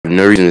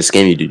no reason to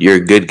scam you, dude. You're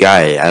a good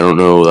guy. I don't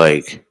know,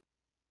 like.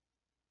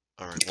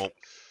 Alright, well,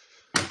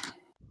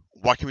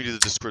 why can't we do the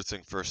Discord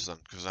thing first then?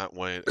 Because that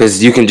way...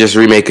 Because you can just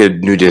remake a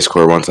new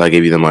Discord once I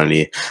give you the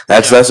money.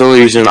 That's Yeah, the only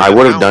reason I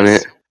would have done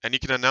it. And you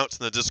can announce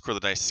in the Discord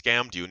that I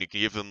scammed you, and you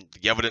can give them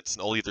the evidence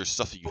and all the other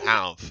stuff that you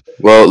have.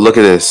 Well, look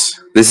at this.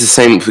 This is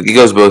same. It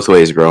goes both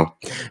ways, bro.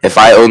 If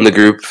I own the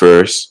group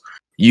first,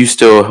 you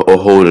still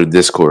hold a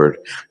Discord.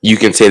 You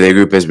can say the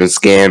group has been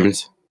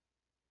scammed,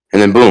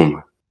 and then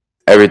boom,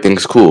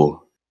 everything's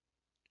cool.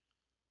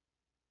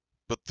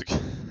 But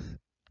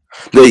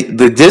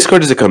the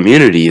Discord is a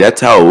community.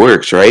 That's how it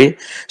works,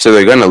 right? So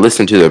they're gonna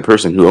listen to the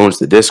person who owns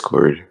the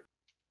Discord.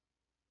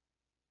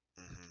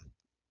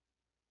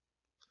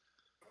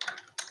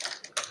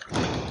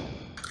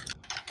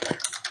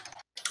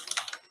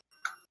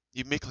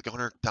 You make like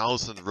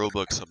 100,000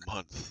 Robux a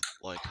month.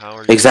 Like, how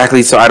are you?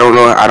 Exactly. So I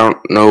don't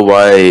know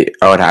why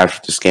I would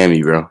have to scam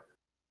you, bro.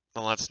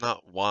 Well, that's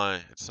not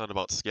why. It's not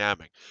about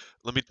scamming.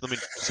 Let me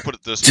just put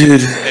it this way.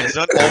 Dude, it's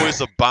not always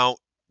about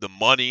the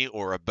money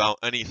or about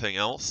anything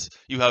else.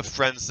 You have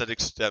friends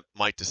that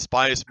might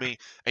despise me,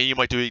 and you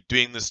might be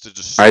doing this to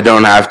just. I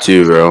don't have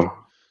to, bro.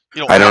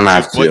 I don't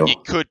have to. But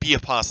it could be a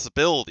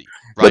possibility.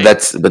 Right?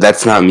 But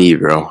that's not me,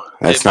 bro.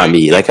 That's not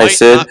me. Like I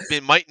said,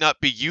 it might not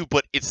be you,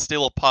 but it's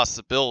still a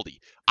possibility.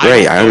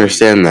 Right, I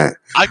understand that.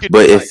 I could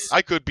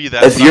be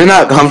that. If you're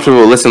not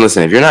comfortable, listen.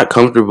 If you're not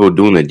comfortable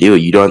doing the deal,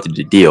 you don't have to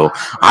do the deal.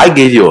 I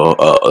gave you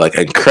a like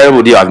an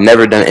incredible deal. I've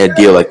never done a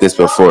deal like this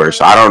before,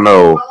 so I don't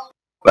know,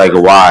 like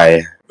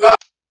why.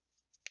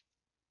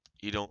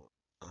 You don't.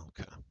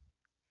 Okay.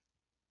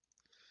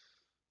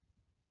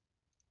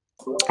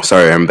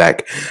 Sorry, I'm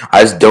back.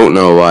 I just don't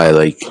know why.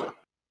 Like,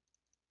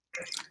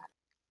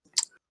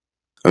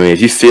 I mean,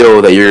 if you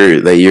feel that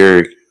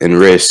you're in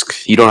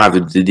risk, you don't have to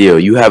do the deal.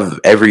 You have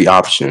every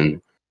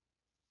option.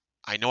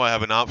 I know I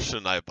have an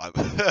option.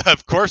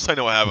 Of course I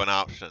know I have an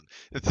option.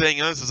 The thing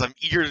is I'm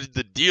eager to do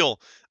the deal.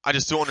 I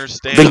just don't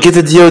understand. Then get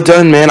the deal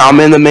done, man. I'm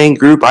in the main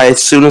group.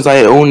 As soon as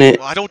I own it,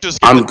 well, I don't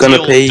just get I'm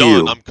gonna pay done.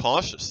 you. I'm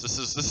cautious. This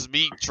is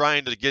me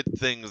trying to get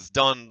things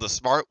done the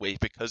smart way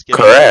because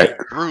getting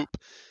correct a group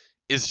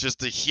is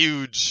just a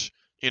huge,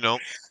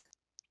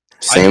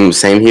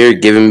 Same here.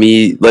 Giving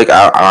me like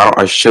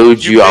I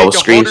showed you. I will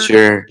screen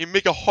share. You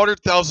make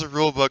 100,000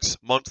 Robux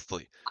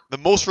monthly. The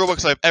most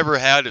Robux I've ever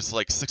had is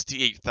like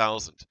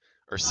 68,000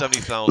 or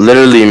 70,000.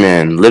 Literally,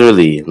 man.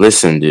 Literally,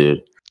 listen,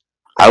 dude.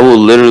 I will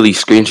literally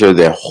screen share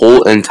the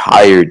whole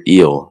entire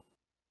deal.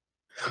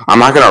 I'm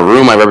not gonna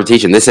ruin my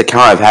reputation. This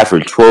account I've had for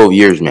 12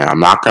 years, man. I'm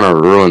not gonna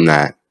ruin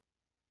that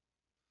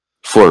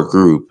for a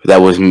group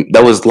that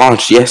was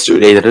launched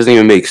yesterday. That doesn't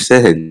even make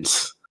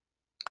sense.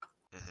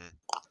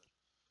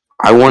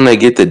 I want to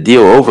get the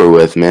deal over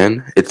with,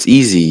 man. It's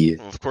easy.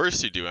 Well, of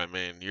course you do. I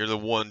mean, you're the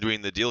one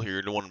doing the deal here.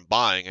 You're the one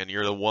buying, and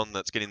you're the one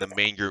that's getting the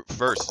main group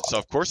first. So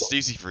of course it's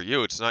easy for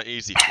you. It's not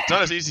easy. It's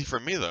not as easy for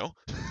me though.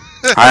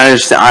 I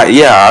understand.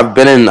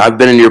 I've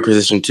been in your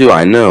position too.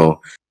 I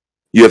know.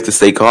 You have to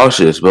stay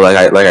cautious, but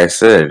like I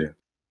said,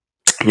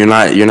 you're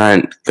not in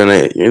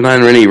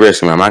any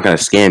risk, man. I'm not gonna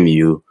scam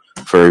you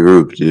for a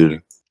group,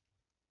 dude.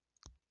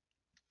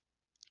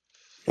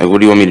 Like, what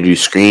do you want me to do?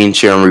 Screen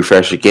share and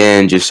refresh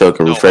again, just so it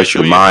can refresh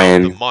your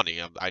mind? The money.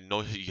 I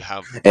know you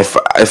have. If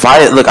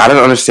I look, I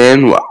don't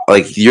understand.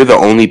 Like, you're the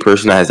only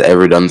person that has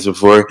ever done this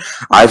before.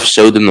 I've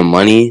showed them the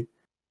money,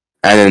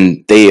 and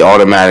then they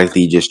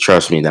automatically just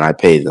trust me. Then I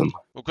pay them.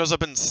 Because I've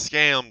been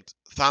scammed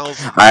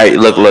thousands.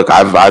 Look.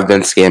 I've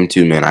been scammed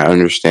too, man. I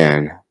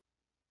understand.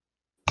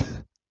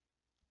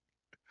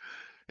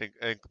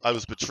 I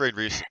was betrayed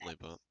recently,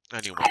 but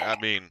anyway, I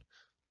mean.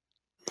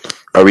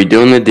 Are we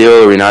doing the deal?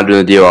 Or are we not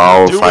doing the deal?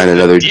 I'll find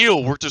another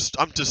deal.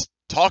 I'm just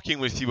talking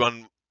with you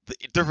on the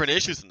different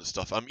issues and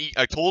stuff.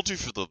 I told you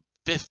for the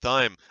 5th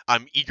time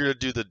I'm eager to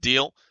do the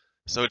deal.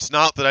 So it's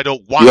not that I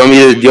don't want.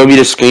 You want me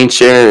to screen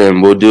share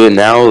and we'll do it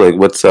now? Like,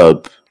 what's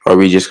up? Are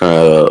we just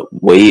gonna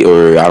wait,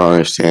 or I don't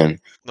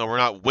understand? No, we're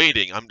not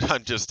waiting. I'm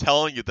just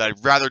telling you that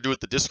I'd rather do it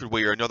the Discord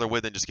way or another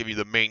way than just give you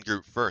the main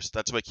group first.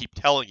 That's what I keep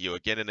telling you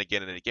again and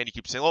again and again. You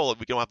keep saying, oh,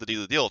 we don't have to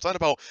do the deal. It's not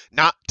about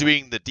not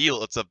doing the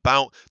deal. It's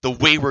about the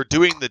way we're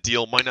doing the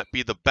deal might not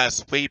be the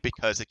best way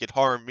because it could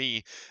harm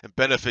me and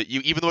benefit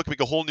you. Even though it could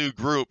make a whole new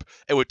group,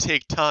 it would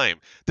take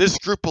time. This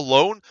group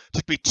alone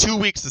took me 2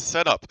 weeks to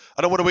set up.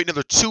 I don't want to wait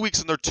another 2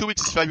 weeks, another 2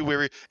 weeks is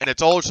February, and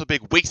it's all just a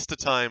big waste of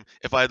time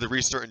if I had to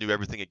restart and do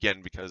everything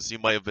again because you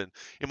might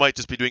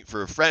just be doing it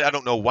for a friend. I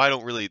don't know why. I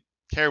don't really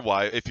care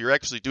why. If you're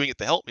actually doing it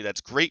to help me,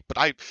 that's great. But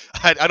I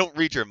don't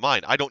read your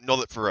mind. I don't know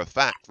that for a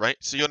fact, right?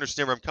 So you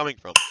understand where I'm coming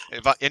from.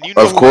 And you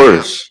know, of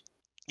course,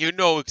 you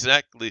know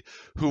exactly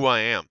who I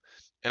am,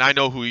 and I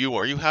know who you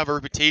are. You have a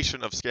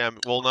reputation of scam.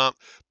 Well, not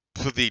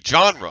for the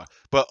genre,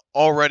 but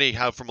already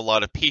have from a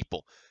lot of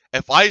people.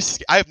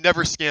 I've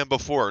never scammed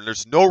before, and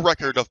there's no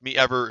record of me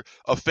ever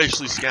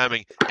officially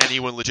scamming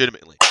anyone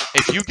legitimately.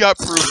 If you got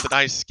proof that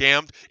I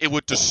scammed, it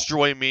would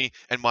destroy me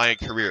and my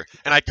career.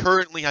 And I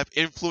currently have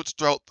influence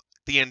throughout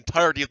the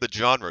entirety of the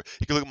genre.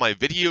 You can look at my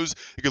videos,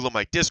 you can look at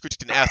my Discord,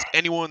 you can ask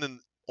anyone in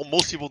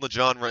most people in the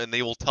genre, and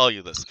they will tell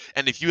you this.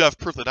 And if you have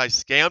proof that I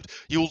scammed,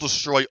 you will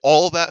destroy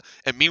all of that.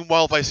 And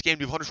meanwhile, if I scammed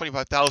you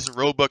 125,000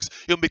 Robux,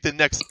 you'll make the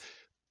next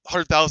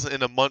 100,000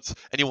 in a month,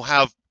 and you will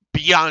have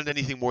beyond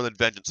anything more than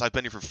vengeance. I've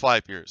been here for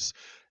 5 years.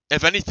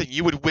 If anything,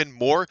 you would win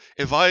more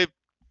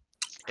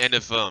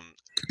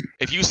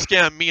if you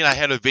scam me and I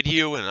had a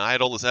video and I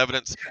had all this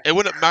evidence, it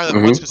wouldn't matter that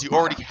much because you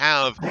already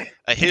have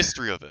a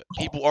history of it.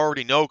 People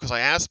already know because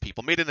I asked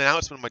people. Made an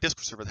announcement on my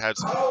Discord server that has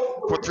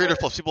 300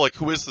 plus people like,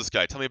 who is this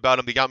guy? Tell me about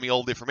him. They got me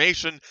all the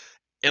information.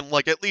 And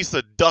like at least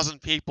a dozen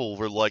people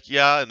were like,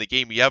 yeah, and they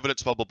gave me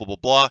evidence, blah, blah, blah, blah,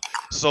 blah.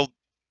 So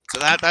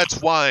that's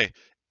why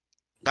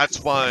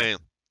it'd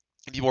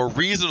be more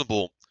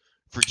reasonable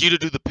for you to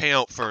do the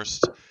payout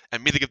first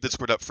and me to give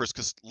Discord up first.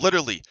 Because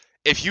literally,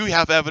 if you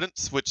have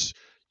evidence, which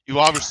you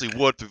obviously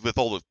would with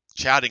all the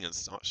chatting and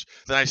such,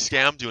 then I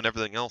scammed you and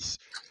everything else,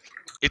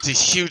 it's a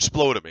huge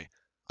blow to me.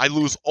 I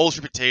lose all this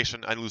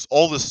reputation, I lose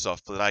all this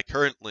stuff that I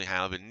currently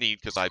have and need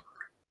because I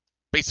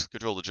basically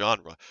control the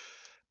genre.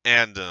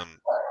 And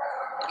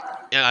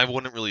I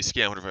wouldn't really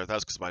scam 105,000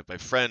 because my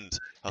friend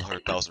had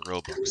 100,000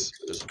 Robux.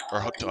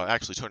 Or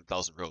actually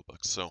 200,000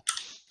 Robux, so...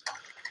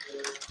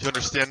 Do you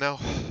understand now?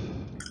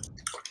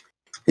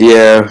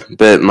 Yeah,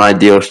 but my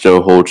deal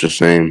still holds the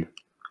same.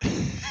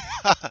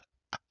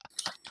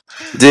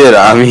 Dude,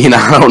 I mean,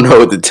 I don't know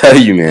what to tell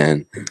you,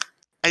 man.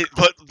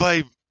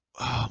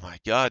 Oh my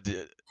god,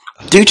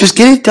 dude, just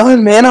get it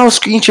done, man. I'll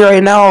screen share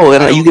right now,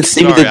 and you can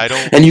send me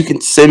and you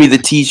can send me the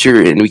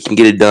T-shirt, and we can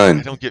get it done.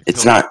 I don't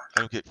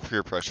get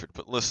peer pressured,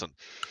 but listen,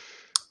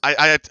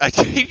 I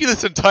gave you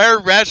this entire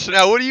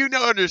rationale. What do you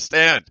not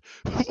understand?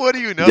 What do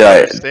you not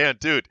understand,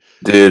 dude?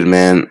 Dude,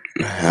 man,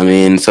 I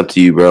mean, it's up to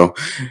you, bro.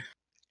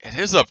 It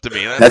is up to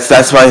me.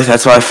 That's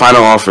why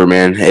final offer,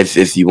 man.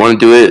 If you want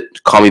to do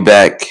it, call me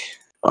back.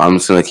 I'm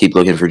just gonna keep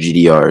looking for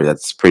GDR.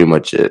 That's pretty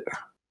much it.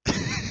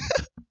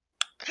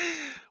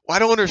 I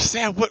don't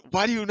understand.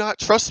 Why do you not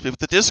trust me with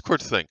the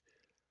Discord thing?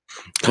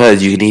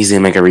 Because you can easily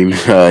make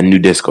a new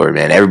Discord,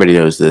 man. Everybody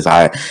knows this.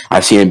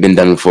 I've seen it been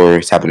done before.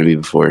 It's happened to me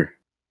before.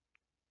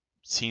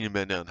 Seen it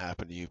been done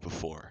happen to you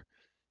before.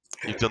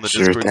 You've done the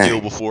Discord deal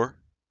before.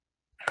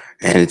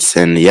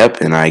 And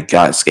yep, and I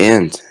got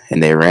scammed,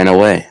 and they ran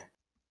away,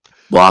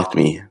 blocked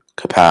me,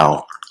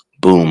 kapow,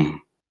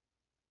 boom.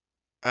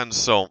 And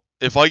so,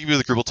 if I give you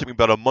the group, it'll take me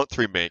about a month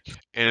to remake.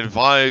 And if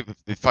I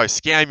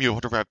scam you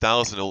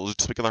 105,000, it'll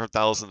just make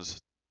 100,000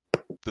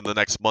 in the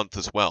next month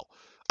as well.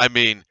 I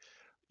mean,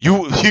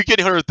 you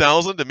getting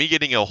 100,000 and me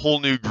getting a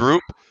whole new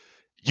group,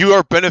 you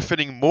are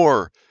benefiting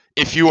more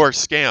if you are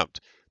scammed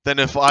than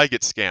if I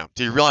get scammed.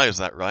 Do you realize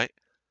that, right?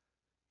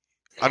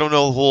 I don't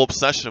know the whole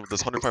obsession with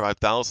this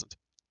 105,000.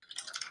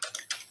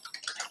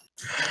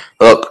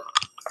 Look,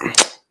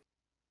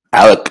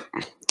 Alec,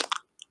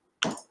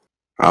 I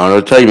don't know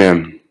what to tell you,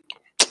 man.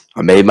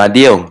 I made my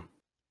deal.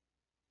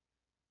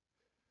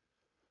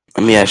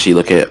 Let me actually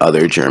look at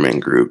other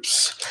German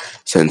groups,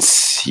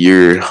 since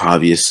you're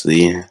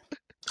obviously...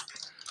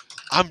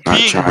 I'm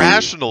being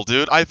rational,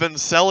 dude. I've been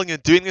selling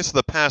and doing this for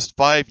the past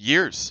 5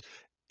 years.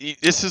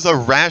 This is a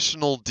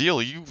rational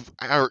deal. You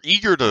are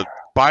eager to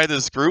buy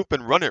this group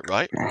and run it,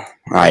 right?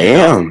 I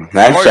am.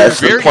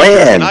 That's the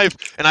plan.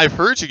 And I've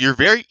heard you. You're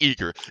very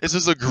eager. This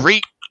is a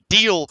great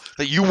deal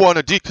that you want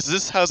to do because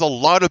this has a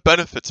lot of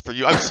benefits for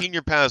you. I've seen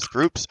your past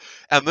groups,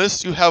 and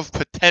you have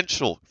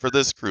potential for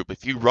this group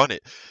if you run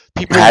it.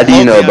 How do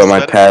you know about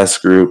my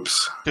past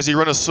groups? Because you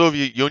run a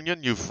Soviet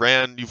Union, you've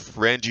ran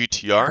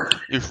GTR,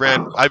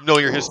 I know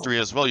your history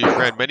as well. You've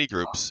ran many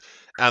groups,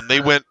 and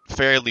they went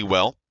fairly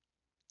well,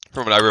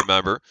 from what I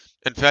remember.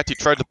 In fact, you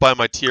tried to buy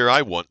my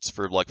TRI once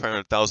for like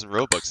 500,000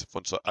 Robux,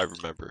 once I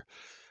remember.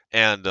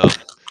 And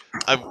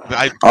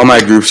all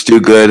my groups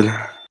do good.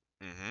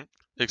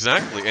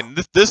 Exactly, and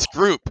this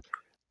group,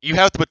 you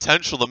have the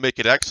potential to make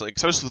it excellent.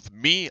 Especially with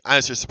me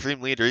as your supreme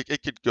leader,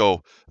 it could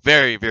go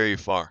very, very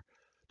far.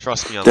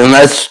 Trust me on that. Then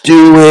let's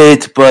do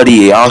it,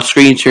 buddy. I'll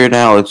screen share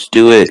now. Let's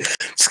do it.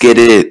 Let's get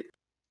it.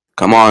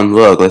 Come on,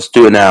 look. Let's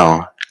do it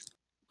now.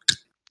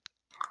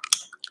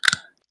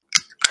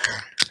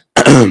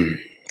 Let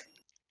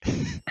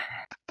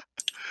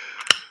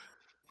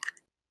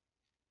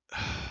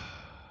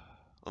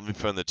me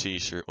find the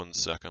T-shirt 1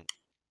 second.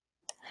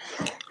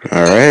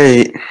 All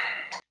right.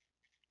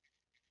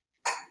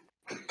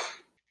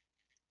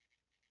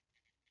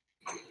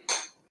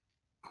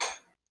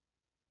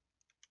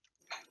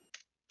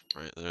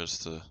 Right, there's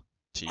the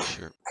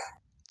T-shirt.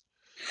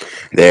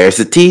 There's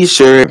the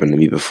T-shirt. Happened to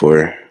me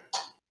before.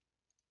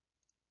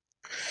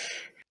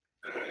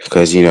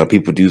 Because, you know,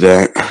 people do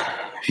that.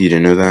 If you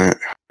didn't know that.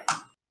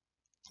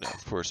 Yeah,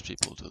 of course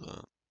people do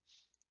that.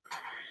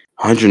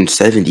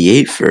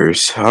 178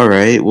 first. All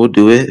right, we'll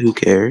do it. Who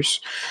cares?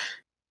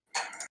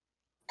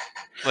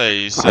 Hey,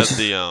 you said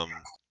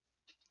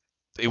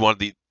they wanted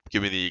to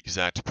give me the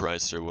exact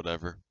price or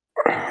whatever.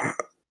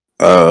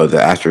 Oh,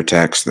 the after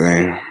tax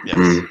thing.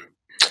 Yes.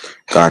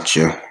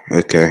 Gotcha.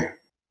 Okay.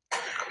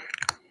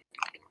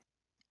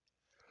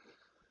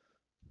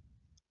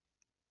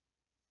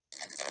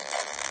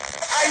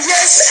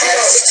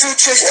 Yes,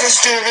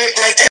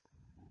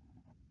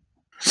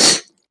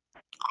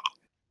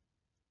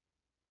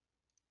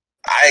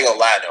 I ain't gonna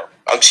lie though.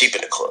 I'm cheap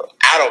in the club.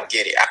 I don't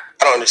get it. I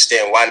don't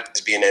understand why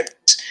niggas being there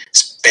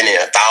spending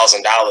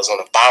 $1,000 on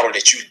a bottle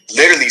that you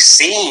literally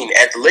seen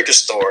at the liquor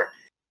store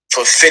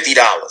for $50.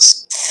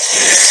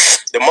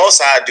 The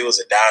most I do is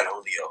a Don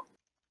Julio,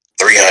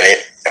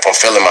 300 if I'm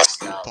feeling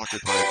myself. Fuck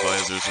with my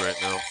advisors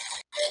right now.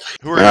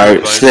 Who are All your right,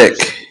 advisors?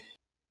 sick.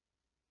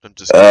 I'm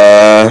just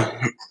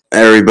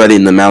Everybody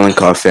in the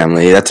Malenkov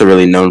family. That's a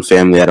really known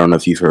family. I don't know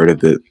if you've heard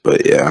of it,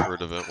 but yeah. I've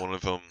heard of it. One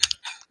of them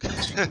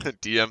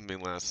DM'd me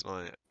last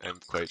night. I'm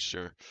quite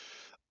sure.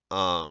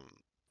 I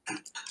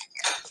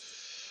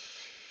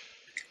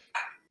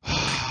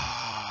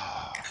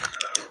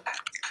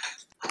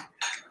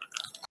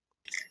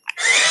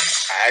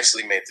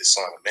actually made this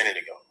song a minute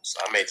ago. So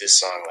I made this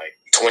song like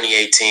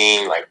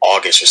 2018, like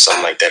August or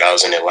something like that. I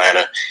was in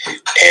Atlanta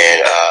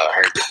and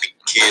heard the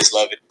kids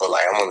love it, but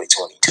like I'm only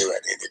 22 at the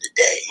end of the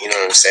day. You know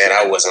what I'm saying?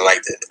 I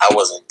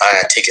wasn't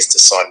buying tickets to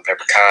Salt and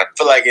Pepper Con. I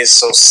feel like it's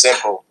so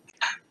simple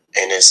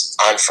and it's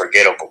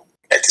unforgettable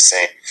at the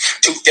same.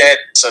 Took that,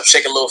 so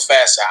shake a little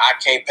faster. I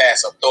can't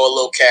pass up. Throw a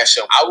little cash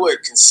up. I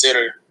would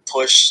consider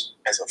Push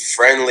as a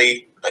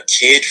friendly, a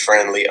kid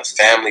friendly, a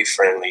family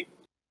friendly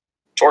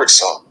torch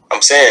song.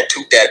 I'm saying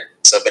toot that,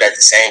 so but at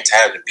the same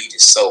time, the beat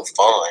is so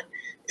fun.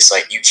 It's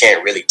like you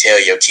can't really tell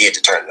your kid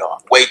to turn it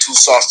off. Way too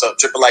sauced up,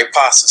 dripping like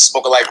pasta,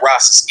 smoking like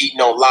Rosses, eating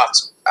on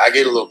lobster. I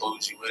get a little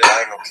bougie with it.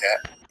 I ain't gonna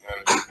cap.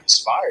 It's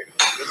fire.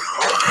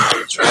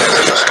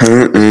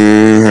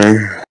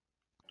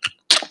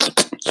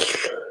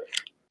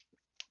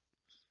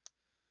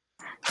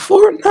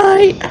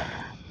 Fortnite.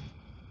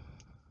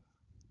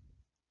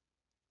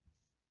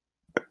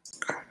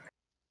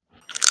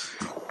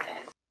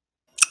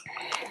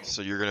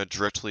 So you're gonna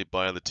directly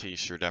buy the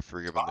T-shirt after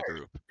you're in the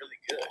group. Really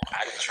good.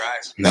 I didn't try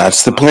it.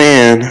 That's the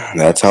plan.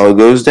 That's how it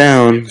goes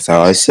down. That's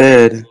how I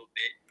said. The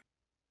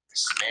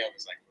smell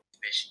is like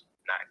fishy,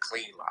 not a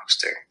clean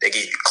lobster. They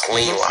give you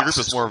clean The lobster. group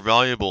is more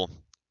valuable.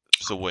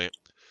 So wait.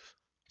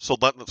 So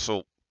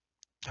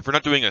if we're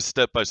not doing a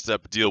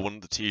step-by-step deal,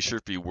 wouldn't the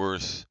T-shirt be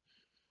worth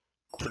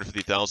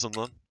 250,000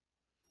 then?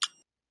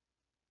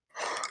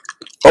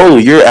 Oh,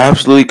 you're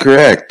absolutely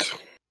correct.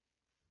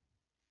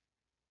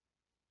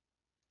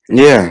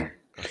 Yeah.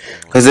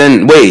 Because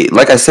then, wait,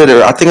 like I said,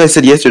 I think I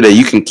said yesterday,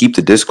 you can keep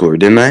the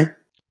Discord, didn't I?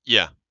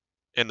 Yeah.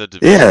 And the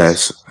divisions.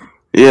 Yes.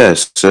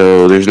 Yes.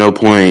 So there's no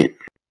point.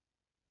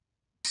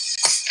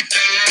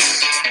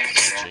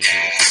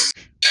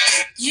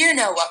 You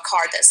know what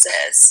car this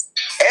is.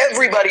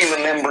 Everybody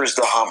remembers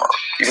the Hummer,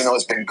 even though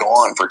it's been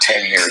gone for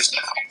 10 years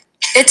now.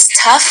 Its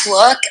tough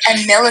look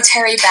and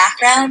military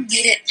background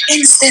made it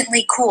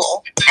instantly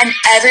cool, and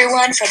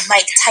everyone from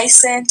Mike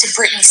Tyson to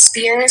Britney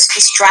Spears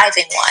was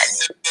driving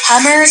one.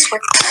 Hummers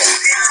were...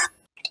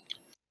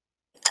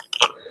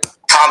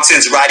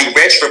 Compton's Roddy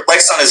Rich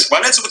reflects on his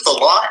run-ins with the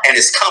law and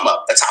his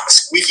come-up atop a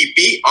squeaky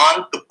beat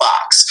on the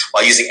box,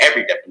 while using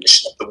every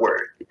definition of the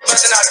word.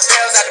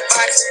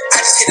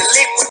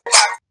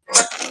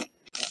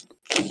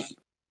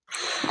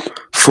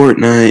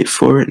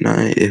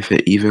 Fortnite, if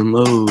it even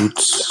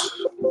loads.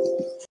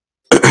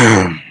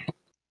 1,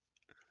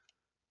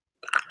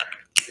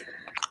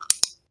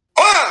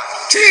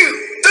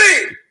 2,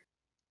 3.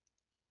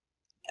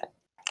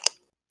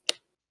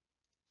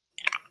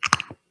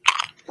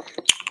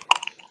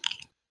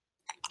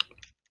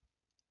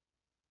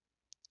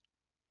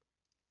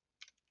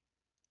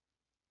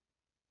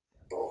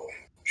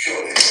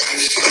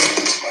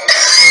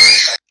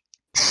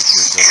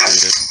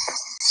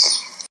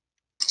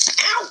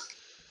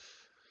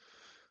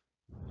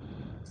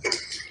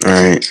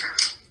 Alright.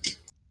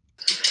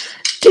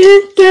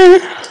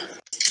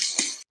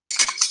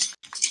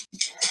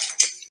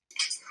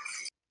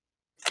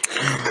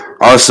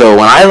 Also, when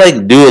I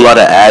like do a lot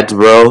of ads,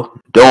 bro,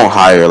 don't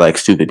hire like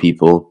stupid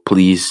people,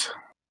 please.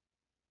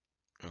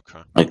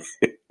 Okay. Like,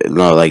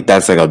 no, like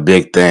that's like a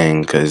big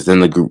thing because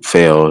then the group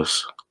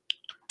fails.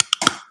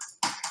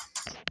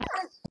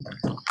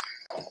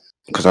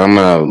 Because I'm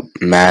gonna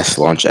mass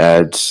launch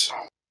ads.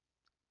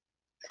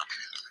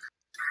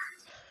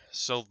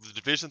 So the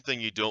division thing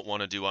you don't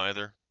want to do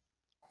either.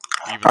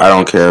 I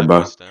don't care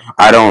about.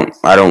 I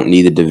don't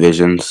need the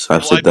divisions.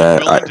 I've said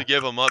that. I'd be willing to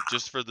give them up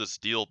just for this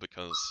deal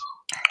because,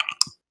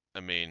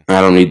 I mean,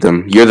 I don't need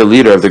them. You're the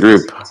leader of the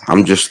group.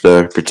 I'm just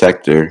the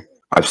protector.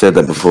 I've said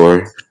that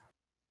before.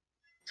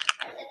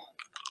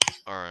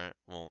 All right.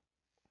 Well.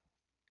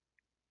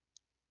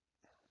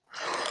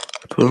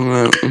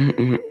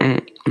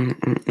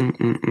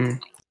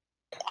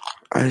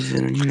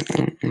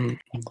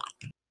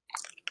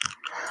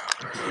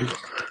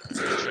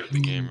 Check the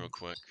game real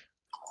quick.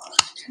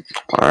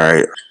 All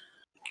right.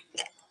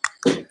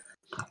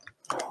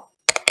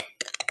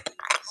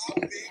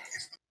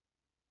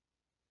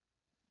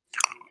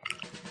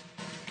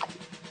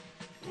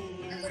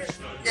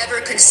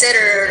 Never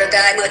considered a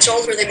guy much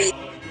older than me.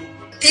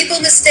 People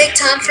mistake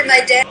Tom for my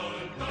dad.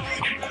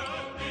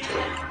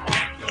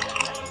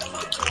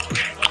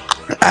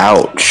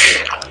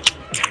 Ouch.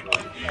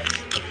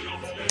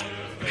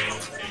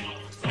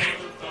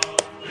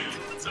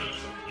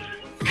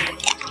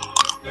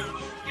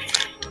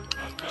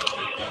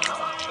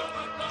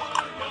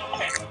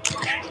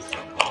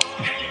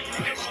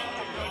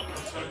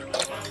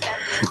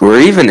 Where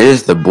even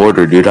is the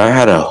border, dude? I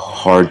had a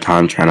hard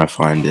time trying to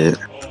find it.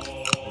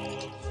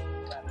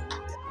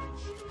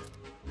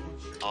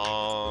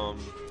 Hold on.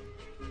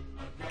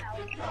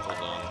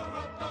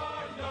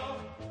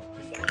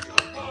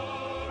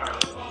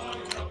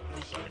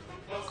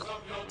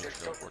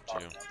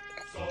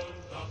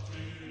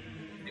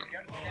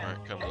 Alright,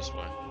 come this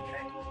way.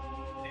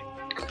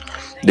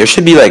 There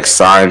should be like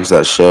signs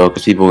that show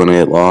because people are gonna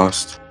get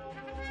lost.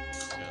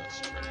 Yeah,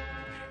 that's true.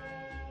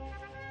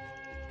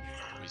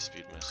 Let me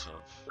speed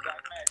myself.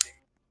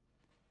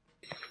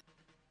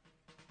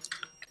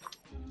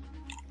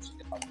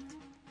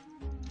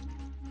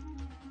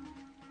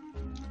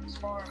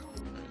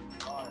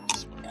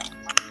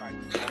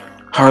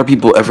 How are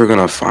people ever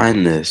gonna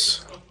find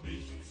this?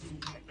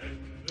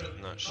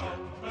 I'm not sure.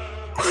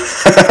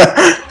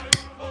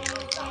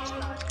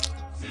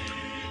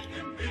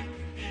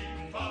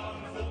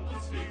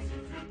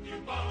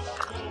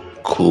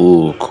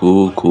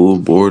 Cool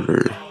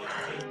border.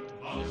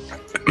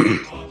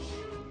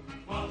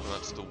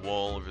 That's the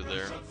wall over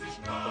there.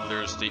 Over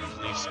there is state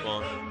police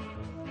spawn.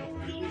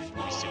 Let me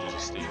see, there's a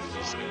state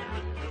police spawn.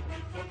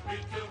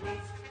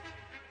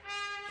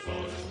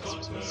 This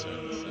was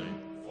inside the thing.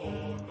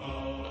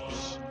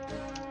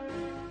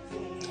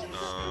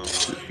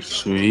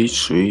 Oops.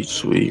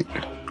 Sweet.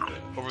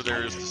 Over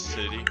there is the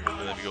city, and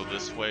then if you go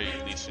this way,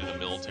 it leads to the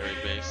military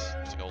base.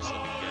 There's like also a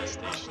gas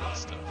station and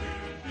stuff.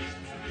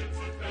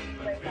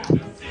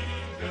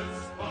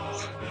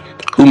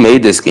 Who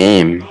made this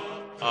game?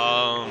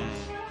 Well,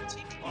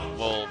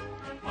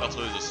 I'll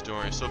tell you the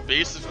story. So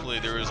basically,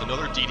 there was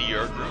another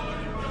DDR group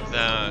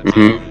that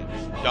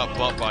got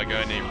bought by a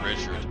guy named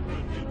Richard.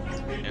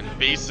 And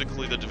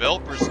basically, the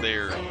developers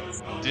there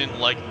didn't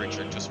like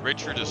Richard.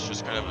 Richard is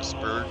just kind of a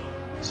spur.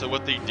 So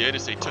what they did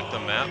is they took the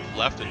map,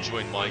 left, and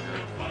joined my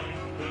group.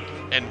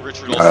 And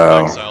Richard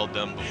also exiled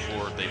them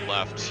before they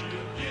left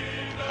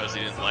because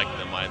he didn't like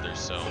them either.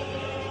 So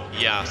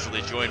yeah, so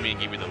they joined me and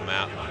gave me the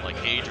map. Like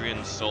Adrian,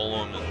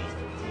 Solom, and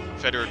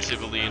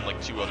Federatively, and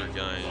like 2 other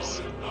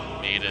guys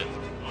made it.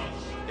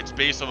 It's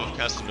based off of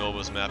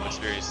Casanova's map. It's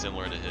very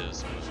similar to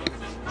his, but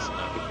it's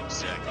not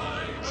exactly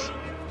his.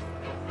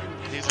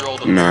 These are all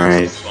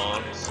the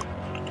spawns.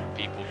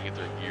 People can get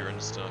their gear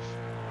and stuff.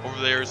 Over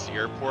there is the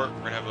airport.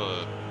 We're gonna have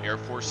a Air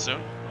Force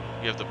soon.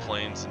 You have the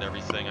planes and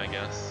everything, I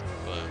guess,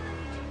 but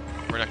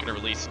we're not gonna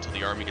release until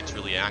the army gets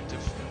really active.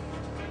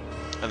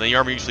 And the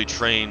army usually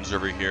trains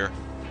over here.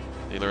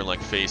 They learn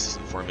like faces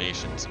and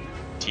formations and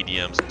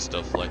TDMs and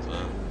stuff like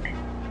that.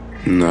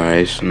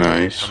 Nice. I'm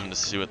gonna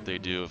see what they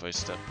do if I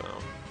step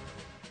out.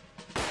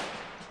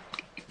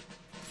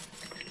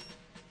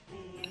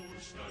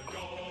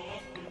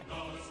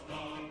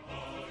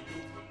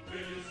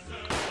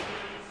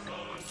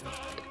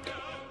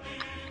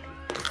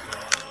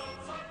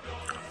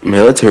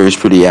 Military is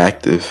pretty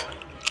active.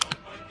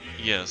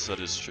 Yes, that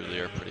is true. They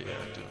are pretty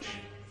active.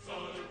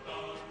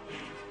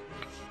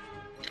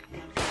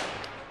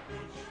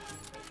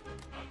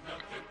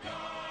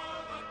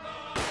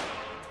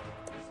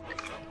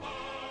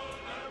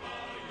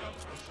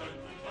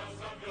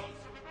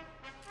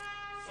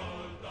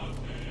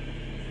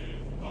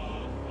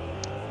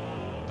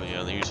 But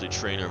yeah, they usually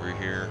train over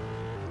here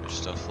or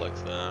stuff like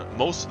that.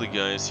 Most of the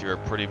guys here are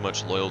pretty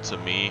much loyal to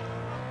me,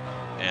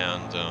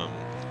 and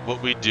what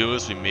we do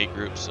is we make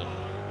groups and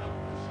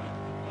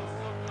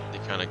they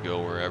kind of go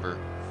wherever,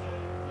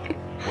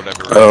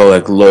 whatever. Oh,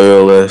 like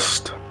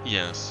loyalist.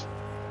 Yes.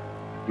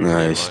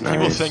 Nice.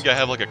 People think I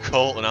have like a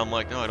cult, and I'm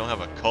like, no, I don't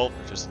have a cult.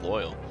 I'm just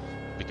loyal.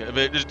 Because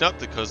it's not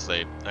because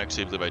they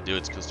actually believe I do.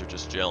 It's because they're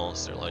just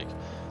jealous. They're like,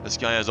 this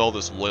guy has all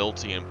this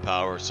loyalty and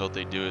power. So what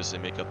they do is they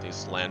make up these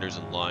slanders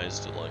and lies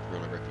to like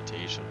ruin my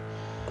reputation.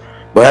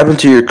 What happened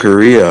to your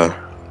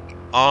Korea?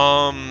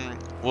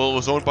 Well, it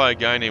was owned by a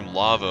guy named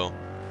Lavo.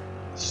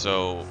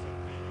 So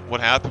what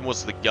happened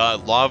was the guy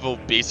Lavo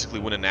basically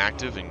went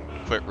inactive and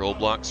quit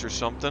Roblox or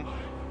something.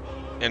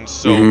 And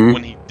so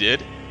when he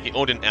did, he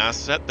owned an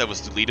asset that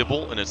was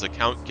deletable, and his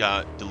account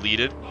got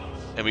deleted,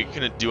 and we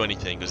couldn't do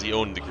anything because he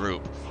owned the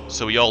group.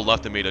 So we all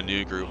left and made a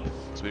new group,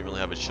 so we didn't really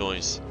have a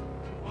choice.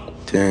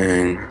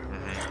 Dang.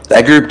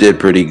 That group did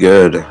pretty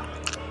good.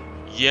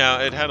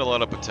 Yeah, it had a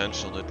lot of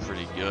potential, did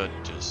pretty good.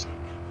 Just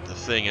the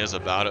thing is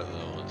about it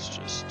though, it's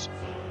just,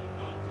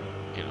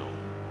 you know,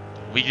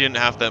 we didn't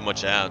have that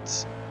much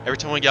ads. Every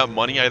time we got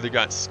money, I either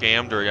got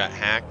scammed or got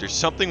hacked, or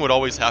something would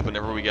always happen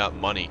whenever we got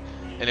money.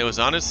 And it was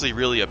honestly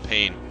really a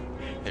pain.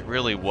 It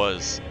really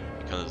was,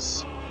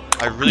 because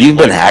I really... You've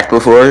been hacked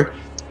before?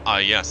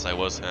 Yes, I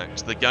was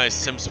hacked. The guy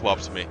sim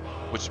swapped me,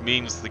 which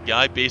means the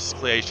guy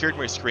basically, I shared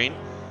my screen,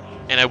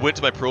 and I went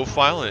to my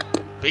profile, and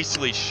it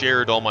basically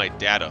shared all my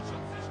data.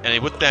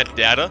 And with that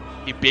data,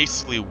 he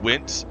basically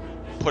went,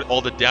 put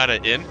all the data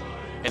in,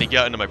 and he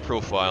got into my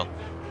profile.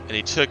 And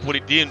he took, what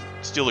he didn't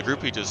steal the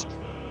group, he just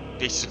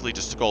basically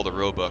just took all the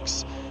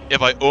Robux.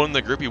 If I owned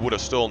the group, he would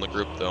have stolen the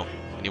group though,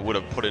 and he would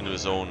have put it into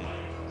his own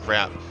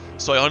crap.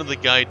 So I hunted the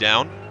guy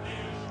down.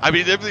 I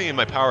did everything in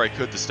my power I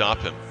could to stop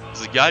him.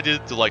 So the guy did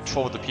it to like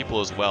 12 other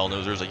people as well, and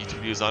there was like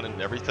YouTube videos on it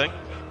and everything.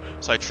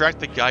 So I tracked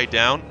the guy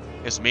down,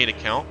 his main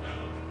account.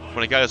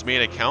 When I got his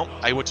main account,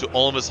 I went to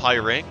all of his high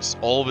ranks,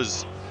 all of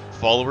his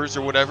followers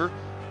or whatever,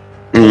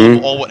 told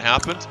him all what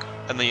happened,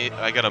 and then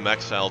I got him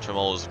exiled from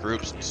all his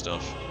groups and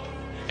stuff.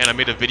 And I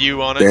made a video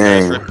on it.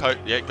 Got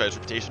his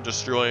reputation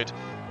destroyed,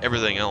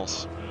 everything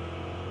else.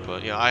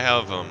 But yeah, I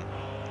have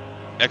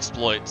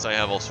exploits. I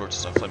have all sorts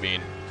of stuff. I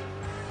mean,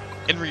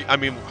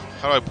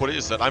 how do I put it?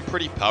 Is that I'm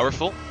pretty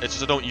powerful. It's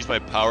just I don't use my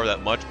power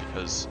that much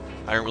because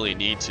I don't really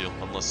need to,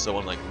 unless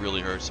someone like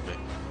really hurts me.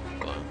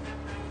 But,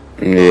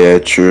 yeah,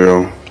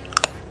 true.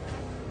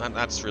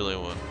 That's really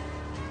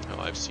how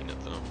I've seen it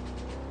though.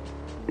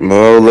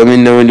 Well, let me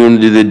know when you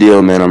want to do the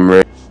deal, man. I'm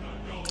ready.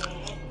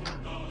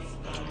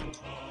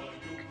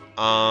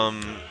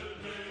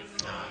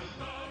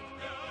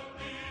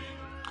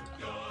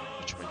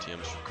 Which my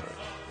TM's record.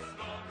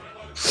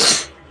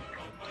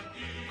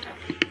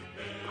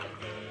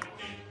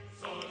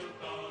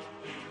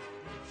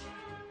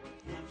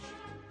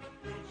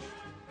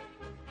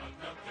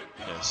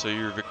 Yeah, so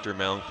you're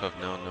ViktorMalenkov,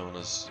 now known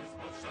as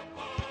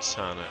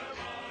ViktorMalenkov.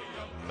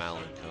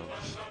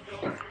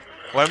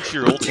 What happened to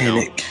your old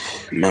account?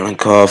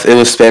 Malenkov. It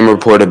was spam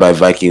reported by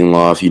Viking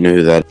Law, if you know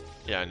who that is.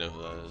 Yeah, I know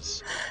who that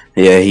is.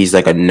 Yeah, he's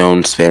like a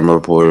known spam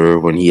reporter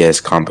when he has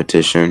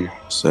competition.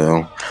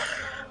 So,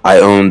 I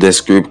own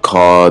this group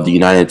called the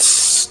United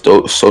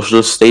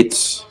Socialist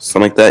States,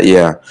 something like that.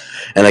 Yeah,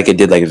 and like it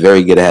did like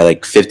very good. I had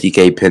like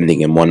 50K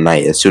pending in one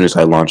night as soon as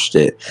I launched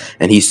it,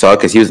 and he saw it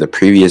because he was the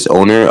previous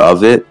owner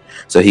of it,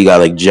 so he got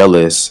like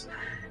jealous,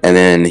 and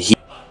then he.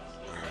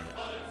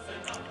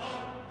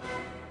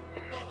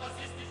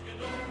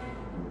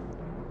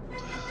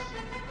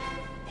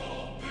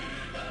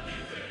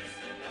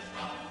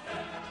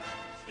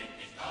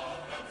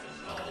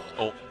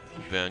 Oh,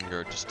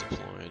 Vanguard just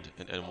deployed,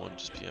 and N1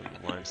 just PM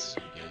Alliance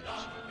engaged.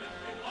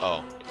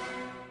 Oh.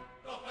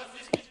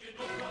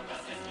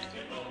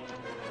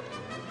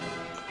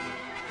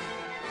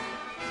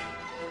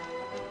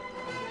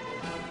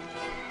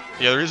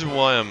 Yeah, the reason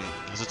why I'm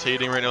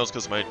hesitating right now is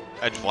because my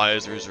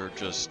advisors are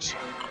just...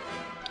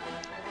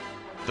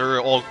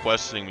 They're all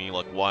questioning me,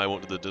 like, why I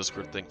went to the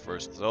Discord thing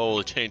first. Oh,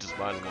 it changed his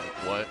mind. I'm like,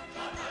 what?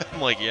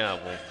 I'm like, yeah,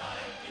 well...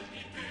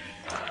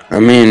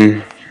 I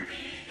mean...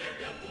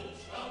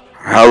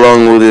 How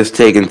long will this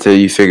take until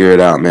you figure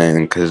it out,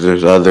 man? Because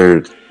there's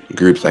other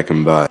groups I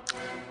can buy.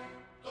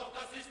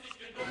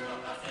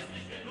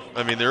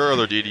 I mean, there are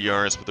other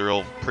DDRs, but they're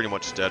all pretty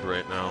much dead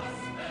right now.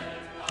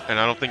 And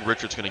I don't think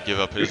Richard's gonna give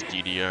up his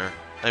DDR.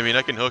 I mean,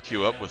 I can hook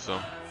you up with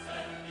them.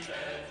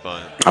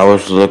 But... I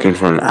was looking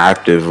for an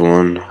active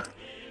one.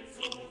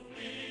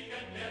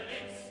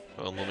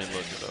 Well, let me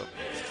look it up.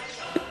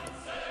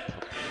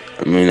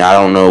 I mean, I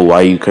don't know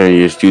why you couldn't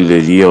just do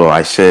the deal.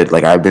 I said,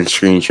 like, I've been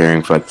screen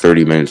sharing for like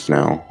 30 minutes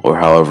now, or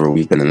however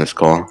we've been in this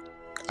call.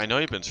 I know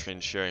you've been screen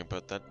sharing,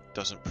 but that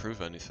doesn't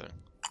prove anything.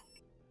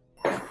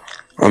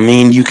 I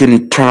mean, you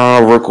can turn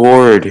on a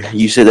record.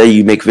 You said that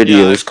you make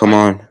videos. Yeah, Come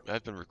on.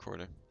 I've been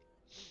recording.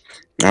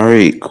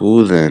 Alright,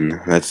 cool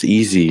then. That's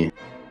easy.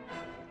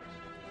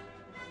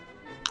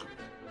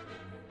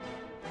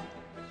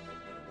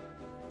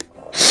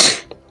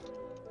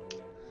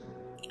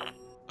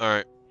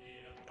 Alright.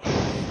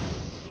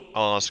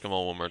 I'll ask them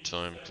all one more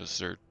time, because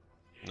they're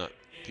not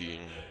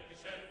being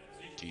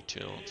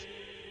detailed.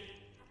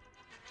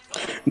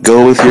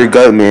 Go with your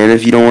gut, man.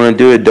 If you don't want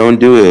to do it, don't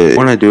do it. If you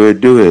want to do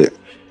it, do it.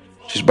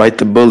 Just bite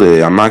the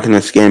bullet. I'm not going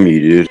to scam you,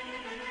 dude.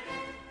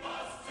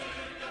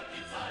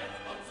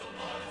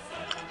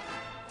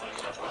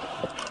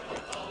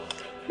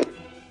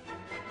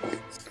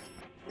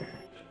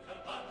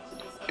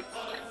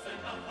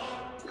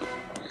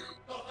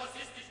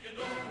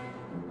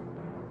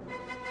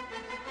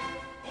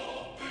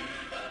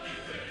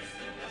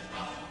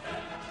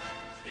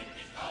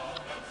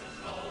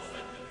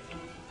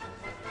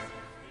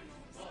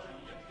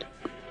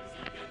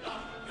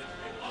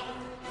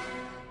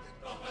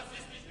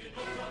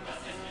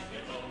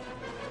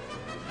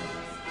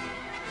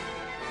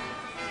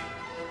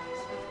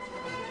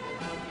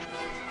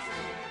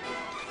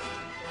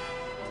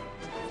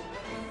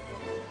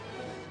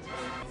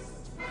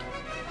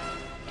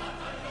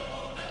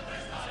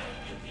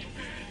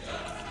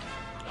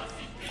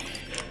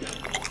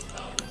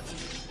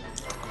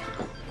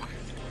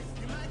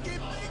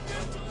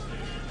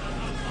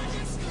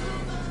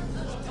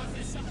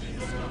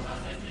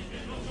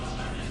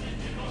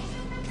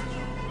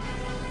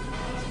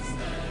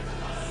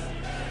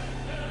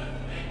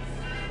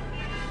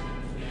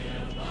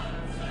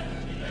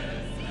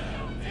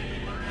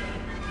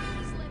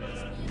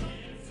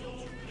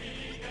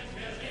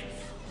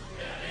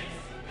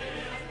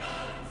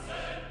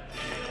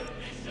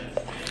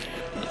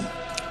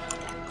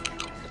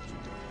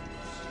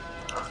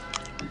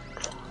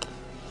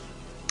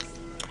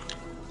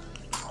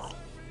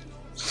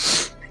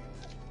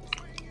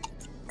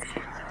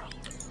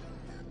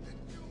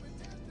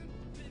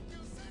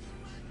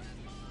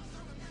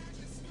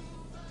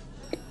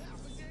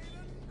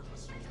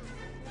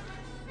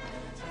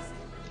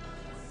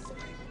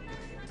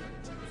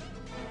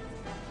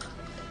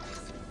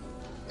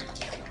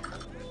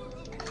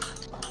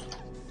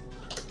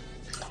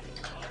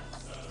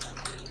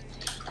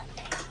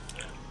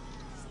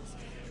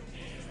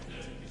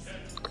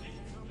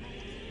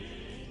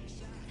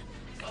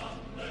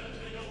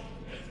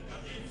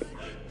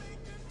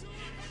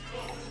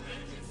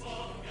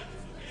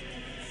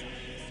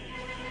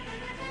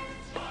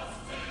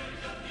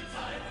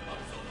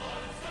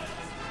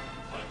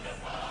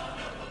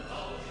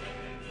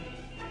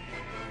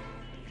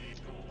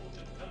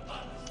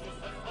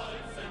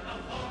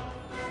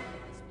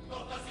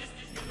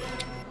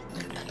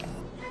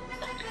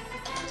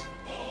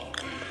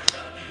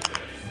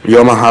 Yo,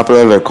 I'm gonna hop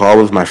out of a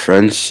call with my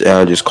friends.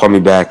 Just call me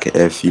back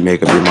if you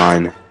make up your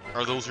mind.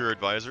 Are those your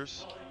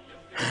advisors?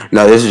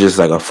 No, this is just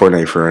like a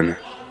Fortnite friend.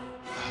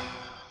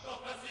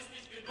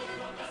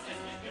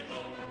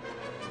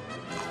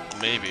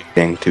 Maybe.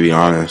 Thing, to be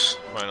honest.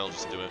 Fine, I'll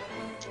just do it.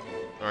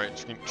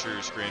 Alright, share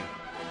your screen.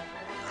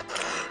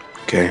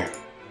 Okay.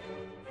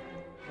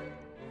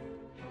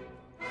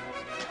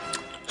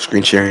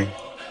 Screen sharing.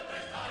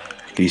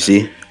 Can you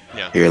see?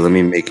 Yeah. Here, let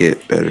me make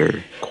it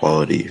better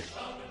quality.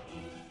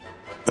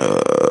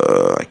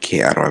 I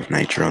can't. I don't have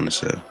nitro on this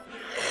set.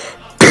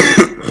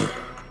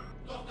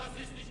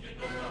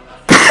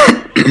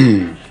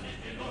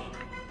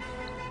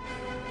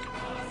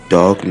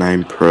 Dog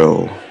 9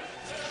 Pro.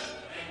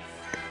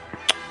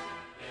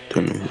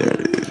 Don't know who that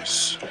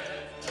is.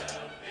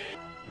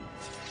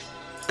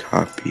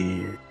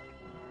 Copy.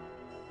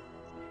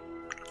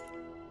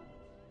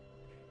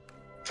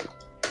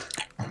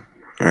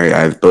 Alright, I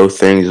have both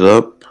things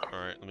up.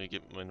 Alright, let me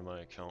get into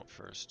my account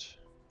first.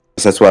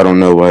 That's why I don't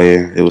know why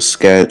it was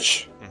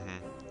sketch.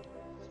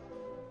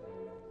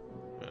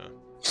 Yeah.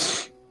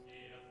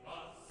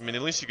 I mean, the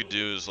least you could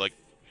do is, like,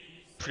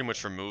 pretty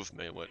much remove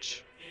me,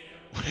 which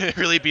would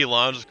really be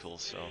logical,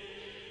 so.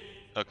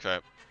 Okay.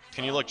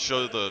 Can you, like,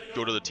 go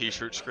to the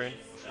t-shirt screen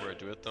before I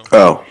do it, though?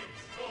 Oh.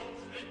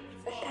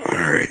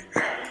 Alright.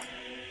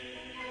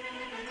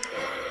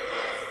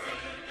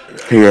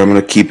 Here, I'm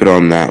gonna keep it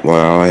on that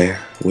while I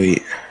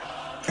wait.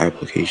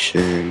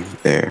 Application,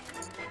 there.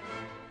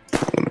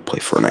 I'm gonna play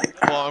Fortnite.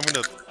 Well, I'm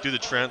gonna do the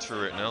transfer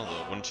right now,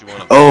 though. Wouldn't you want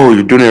to? Oh,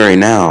 you're doing it right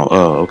now.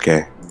 Oh,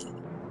 okay.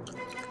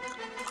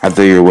 I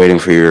thought you were waiting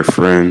for your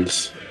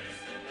friends,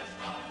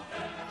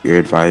 your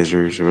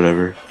advisors, or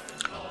whatever.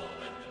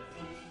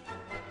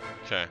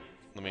 Okay,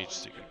 let me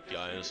just take a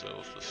guys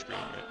off the screen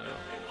right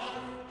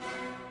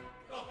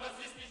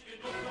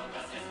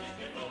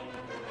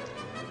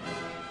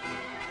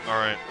now.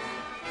 Alright.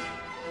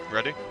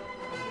 Ready?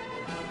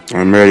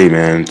 I'm ready,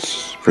 man.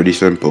 It's pretty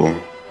simple.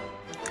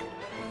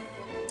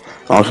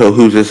 Also,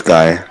 who's this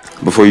guy?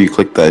 Before you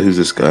click that, who's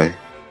this guy?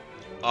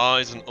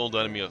 He's an old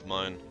enemy of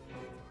mine.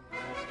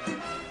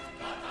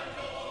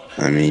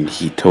 I mean,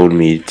 he told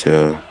me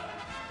to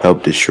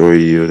help destroy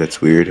you. That's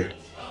weird.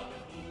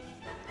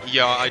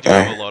 Yeah, I do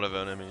have a lot of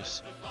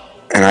enemies.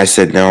 And I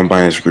said, no, I'm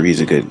buying this group. He's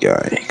a good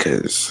guy,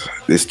 because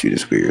this dude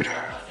is weird.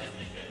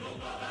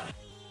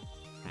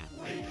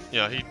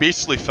 Yeah, he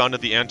basically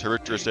founded the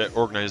anti-Richter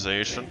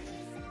organization,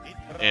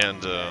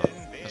 and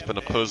has been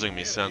opposing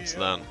me since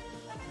then.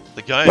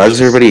 The guy. Why does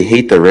everybody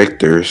hate the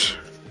Richters?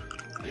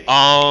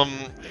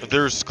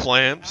 There's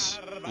claims,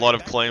 a lot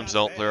of claims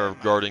out there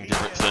regarding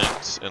different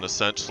things, and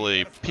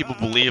essentially people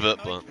believe it,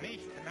 but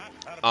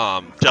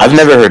I've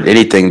never heard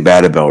anything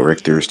bad about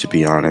Richters, to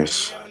be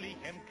honest.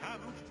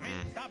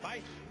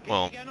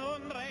 Well,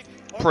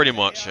 pretty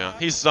much, yeah.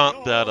 He's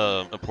not that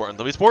important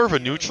though. He's more of a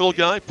neutral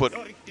guy, but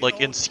like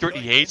in secret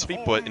he hates me,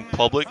 but in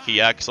public he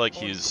acts like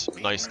he's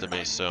nice to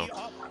me. So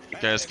the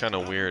guy's kind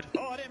of weird.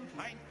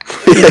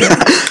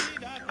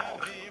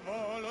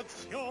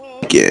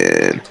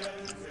 Good.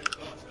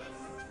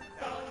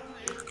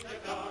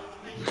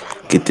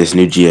 Get this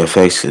new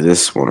GFX, because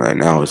this one right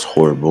now is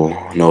horrible.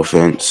 No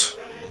offense.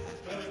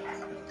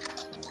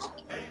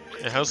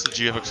 Yeah, how's the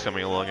GFX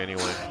coming along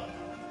anyway?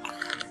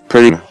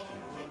 Pretty.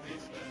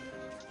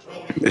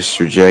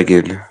 Mr.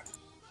 Jagged.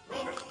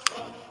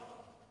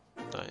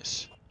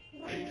 Nice.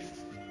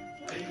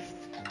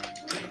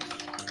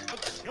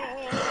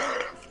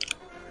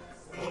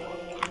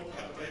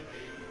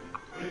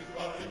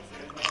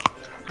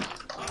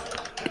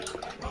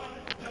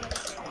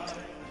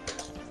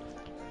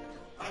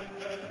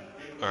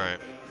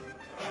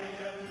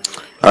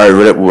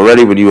 Alright, we're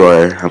ready when you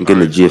are. I'm getting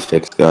the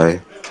GFX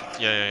guy.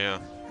 Yeah. I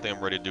think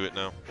I'm ready to do it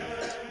now.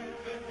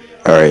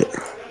 Alright.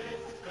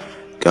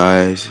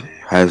 Guys,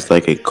 has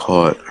like a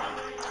cult.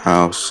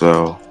 How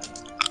so?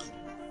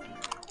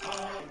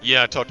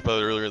 Yeah, I talked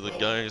about it earlier. The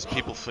guys,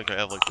 people think I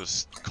have like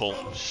this cult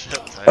shit.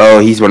 Oh,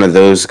 he's one of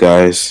those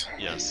guys.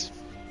 Yes.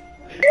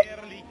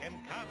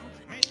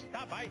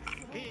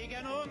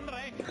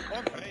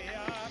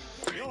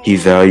 He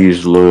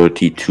values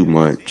loyalty too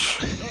much.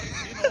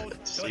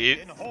 See?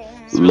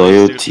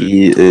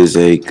 Loyalty is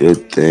a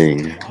good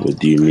thing. What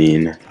do you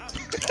mean?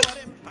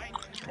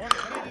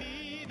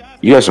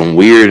 You got some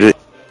weird...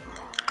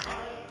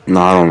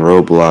 Not on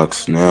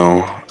Roblox,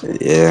 no.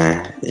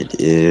 Yeah,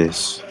 it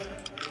is.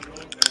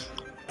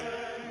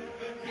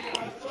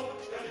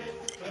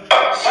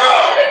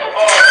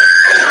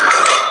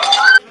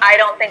 I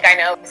don't think I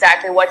know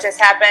exactly what just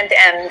happened,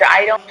 and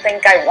I don't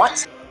think I want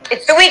to.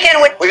 It's the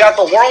weekend with... We got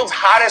the world's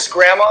hottest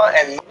grandma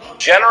and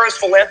generous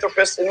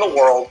philanthropist in the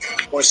world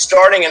who's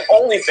starting an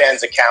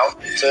OnlyFans account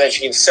so that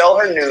she can sell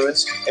her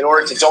nudes in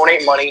order to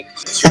donate money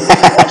to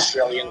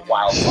Australian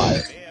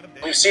wildfires.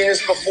 We've seen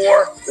this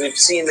before. We've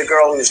seen the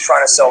girl who's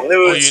trying to sell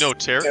nudes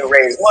to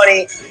raise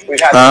money. We've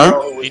had the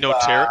girl who was, you know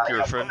Tarek,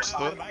 your friend?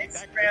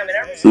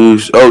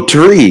 Who's... Oh,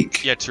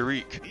 Tariq. Yeah,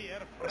 Tariq.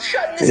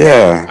 shutting this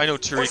Yeah. I know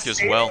Tariq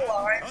as well.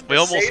 We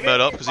almost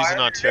met up because he's in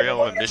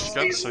Ontario, I'm in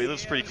Michigan, so he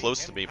lives pretty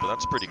close to me, but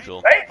that's pretty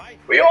cool. Right?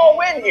 We all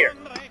win here.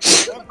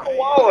 The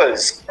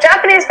koalas.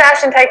 Japanese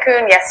fashion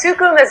tycoon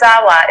Yasuko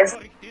Mizawa is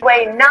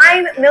away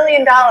 $9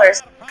 million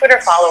Twitter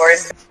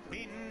followers.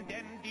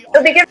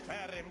 He'll be given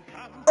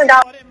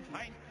 $1,000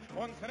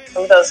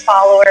 from those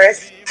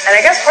followers. And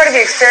I guess part of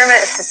the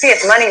experiment is to see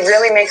if money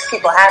really makes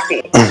people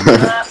happy.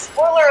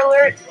 Spoiler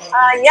alert,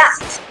 yeah.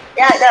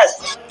 Yeah, it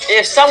does.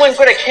 If someone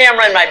put a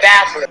camera in my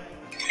bathroom,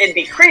 it'd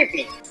be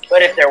creepy.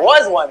 But if there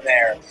was one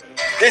there,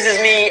 this is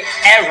me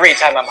every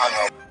time I'm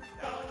hungover.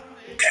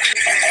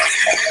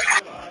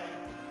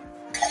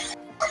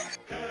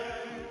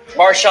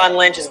 Marshawn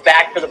Lynch is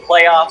back for the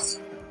playoffs.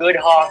 Good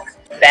Hawk,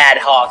 bad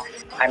Hawk.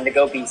 Time to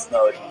go beast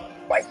mode.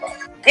 White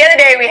Hawk. The other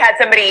day we had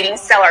somebody eating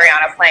celery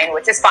on a plane,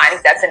 which is fine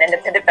because that's an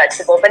independent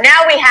vegetable. But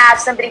now we have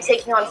somebody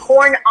taking on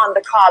corn on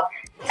the cob.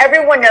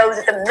 Everyone knows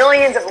that the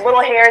millions of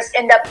little hairs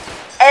end up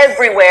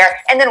everywhere.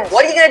 And then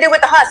what are you going to do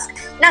with the husk?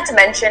 Not to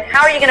mention,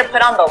 how are you going to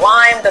put on the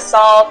lime, the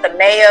salt, the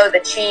mayo, the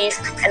cheese,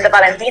 and the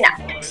Valentina?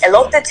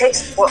 Elote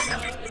takes work.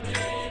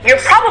 You're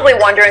probably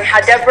wondering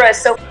how Deborah is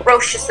so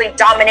ferociously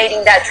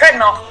dominating that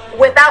treadmill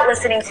without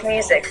listening to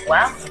music.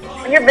 Well,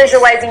 when you're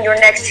visualizing your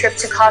next trip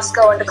to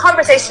Costco and the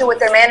conversation with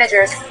their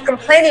managers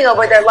complaining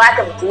over their lack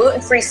of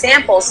gluten-free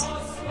samples,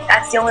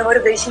 that's the only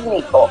motivation you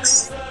need,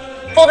 folks.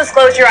 Full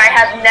disclosure, I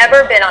have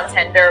never been on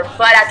Tinder,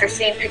 but after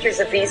seeing pictures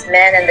of these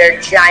men and their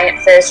giant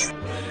fish,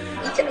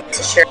 you can be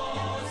sure.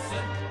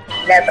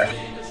 Never.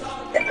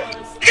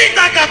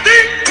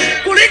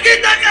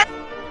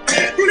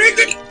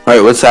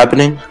 Alright, what's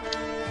happening?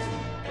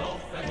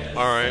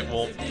 Alright,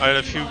 well, I had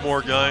a few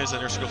more guys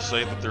and they're supposed to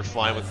say that they're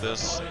fine with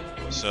this,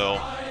 so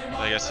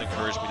I guess it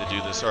encouraged me to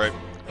do this. Alright,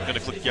 I'm gonna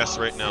click yes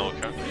right now,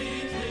 okay?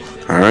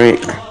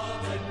 Alright.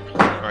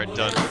 Alright,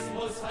 done.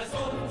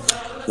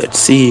 Let's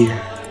see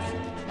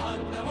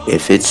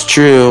if it's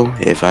true,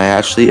 if I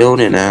actually own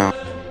it now.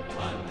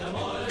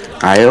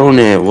 I own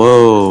it,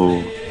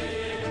 whoa.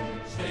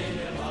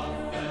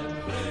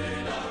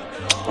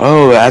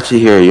 Oh,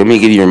 actually here, you want me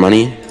to give you your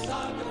money?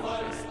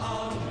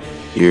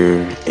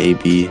 Your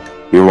AB,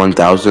 your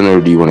 1,000, or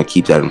do you want to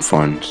keep that in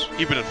funds?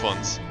 Keep it in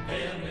funds.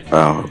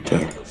 Oh,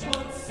 okay.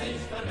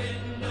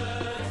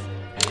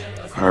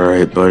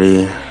 Alright,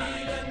 buddy.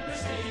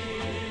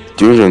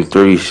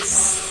 230,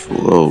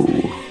 whoa.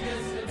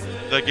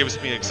 That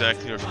gives me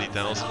exactly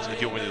 50,000.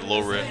 If you want me to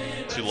lower it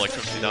to like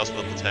 50,000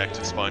 with the tax,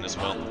 it's fine as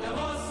well.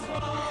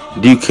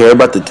 Do you care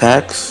about the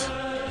tax?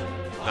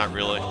 Not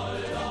really.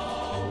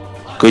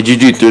 Could you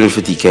do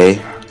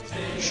 350K?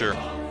 Sure.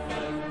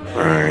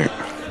 Alright.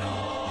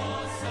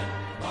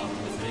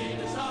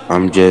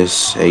 I'm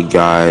just a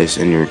guys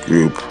in your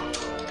group.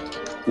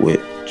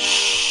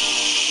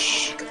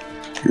 Which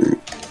group?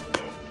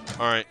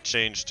 Alright,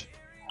 changed.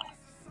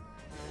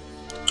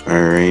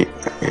 Alright,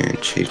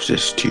 and change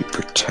this to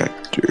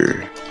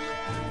protector.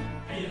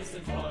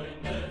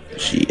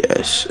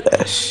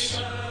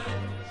 GSS.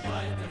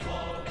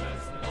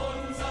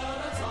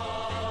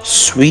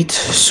 Sweet,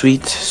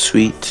 sweet,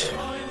 sweet.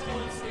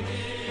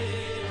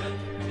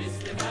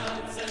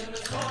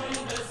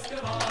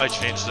 I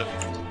changed it.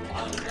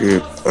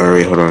 Group.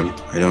 Alright, hold on.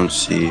 I don't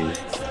see.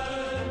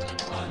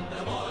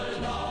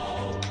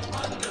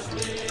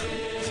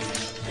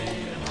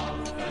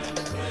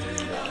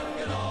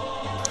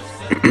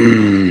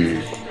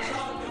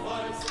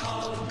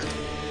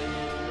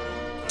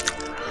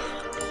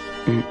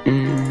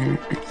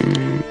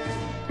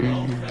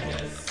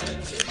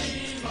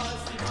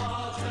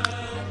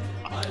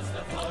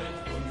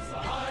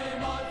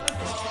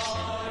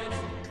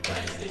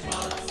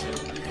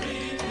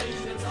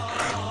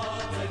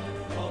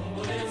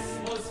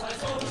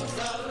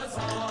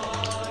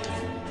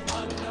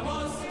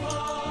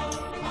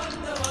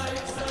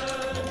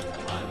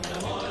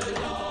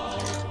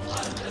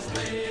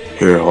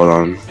 Here, hold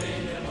on.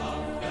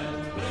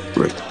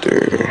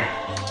 Richter.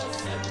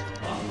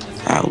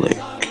 Alec.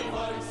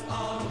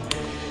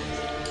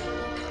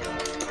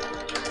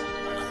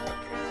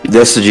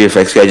 That's the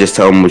GFX guy. Just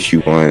tell him what you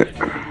want.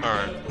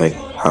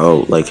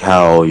 Alright. Like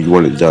how you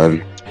want it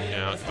done.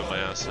 Yeah, I'll put my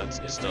assets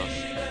and stuff.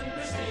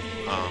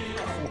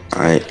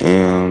 I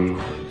am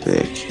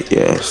Vic.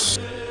 Yes.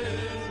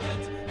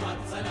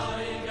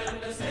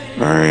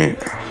 Alright.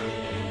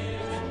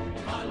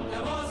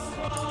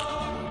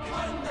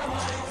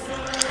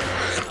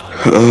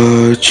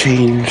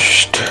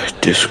 Changed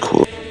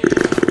Discord.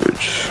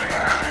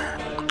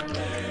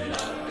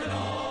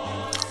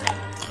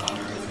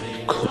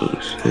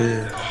 Close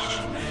this.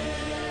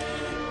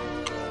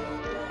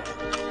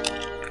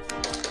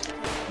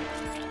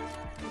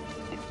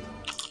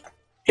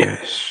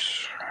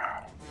 Yes.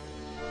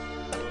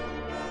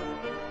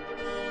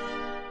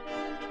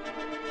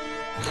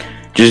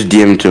 Just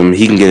DM to him.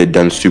 He can get it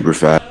done super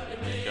fast.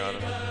 Got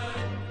it.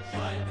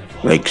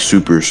 Like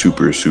super,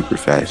 super, super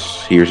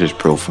fast. Here's his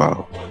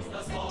profile.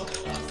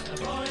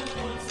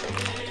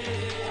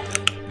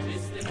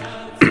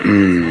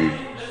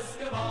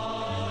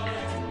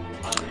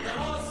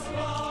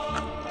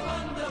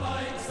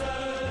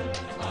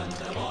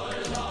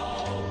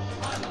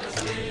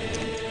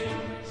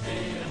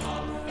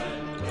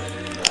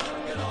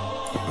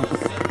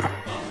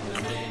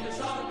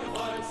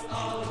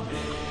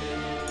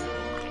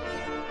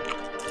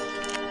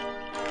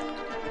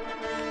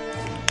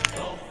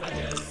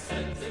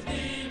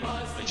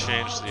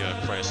 changed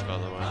the price, by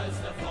the way.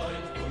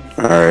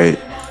 Alright.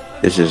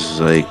 It's just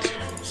like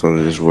some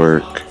of this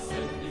work.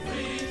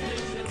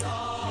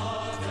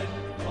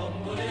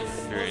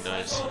 Very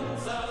nice.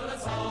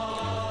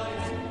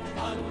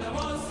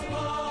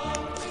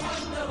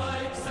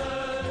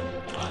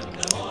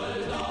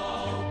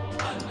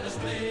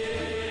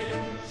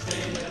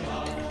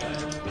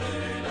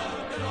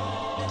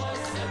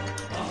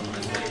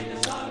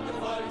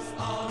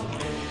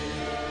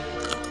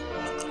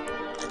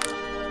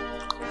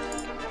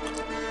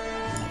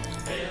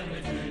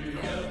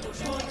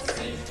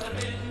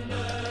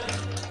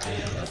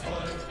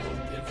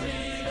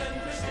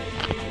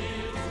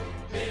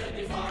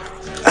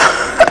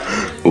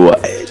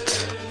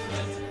 What?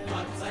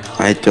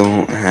 I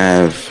don't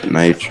have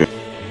nitro.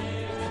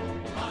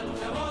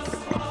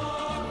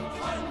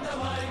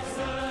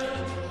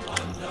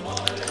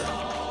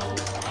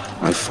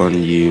 I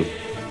fund you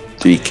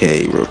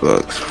 3K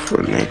Robux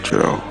for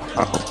nitro.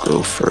 I'll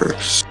go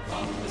first.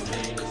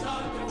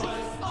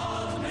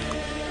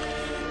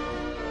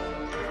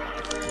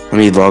 Let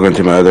me log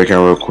into my other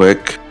account real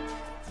quick.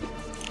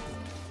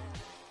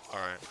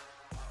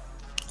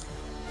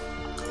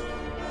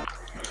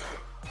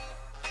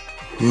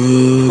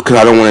 Because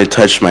I don't want to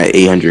touch my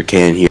 800K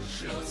in here.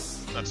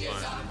 That's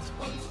fine.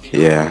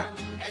 Yeah.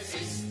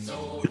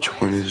 Which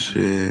one is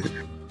it?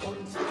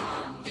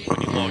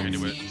 Log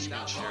into it,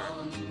 screen share.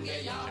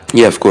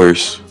 Yeah, of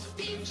course.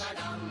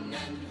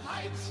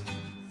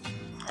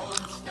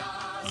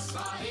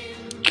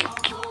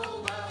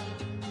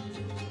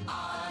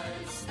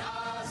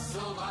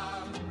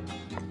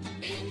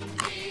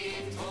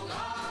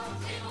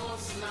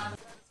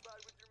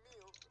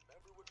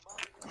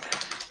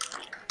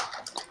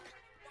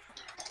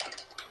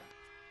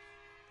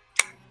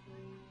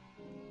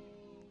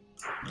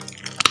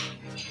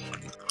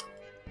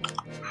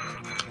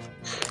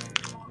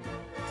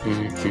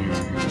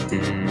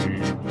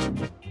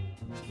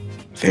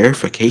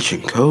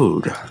 Verification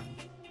code.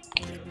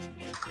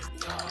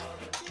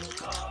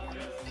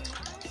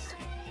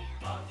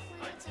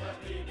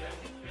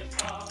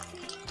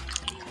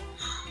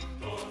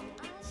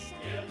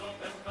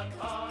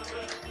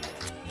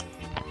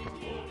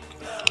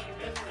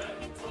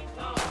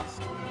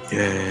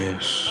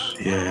 Yes,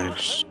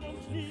 yes.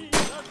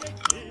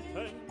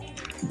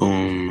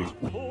 Boom.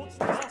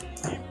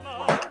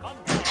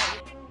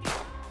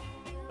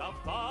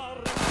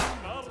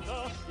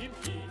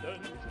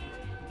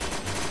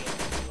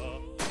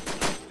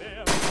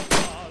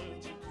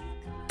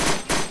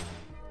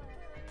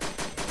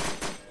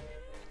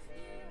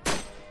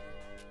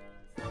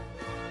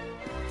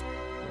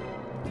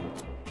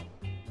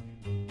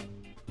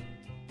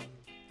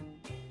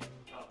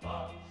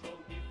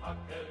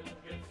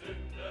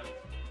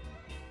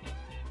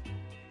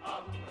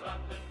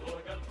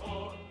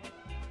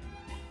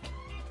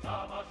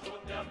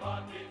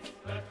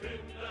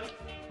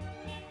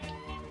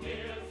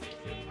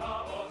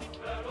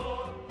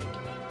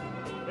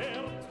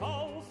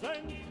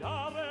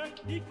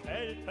 Die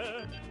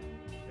Kälte,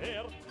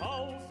 der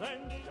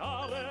 1000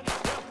 Jahre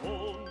der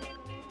Hohn.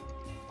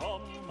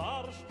 Vom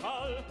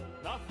Marstall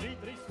nach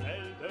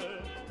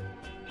Friedrichsfelde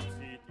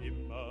zieht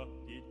immer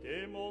die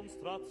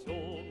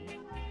Demonstration.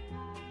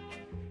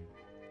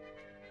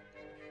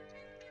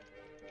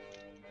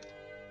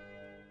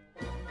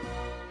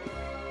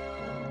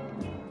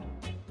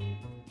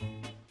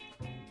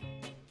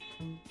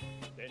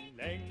 Denn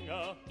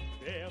länger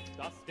währt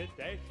das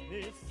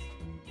Gedächtnis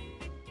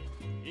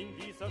in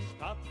dieser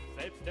Stadt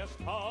selbst der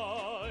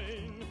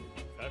Stein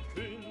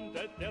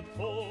verkündet der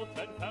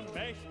Toten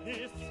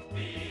Vermächtnis.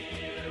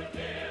 Wir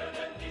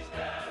werden die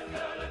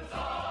Stärkeren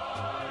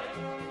sein,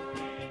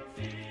 den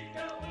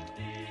Sieger und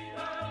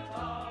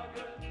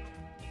Niedertage.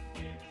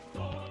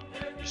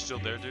 You still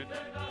there, dude?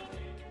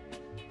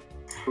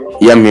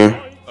 Yeah, I'm here.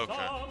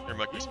 Okay. Your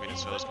mic was muted,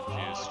 so I was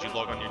confused. Did you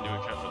log on your new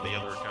account from the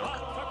other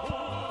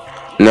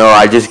account? No,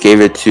 I just gave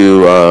it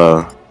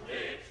to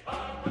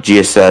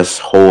GSS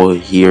hole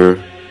here.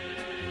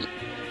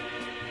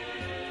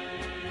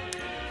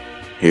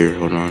 Here,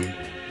 hold on.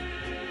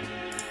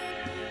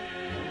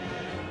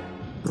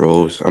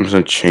 Rose, I'm just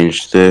gonna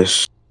change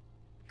this.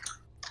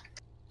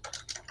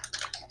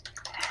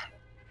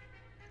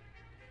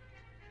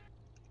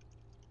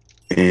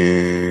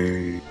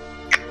 And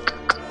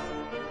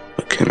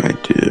what can I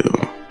do?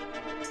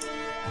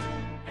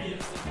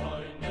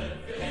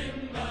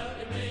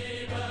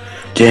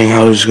 Dang,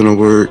 how is this gonna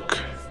work?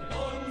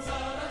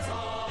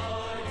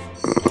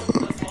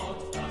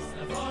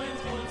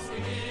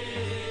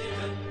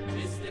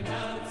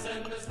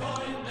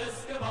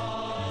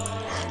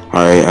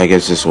 Alright, I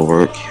guess this will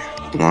work.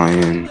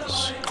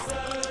 Lions.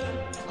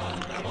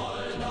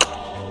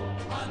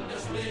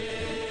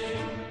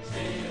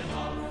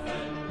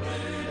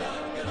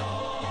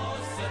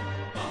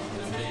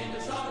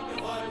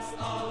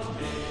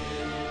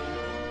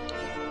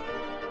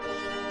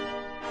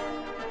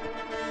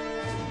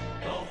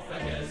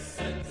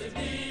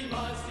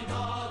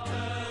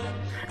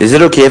 Is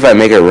it okay if I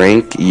make a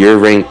rank, your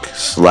rank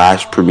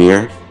 /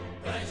 premier?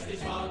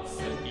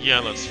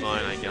 Yeah, that's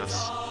fine, I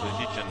guess.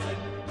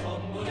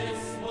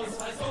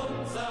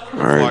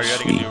 Why are Alright, you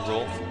adding sweet. a new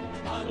role?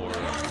 Or...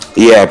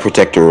 Yeah,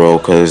 protector role,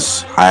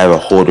 because I have a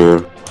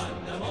holder.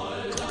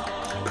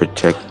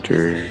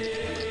 Protector.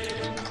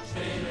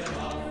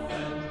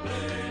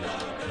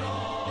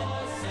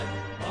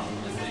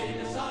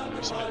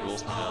 So many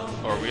rules to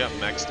have. Or we got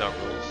maxed out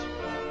rules.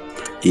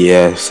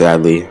 Yeah,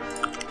 sadly.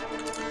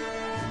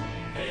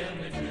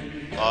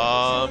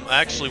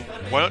 Actually,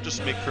 why not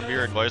just make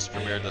Premier and Vice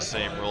Premier the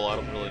same role? I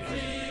don't really...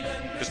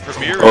 Because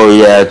Premier Oh is...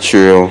 yeah,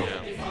 true.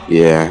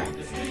 Yeah.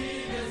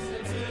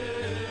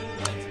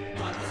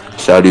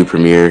 So I'll do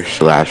Premier /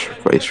 Vice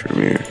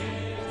Premier.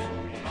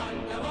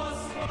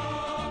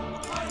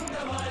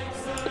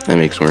 That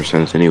makes more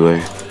sense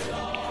anyway.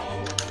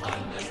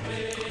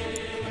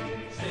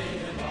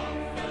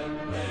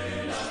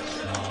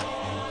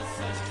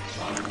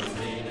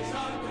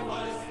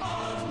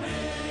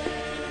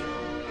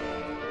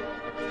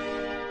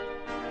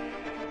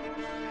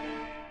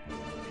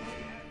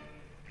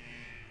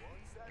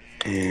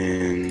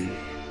 And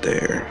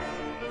there.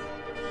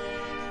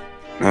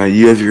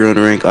 You have your own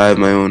rank, I have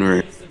my own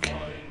rank.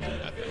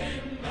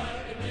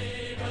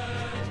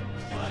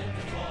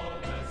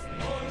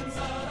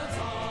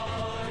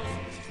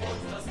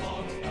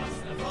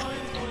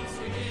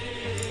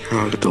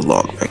 I'll get the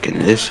log back in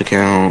this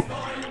account.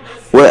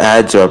 What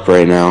ads are up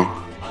right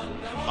now?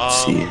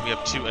 Let's see. We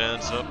have 2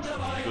 ads up.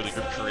 You go to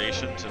group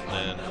creations and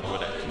then go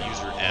to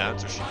user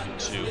ads, or should be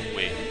 2.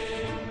 Wait.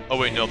 Oh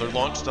wait, no, they're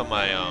launched on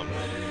my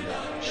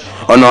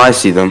Oh no, I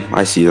see them.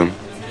 I see them.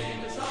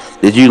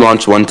 Did you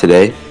launch one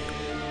today?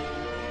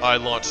 I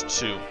launched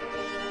 2.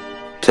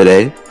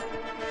 Today?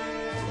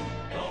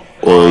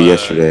 Or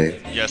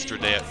yesterday?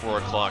 Yesterday at 4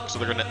 o'clock, so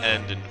they're gonna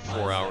end in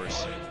 4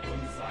 hours.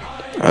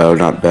 Oh,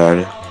 not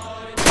bad.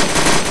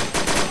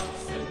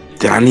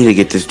 Dude, I need to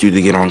get this dude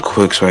to get on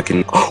quick so I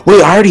can... Oh,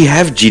 wait, I already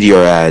have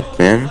GDR ad,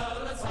 man.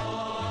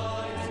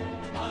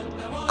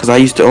 Because I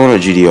used to own a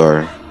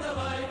GDR.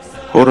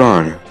 Hold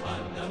on.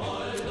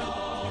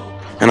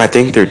 And I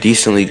think they're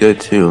decently good,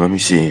 too. Let me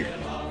see.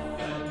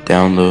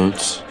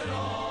 Downloads.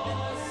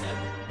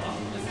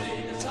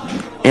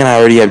 And I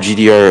already have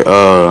GDR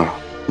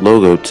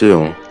logo,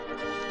 too.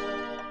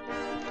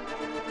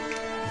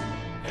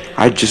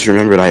 I just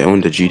remembered I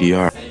owned a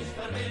GDR.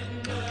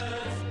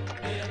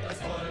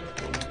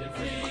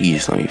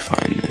 Please let me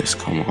find this.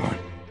 Come on.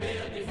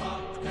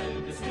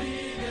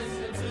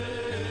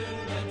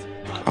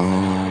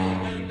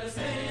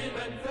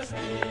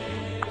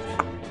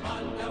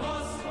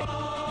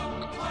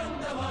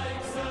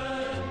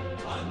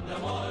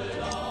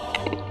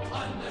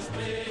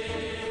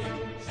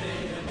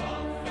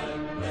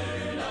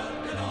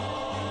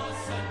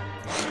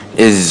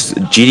 Is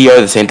GDR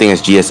the same thing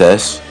as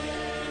GSS?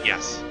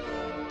 Yes.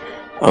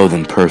 Oh,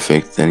 then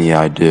perfect. Then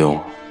yeah, I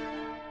do.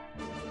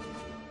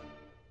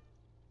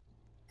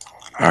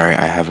 Alright,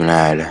 I have an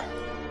ad.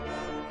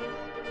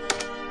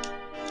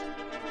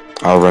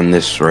 I'll run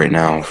this right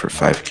now for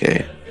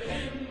 5K.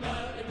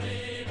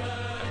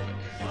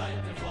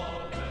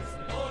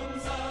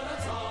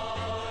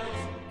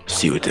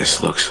 See what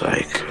this looks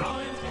like.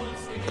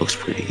 Looks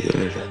pretty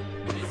good.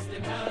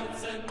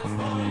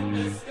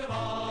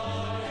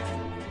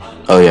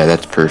 Oh yeah,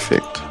 that's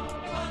perfect.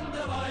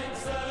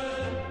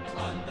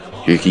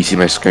 Here, can you see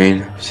my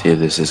screen? See if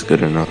this is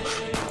good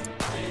enough.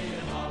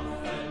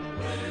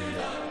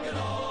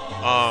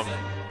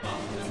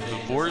 The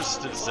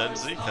Vorst and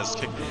Zenzi has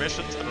kick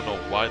permissions. I don't know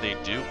why they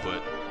do,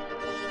 but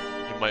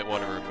you might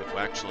want to remove.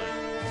 Actually,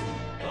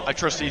 I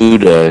trust these. Who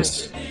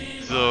does?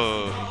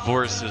 The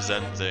Vorst and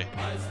Zenzi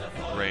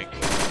rank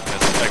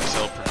has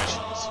XL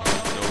permissions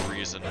for no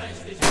reason.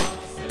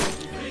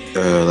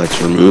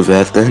 Let's remove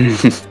that then.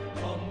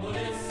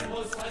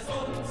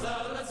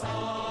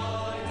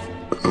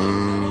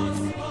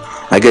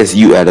 I guess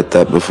you added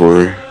that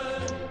before.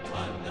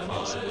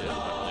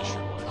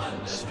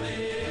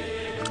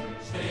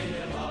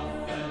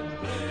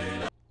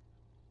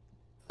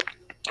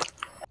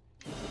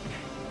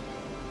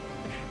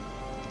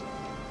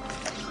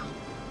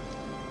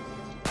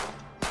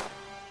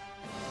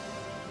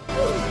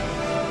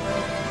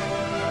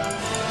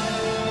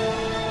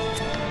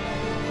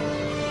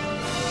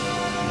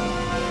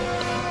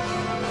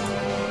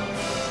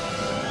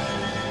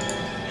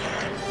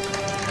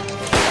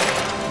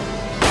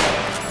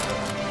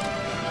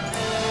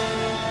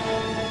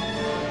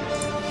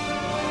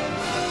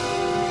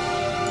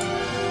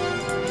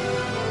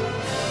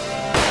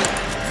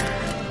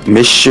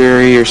 Miss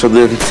Sherry or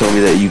something told me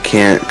that you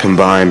can't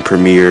combine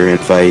Premiere and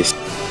Vice.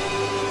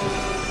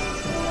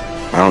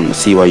 I don't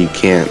see why you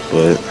can't,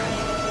 but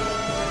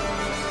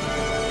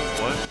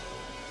What?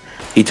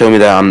 he told me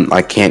that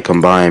I can't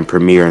combine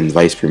Premiere and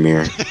Vice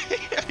Premiere.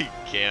 You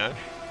can.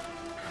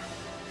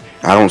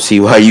 I don't see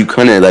why you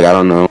couldn't. Like, I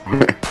don't know.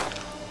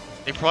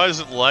 He probably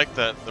doesn't like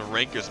that the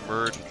rank is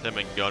merged with him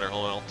and Gunner.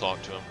 Hold on, I'll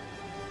talk to him.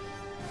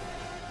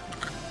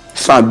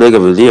 It's not big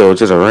of a deal. It's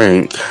just a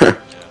rank.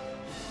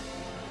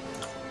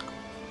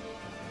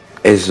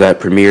 Is that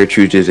Premiere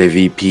chooses a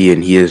VP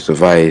and he is the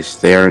Vice.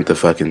 They aren't the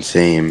fucking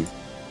same.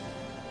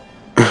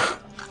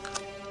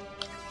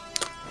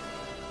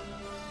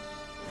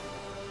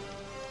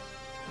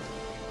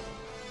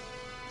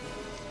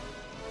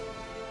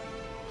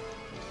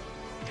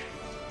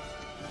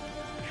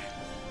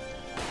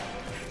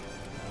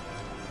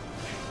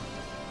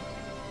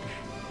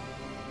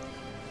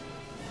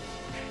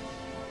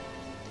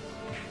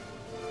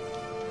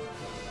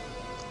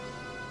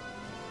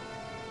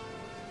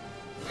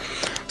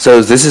 So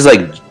this is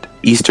like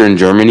Eastern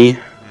Germany?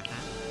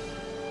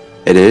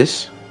 It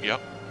is?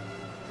 Yep.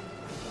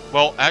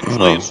 Well,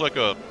 actually, it's like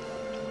a...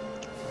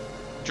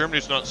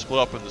 Germany's not split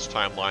up in this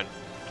timeline.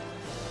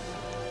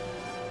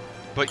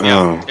 But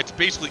yeah, it's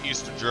basically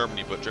Eastern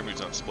Germany, but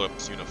Germany's not split up,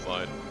 it's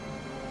unified.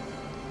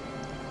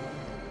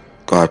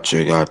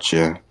 Gotcha,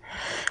 gotcha.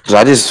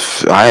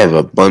 Cause I have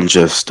a bunch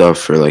of stuff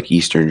for like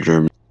Eastern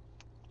Germany.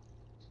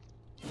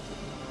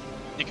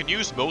 You can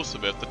use most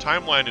of it. The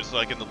timeline is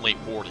like in the late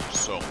 40s,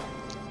 so...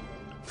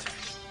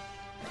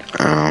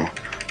 Oh,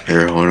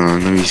 here, hold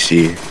on, let me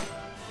see.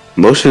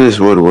 Most of this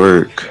would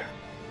work.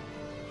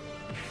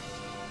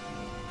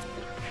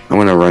 I'm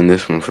gonna run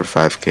this one for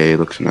 5K, it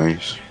looks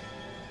nice.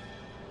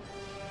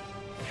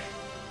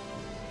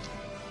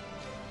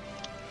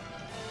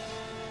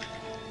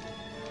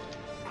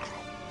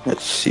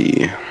 Let's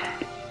see.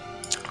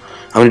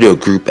 I'm gonna do a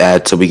group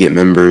ad so we get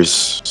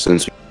members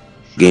since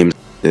game's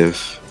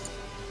active.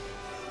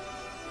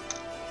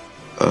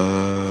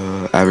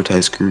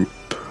 Advertise group,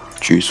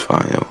 choose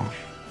file.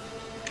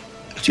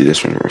 Let's do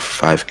this one for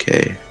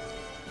 5K.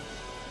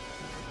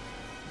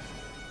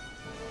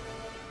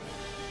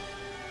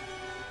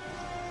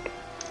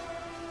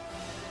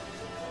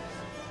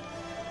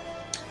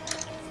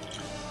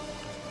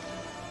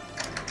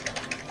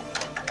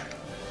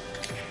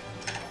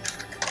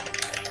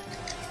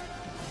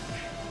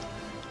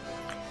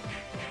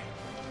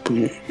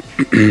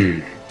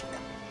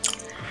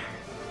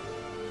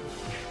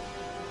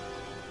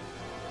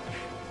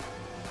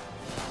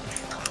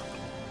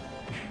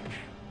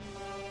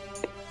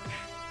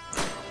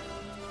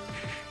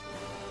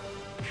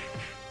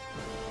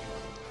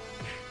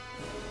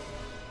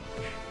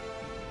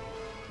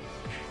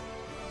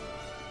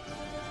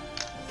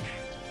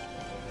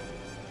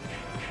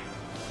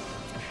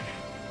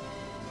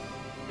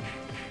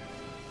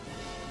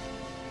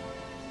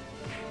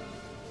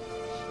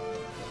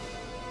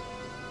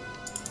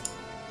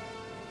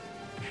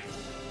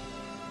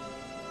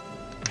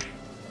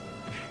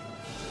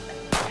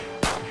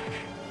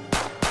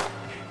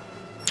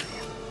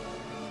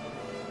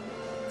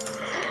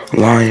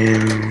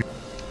 Lion.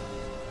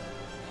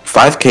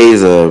 5K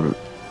is a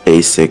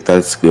basic,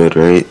 that's good,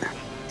 right?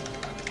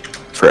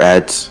 For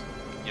ads?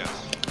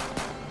 Yes.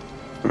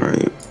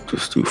 Alright,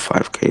 just do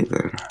 5K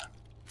then.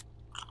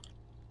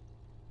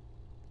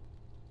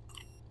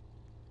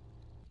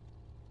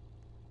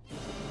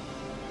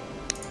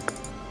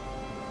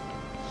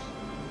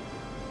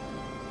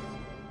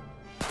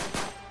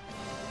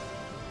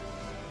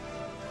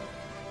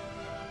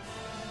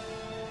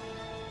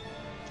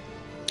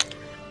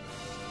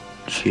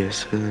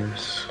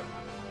 GSS.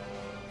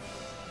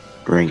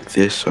 Rank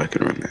this so I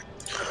can run that.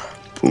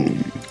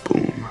 Boom,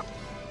 boom.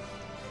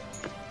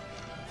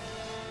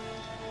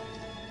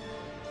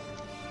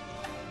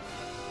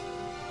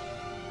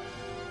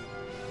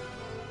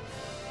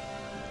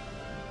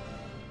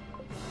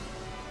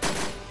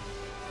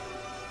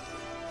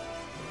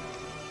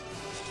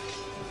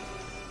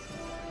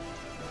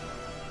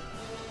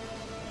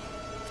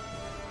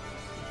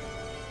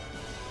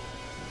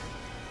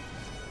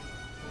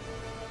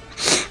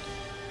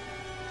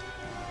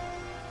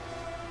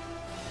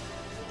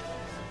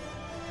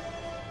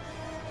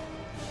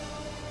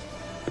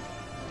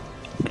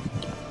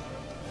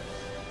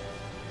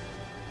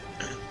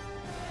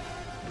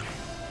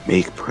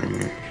 Make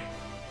primary.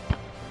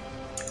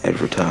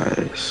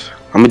 Advertise.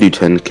 I'm gonna do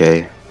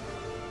 10K.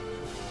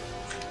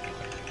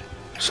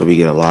 So we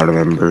get a lot of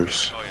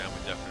members. Oh yeah, we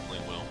definitely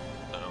will.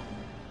 No.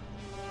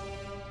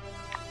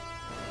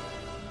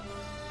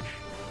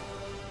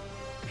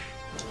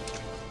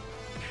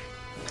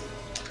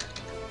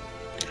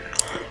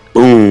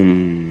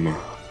 Boom.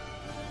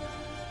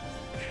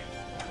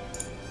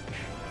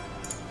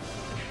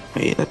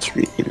 Wait, let's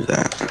rename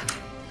that.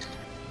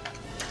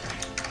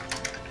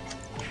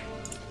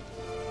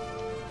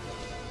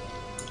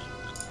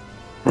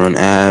 Run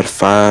ad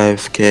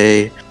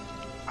 5K.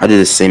 I did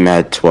the same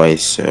ad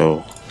twice,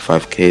 so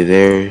 5K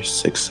there,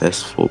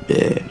 successful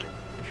bid.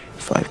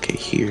 5K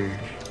here.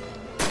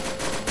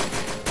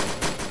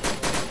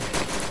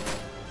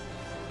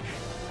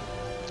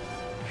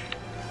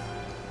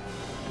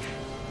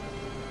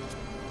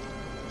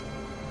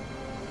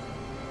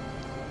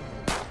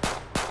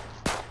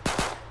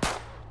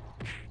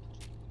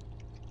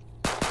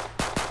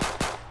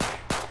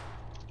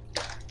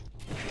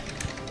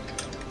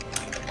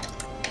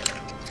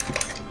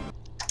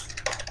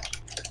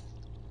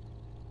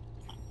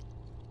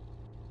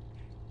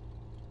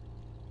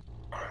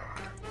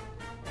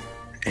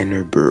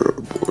 Inner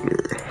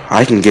border.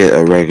 I can get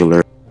a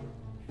regular.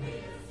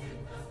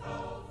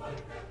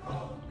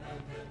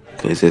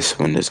 Because this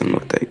one doesn't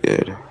look that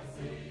good.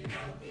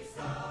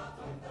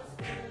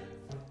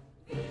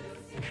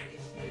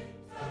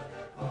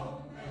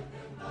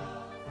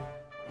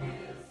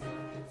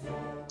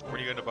 When are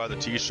you going to buy the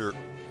t-shirt?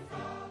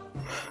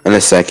 In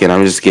a second,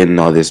 I'm just getting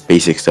all this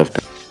basic stuff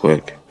done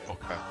quick.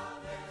 Okay.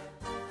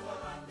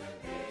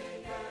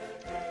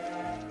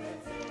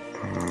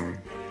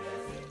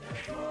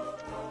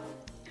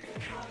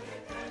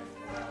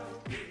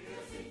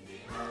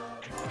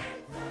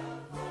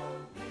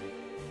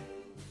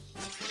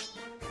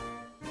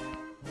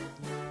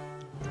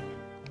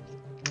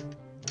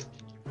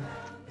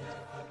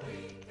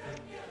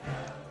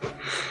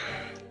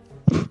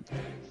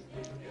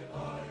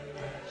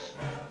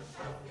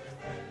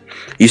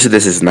 You said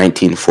this is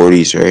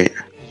 1940s, right?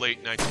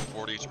 Late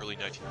 1940s, early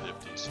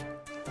 1950s.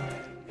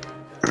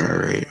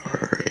 Alright.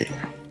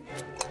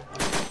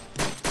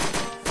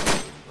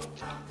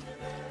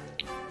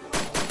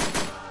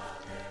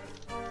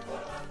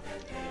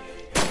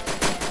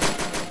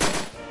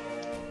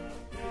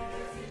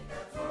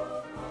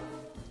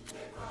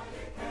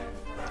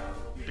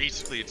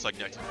 Basically, it's like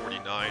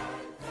 1949,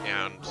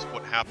 and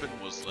what happened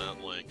was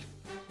that, like,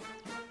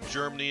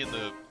 Germany in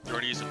the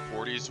 30s and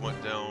 40s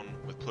went down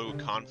with political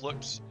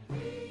conflicts.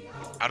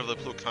 Out of the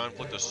political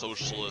conflict, the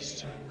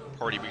Socialist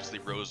Party basically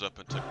rose up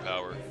and took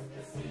power.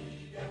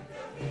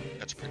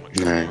 That's pretty much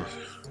Nice.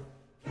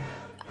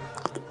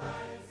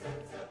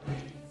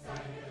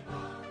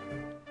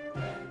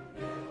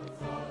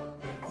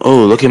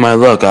 Oh, look at my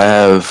luck. I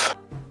have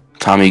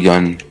Tommy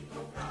gun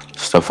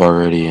stuff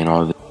already and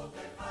all the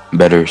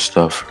better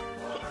stuff.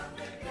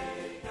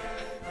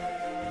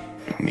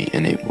 Let me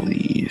enable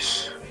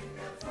these.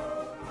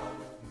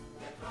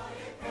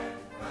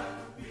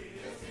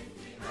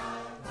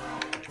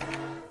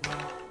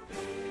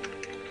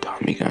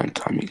 Tommy gun.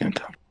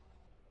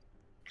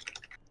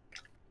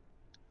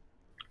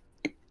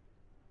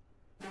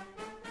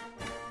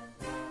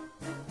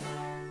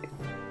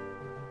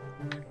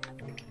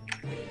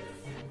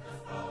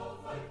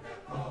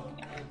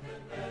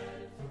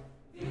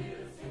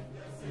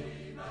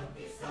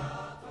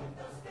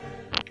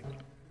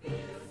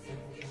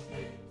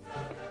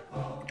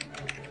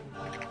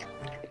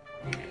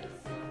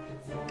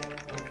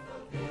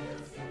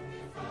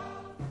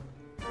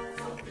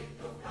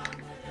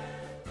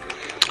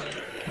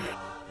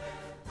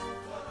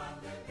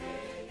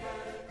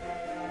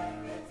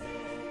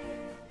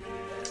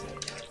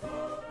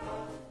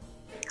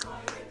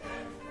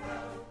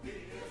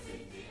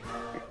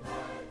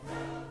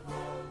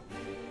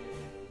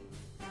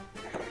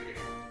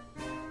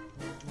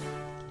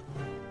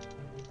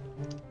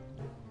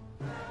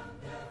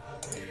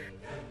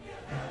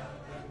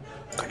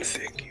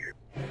 Configure.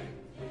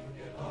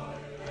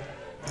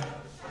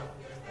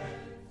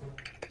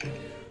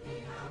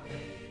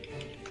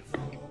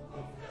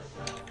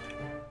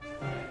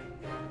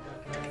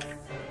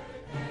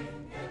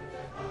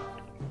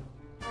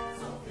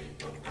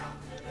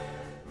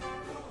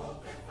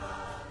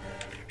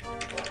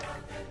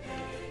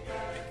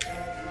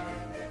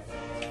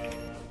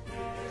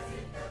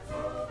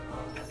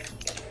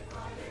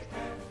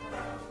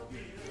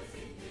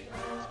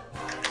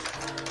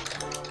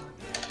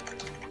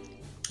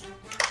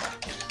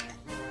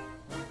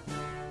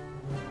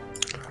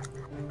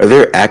 Are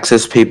there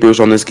access papers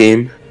on this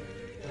game?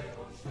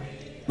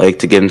 Like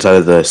to get inside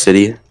of the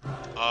city?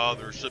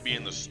 There should be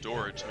in the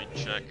storage. Let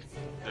me check.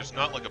 There's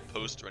not like a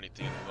post or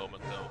anything at the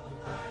moment, though.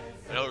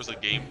 I know there's a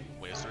game.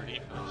 Wait, is there a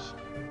game pass?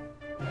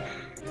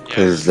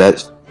 Because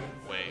that's.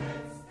 Wait.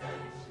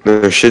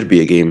 There should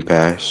be a game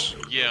pass.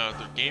 Yeah,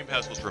 the game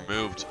pass was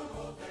removed.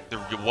 There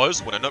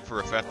was one. I know for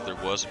a fact that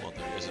there was one.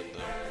 There isn't, though.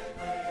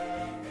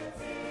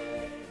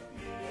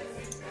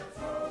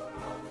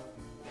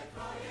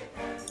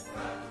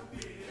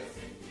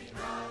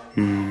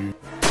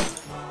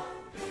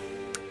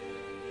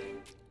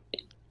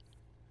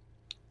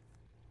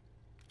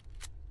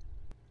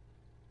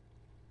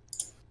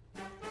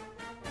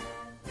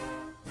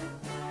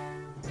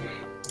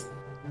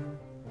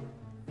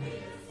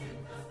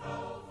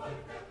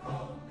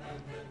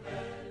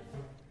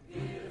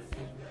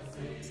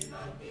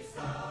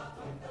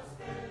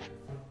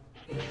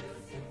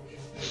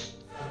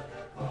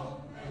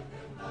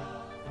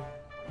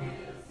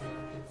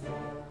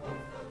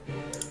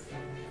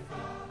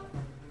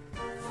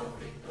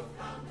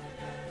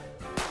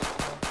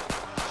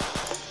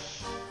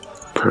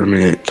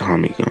 Permanent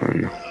Tommy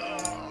gun.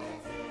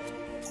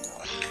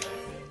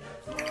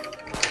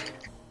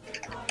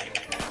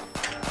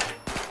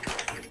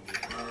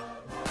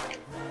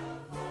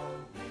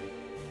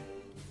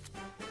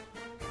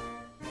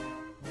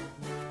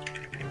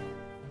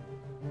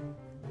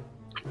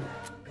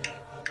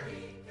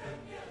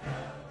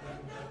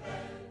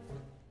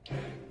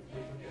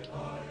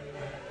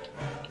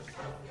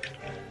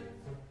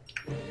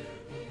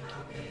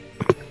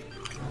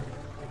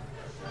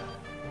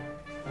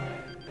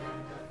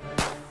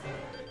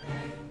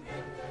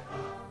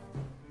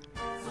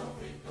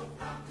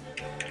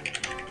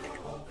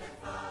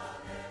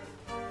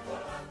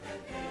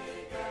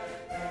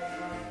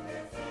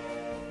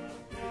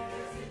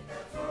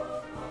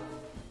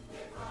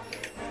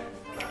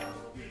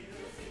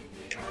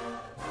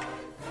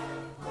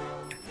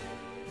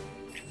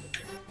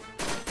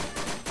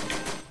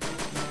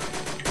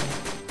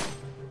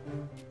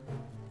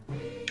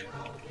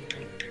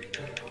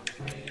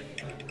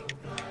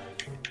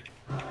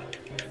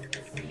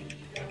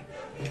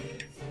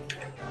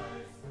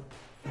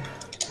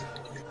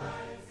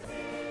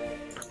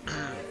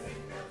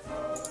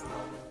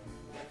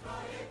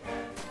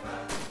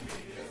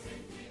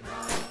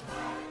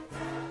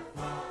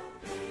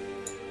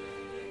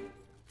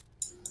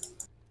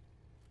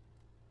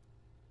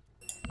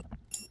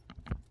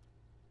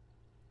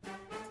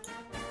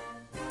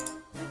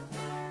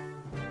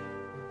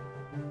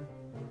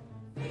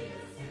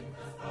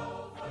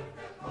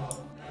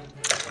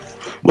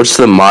 What's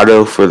the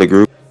motto for the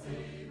group?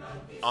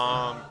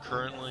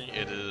 Currently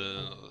it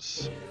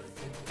is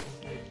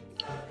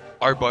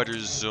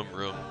Arbeiters zum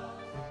Ruhm,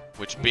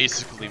 which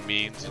basically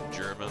means in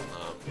German,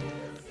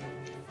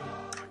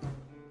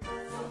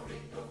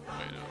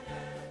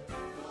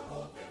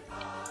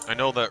 I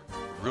know that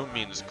Ruhm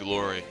means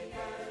glory.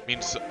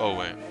 Means, oh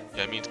wait,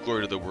 yeah, it means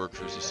glory to the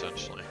workers,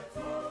 essentially.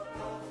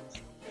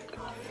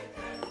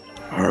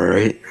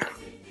 Alright.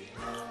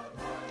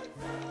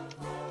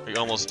 Are you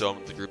almost done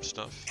with the group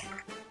stuff?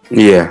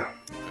 Yeah.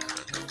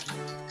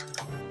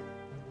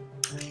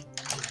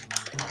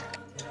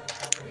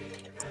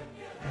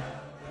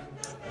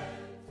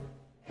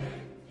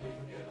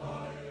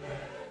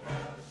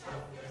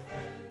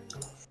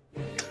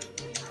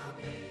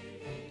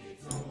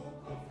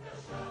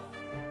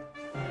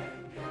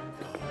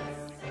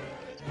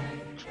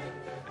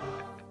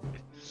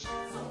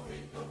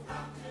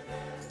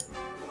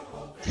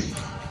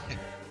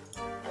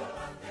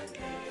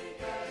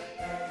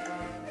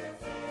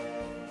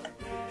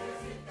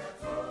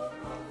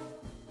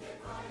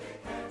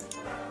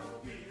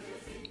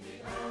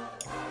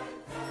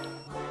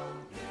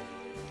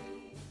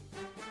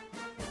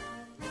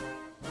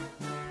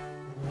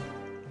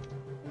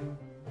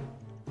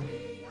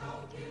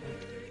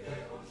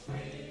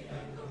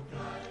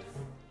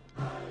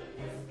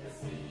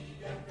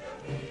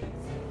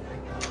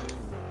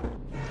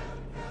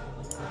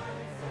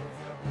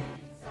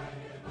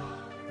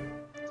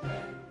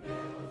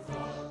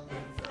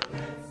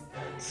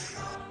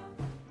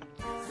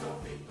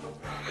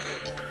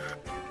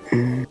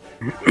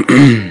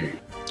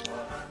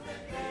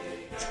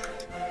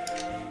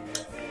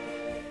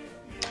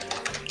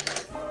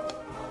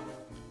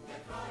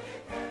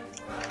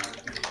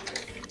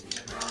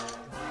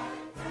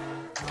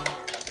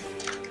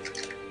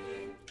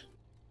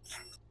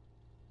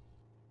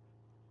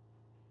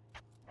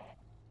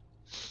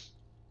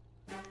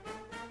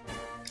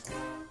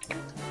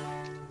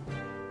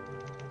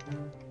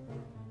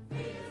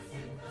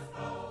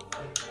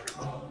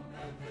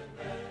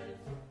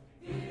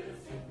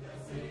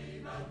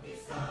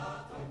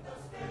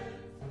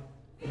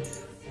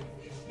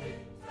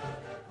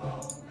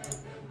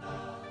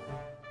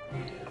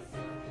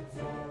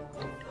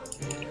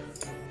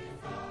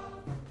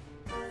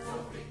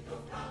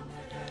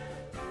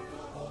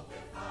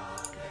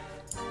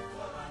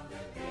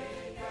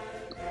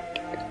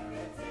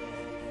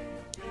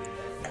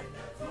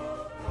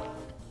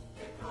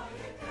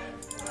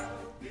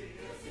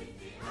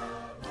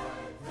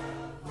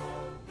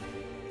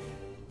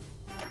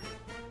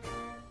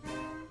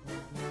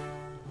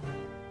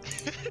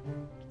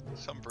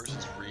 Some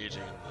person's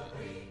raging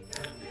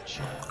in the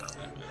chat.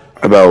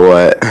 About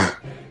what?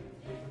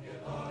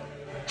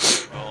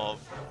 I'll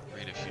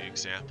read a few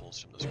examples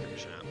from this group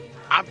chat.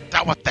 I'm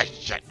done with this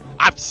shit.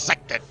 I'm sick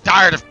and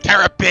tired of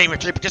Tara being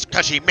with you just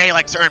because she may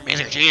like certain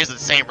music. She is the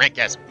same rank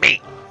as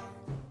me.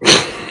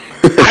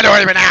 I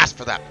don't even ask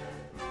for them.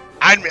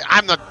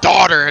 I'm the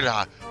daughter, and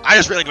I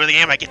just really go to the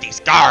game. I get these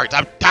guards.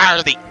 I'm tired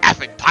of the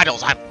effing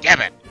titles I'm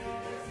given.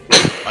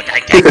 Like, I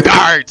get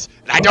guards,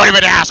 and I don't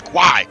even ask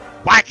why.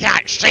 Why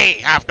can't she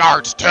have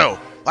guards too?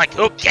 Like,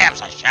 who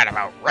gives a shit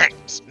about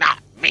rings? Not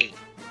me.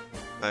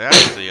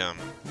 That's the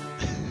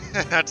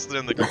that's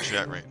in the group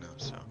chat right now.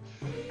 So,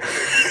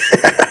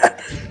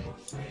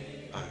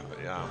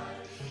 yeah,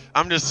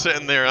 I'm just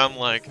sitting there. I'm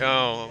like,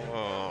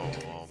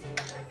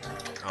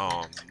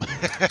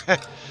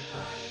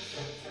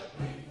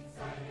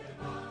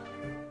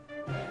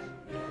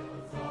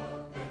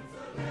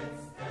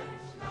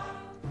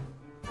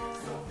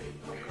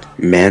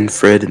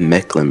 Manfred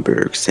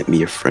Mecklenburg sent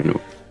me a friend.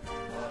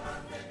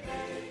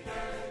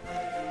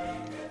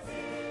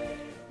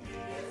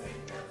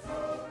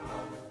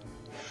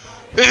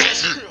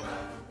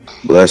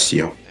 Bless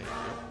you.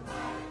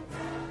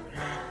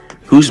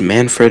 Who's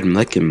Manfred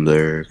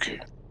Mecklenburg?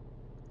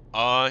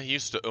 He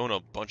used to own a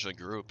bunch of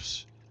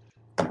groups.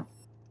 I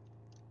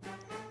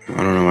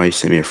don't know why you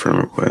sent me a friend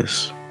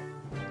request.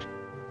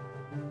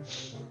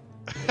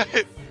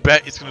 I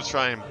bet he's gonna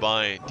try and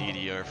buy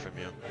DDR from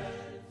you.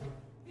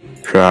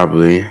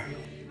 Probably.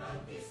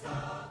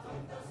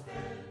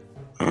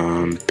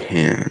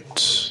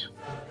 Pants.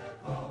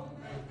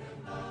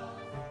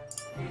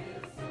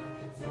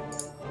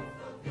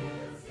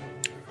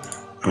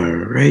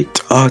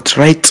 Alright,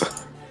 alright.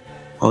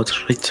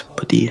 Alright,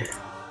 buddy.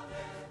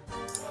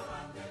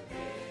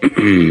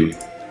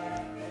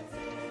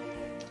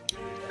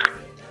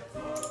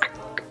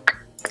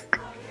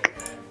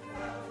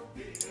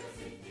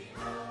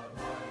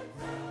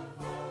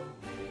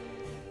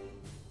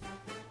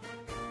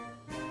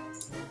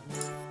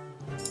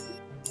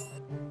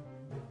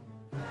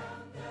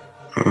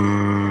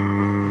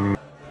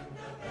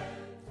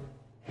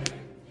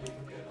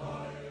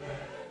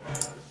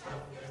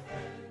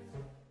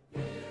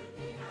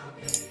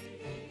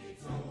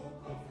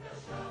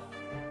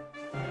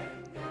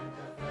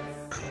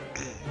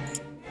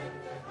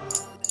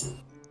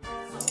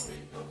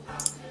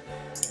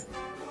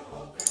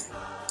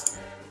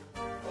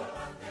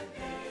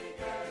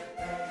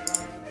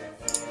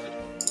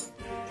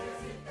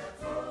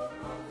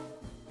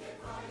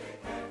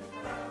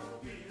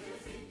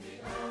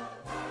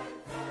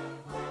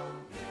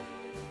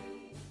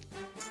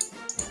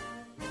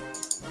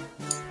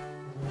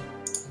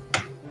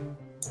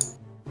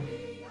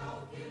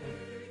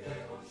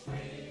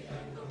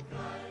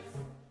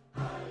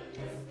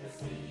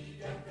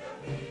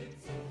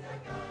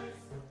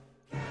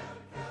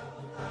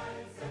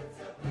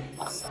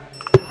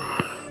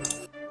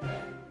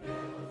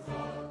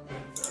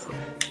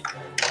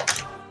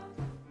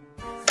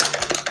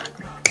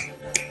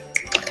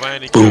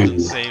 Viney comes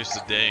and saves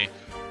the day.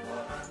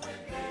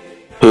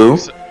 Who?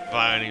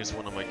 Viney's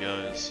one of my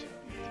guys.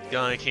 The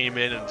guy came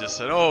in and just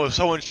said, "Oh, if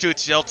someone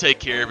shoots you, I'll take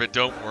care of it.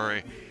 Don't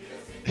worry."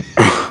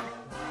 Alright.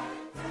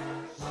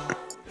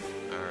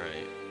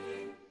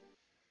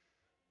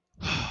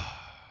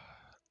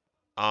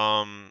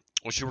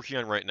 What's you working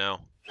on right now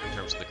in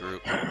terms of the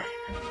group?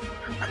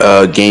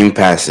 Game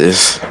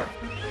passes.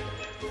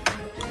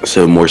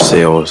 So more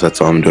sales. That's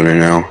all I'm doing right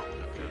now.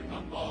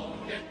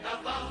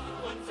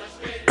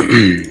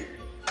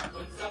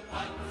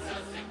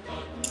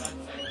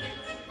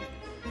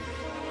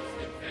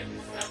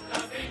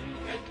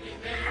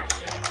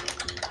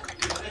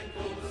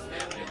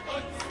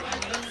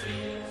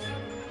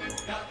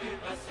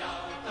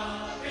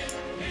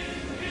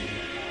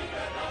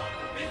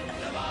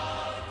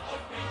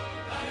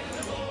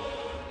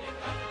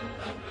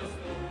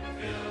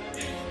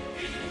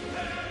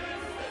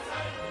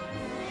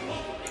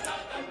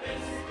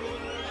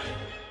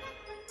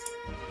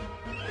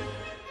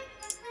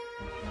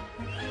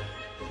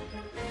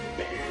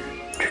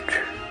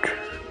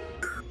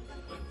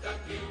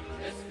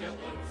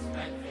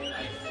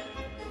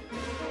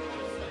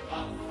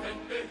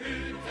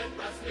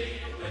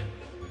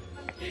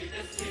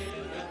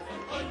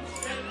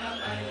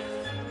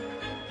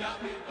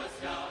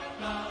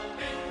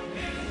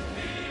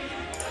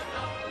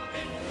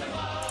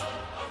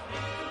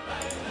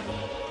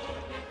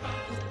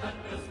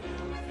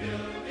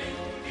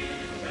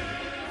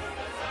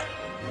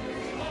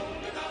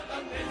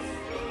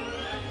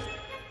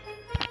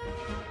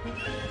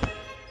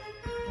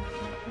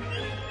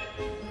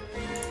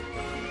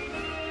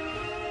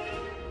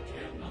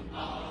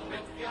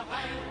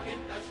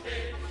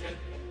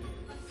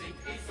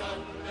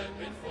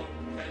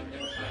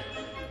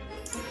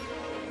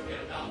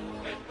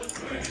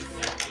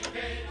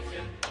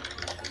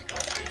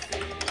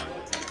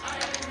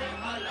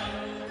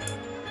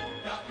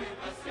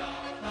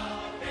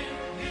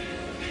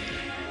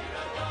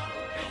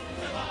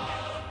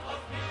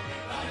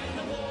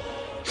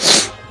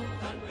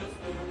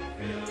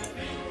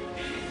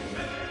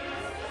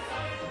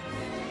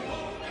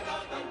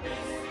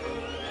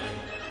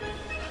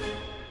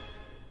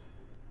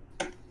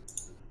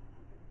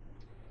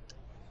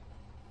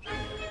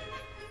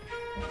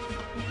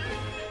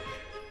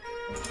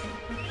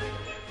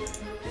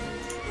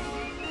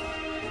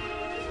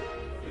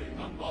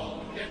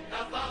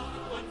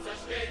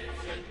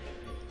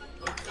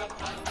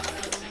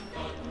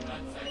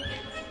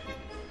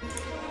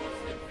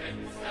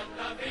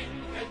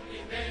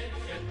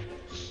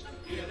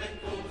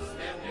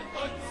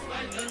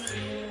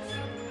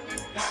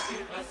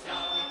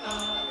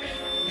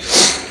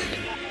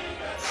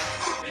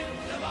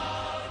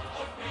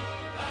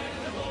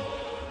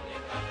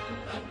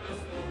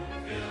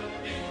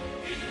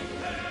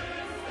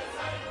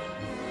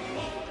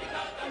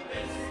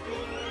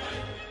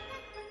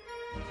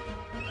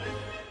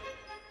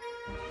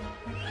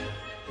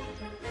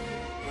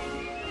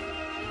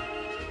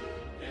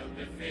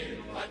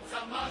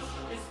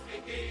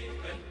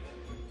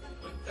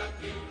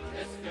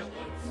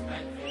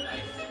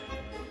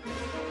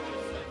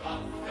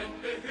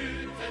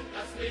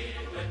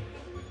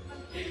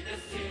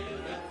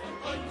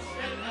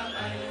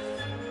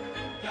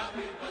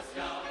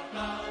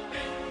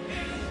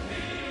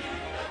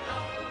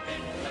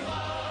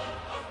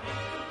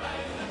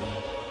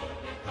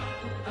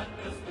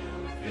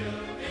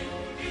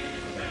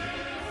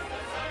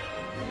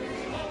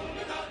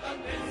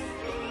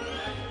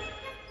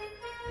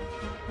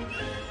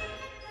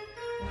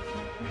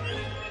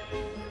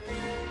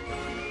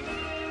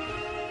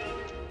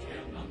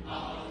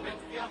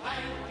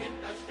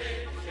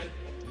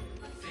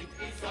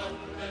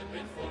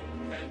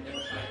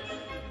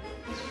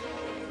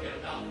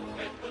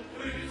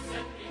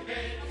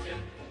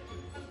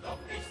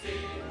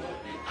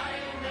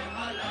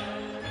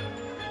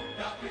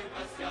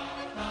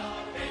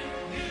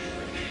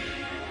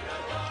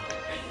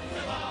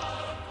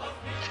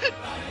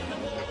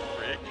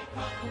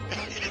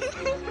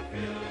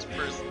 This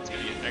person's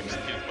being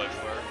executed by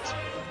fire.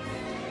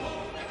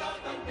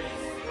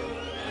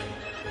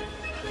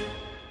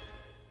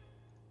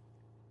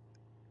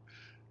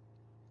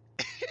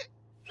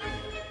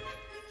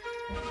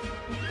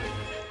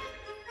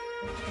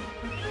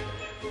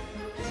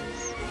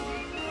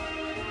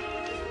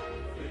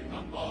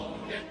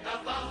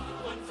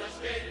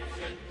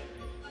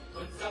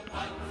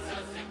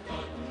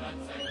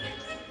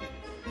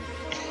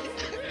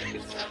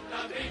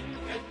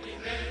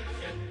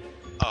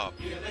 Oh,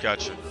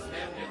 gotcha.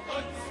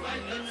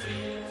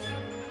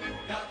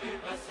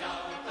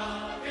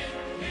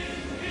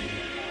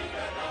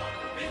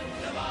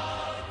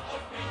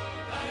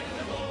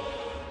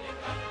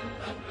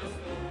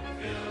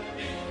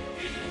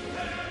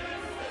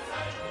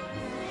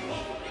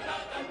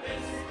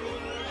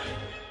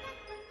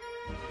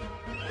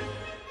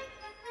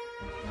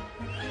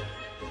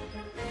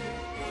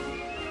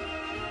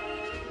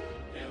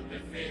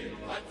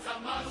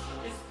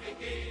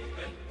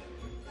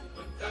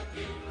 Da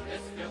gibt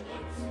es für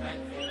uns kein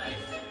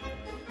Vielleicht.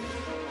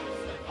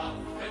 Unsere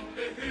Waffen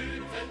behüten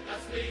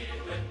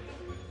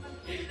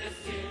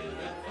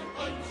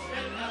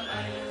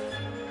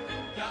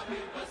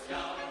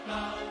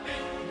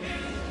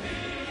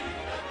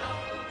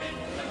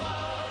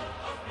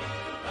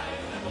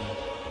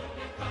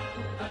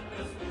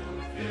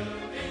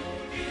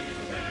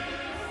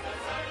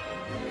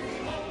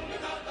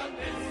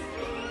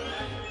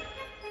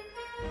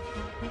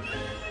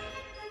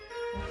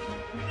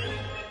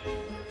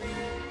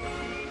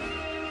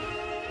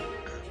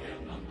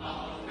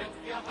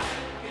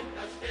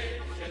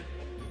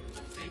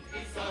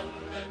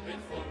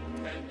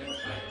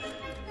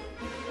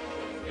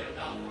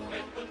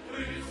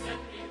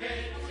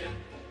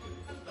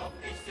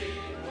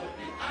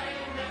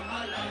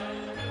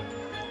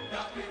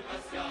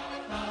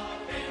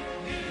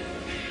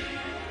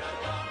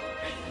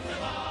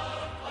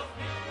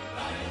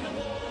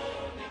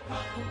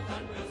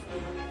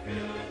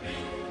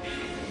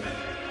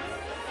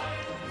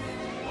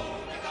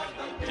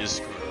is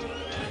screwed.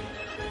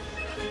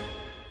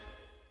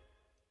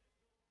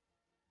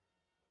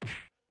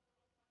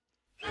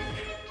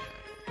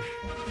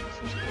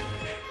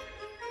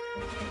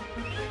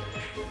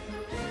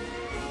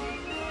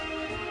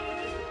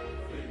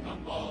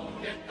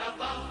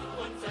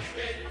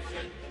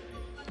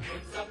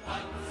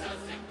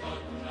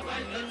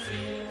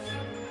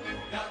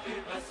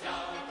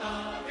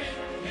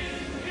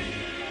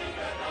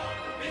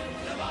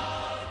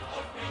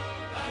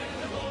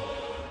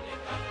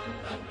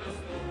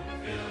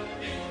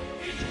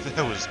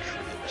 That was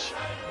cringe.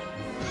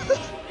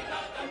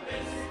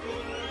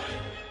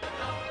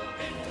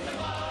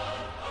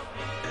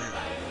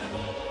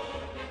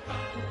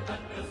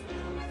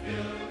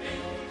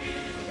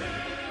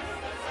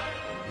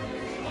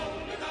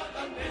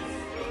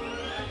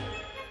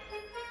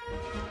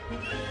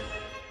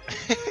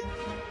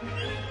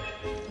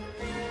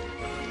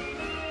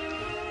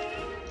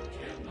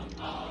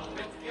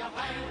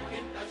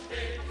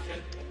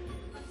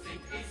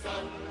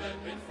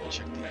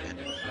 Check the end.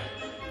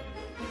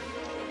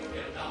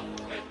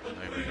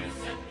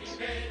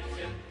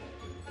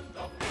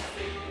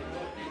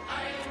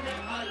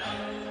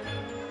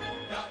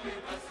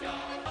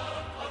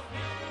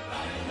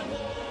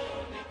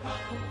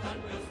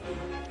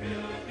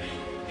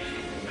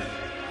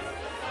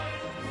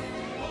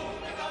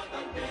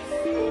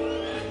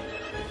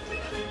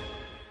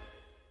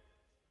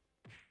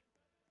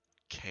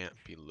 Can't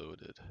be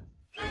loaded.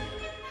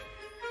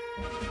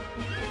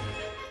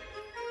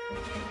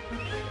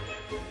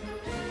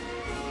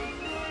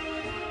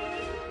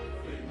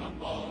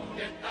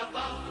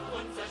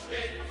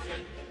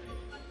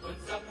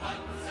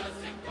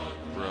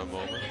 For a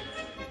moment.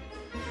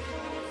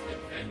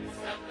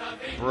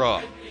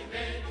 Bruh.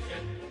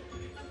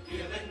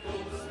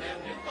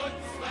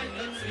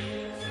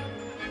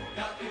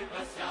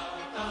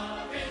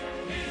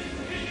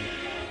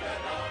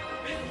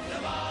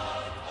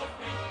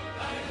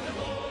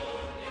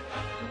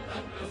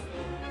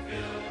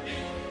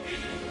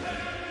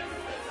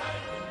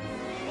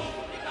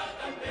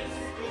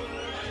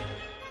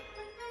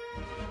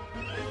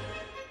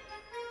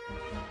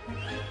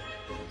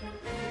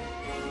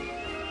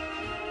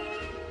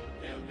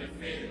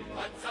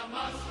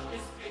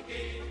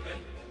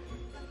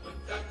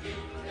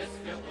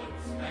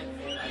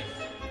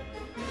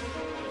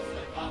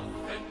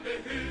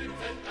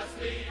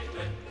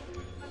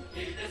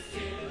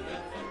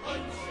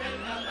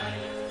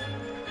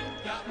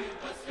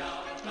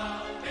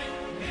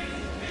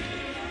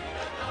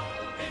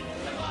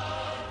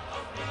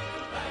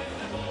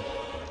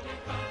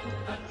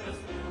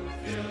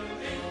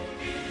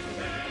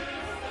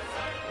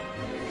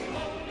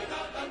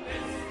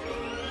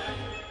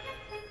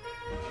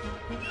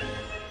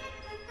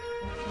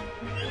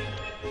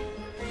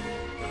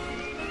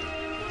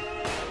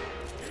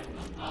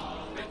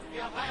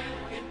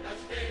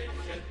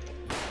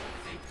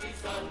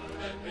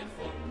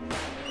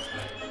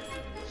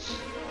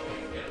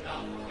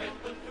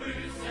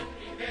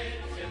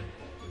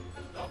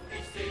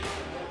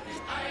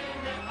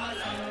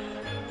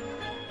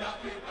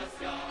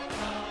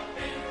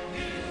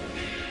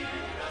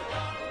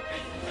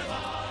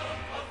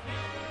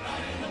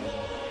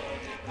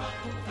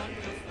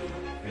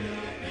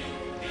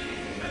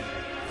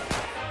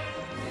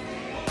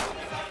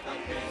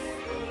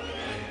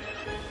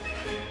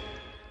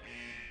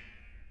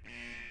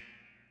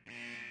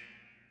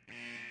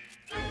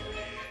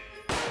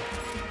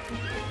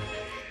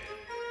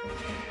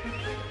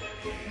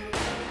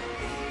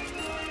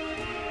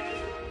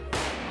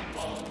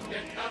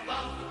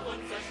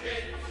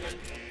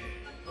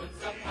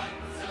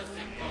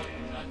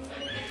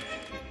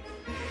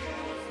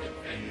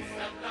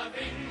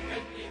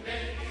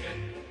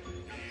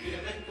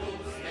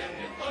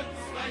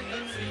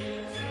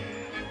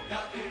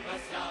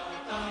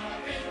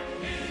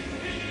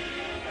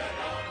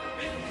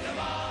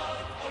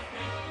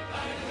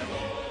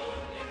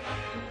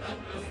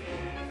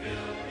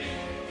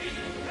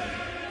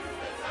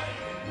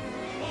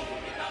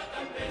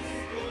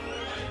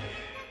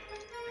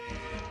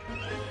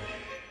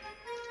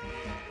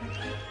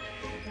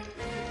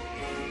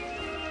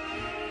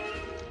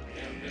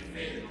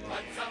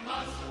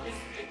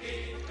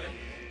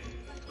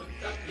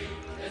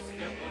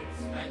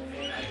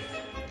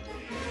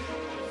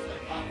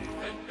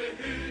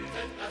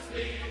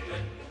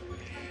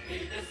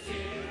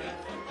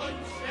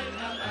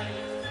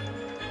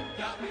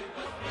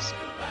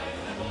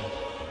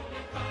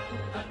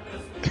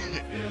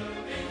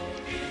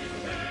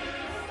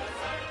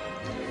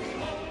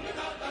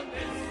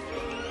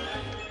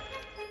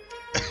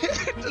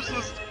 This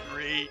is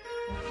great.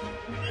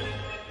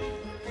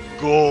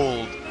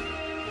 Gold.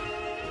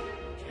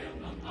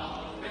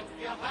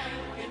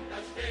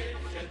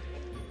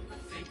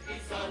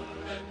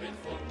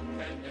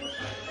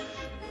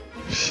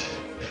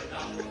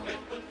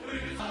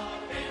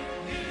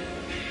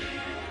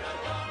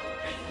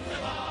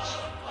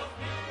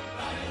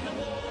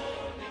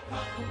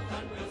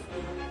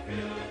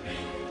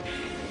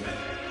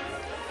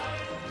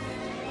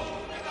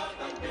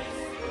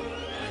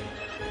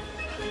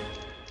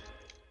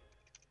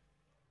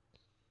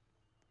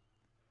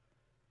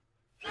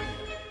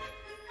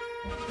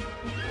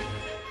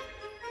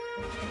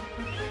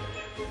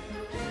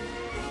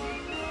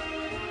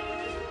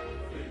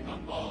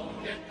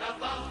 No.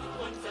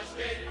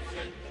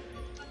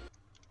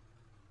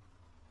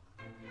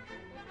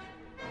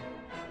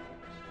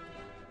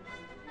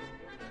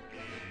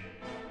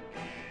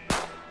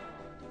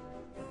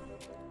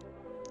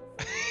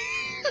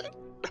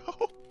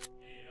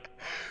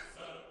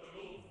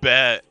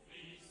 Bet.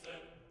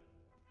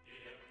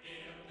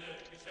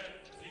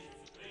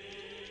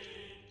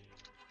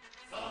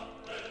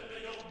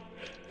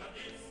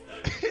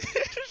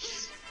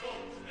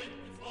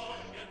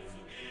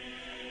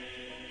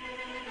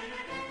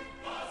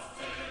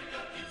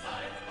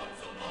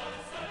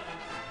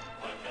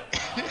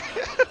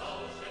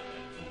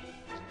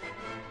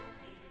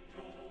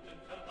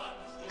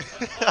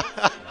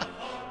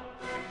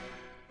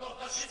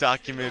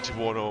 Stock image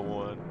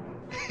 101.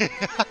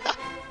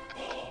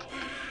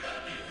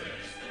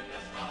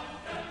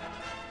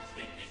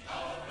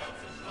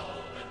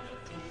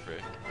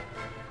 Frick.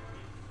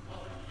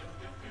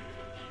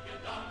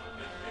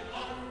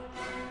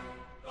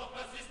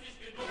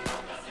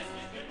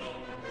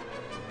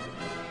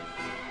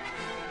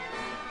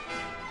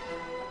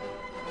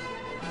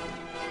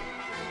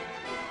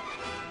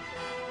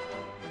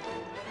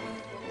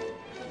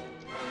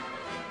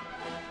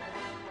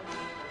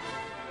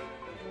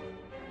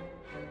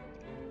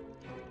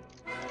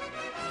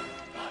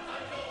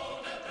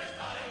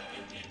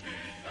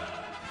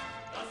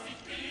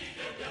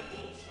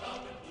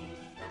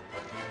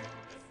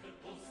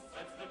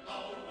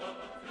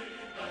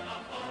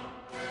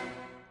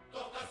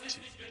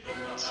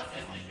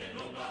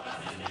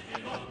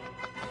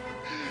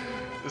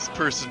 This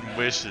person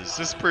wishes.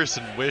 This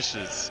person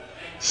wishes.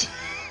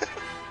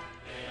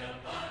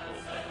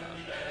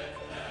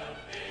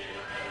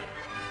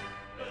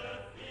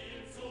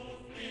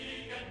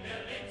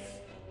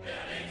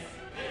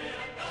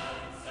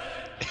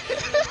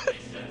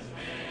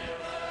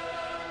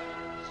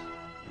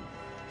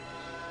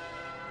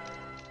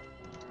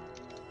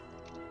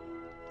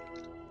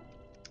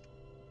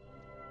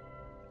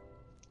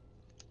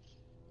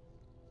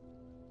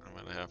 I'm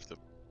gonna have to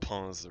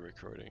pause the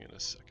recording in a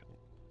second.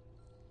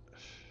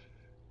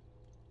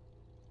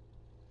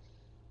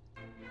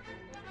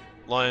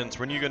 Lions,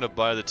 when are you gonna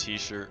buy the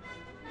t-shirt?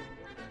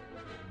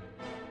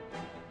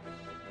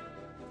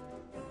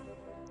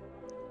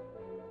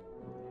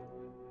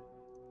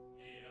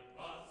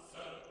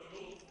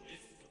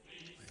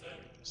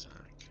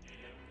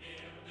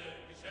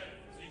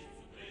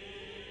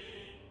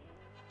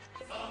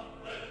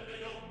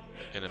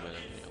 In a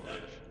minute,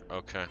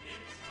 okay.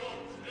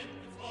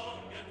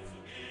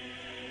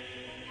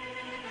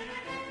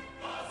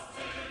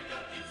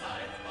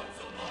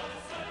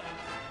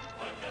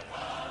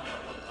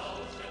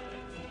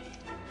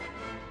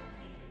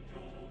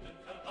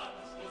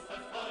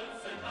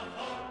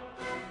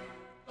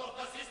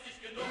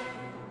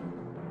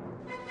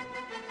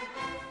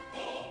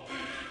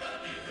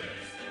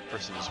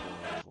 Person just went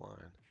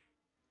offline.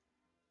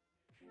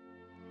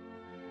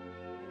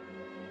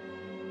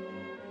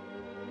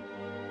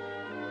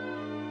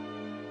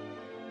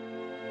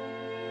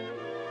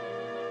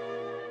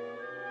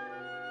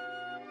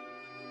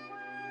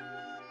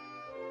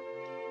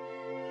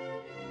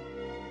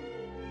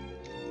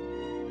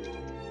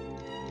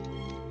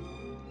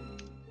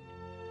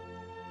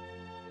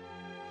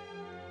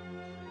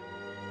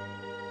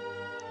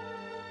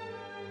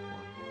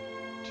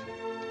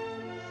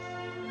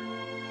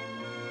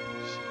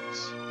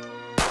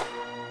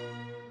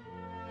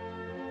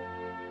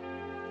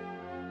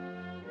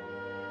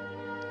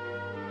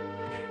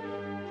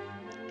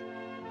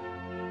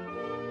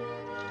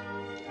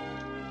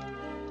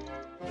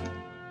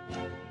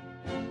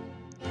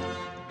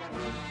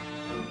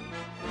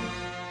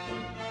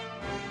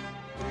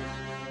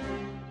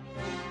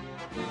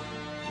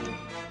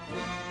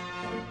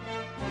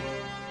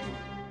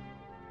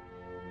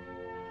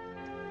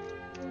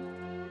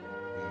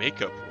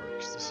 Makeup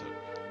works. This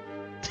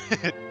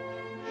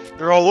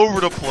they're all over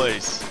the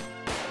place.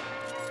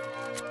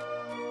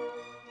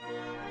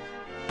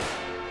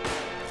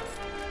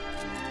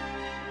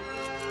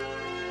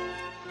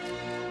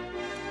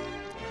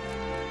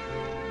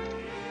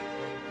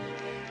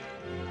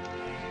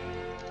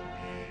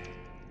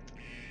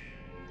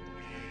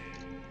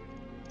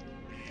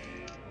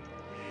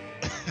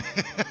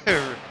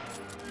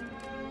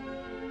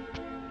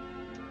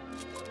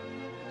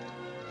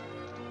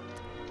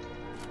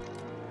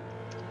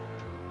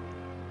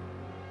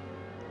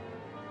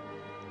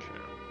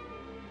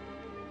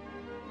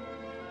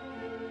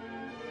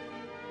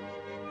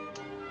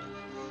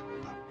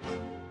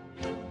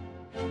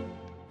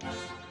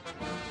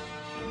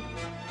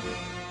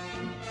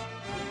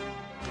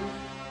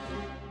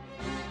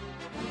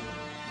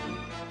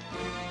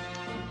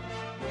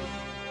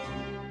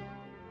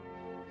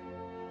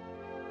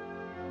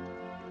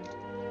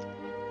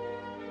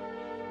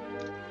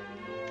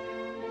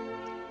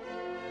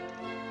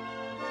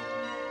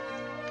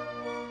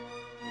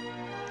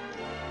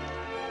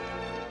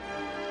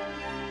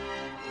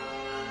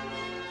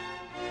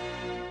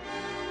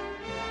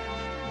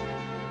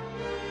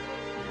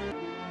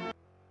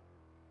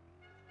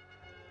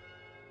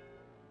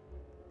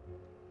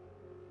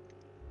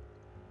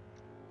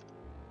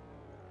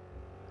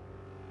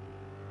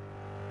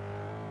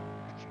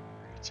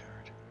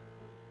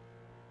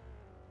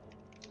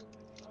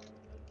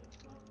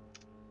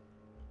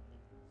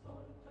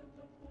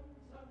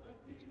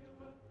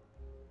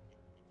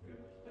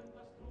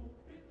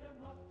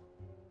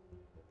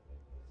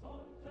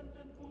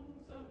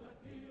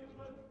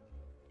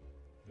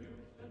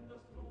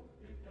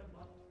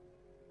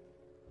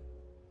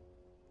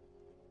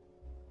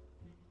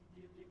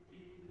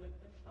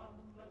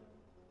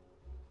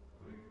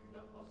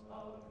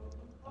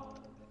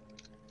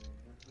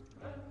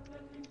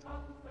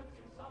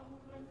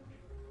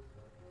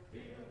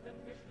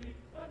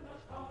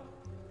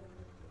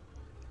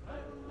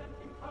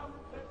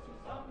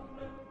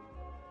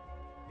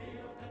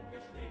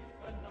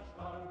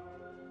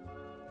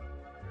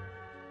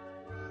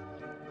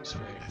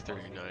 Sorry,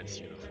 39's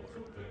uniform.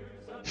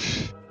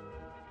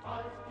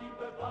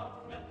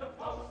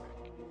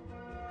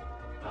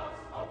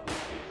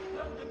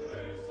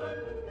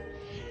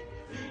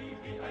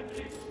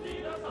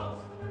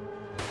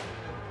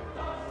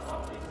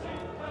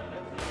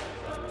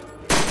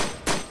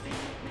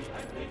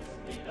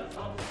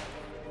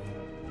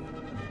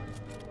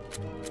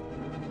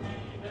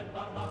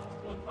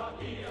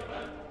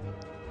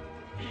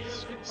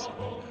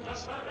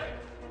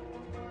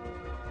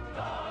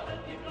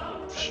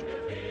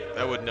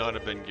 That would not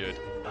have been good.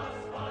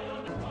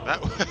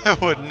 That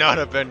would not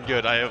have been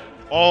good. I have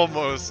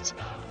almost.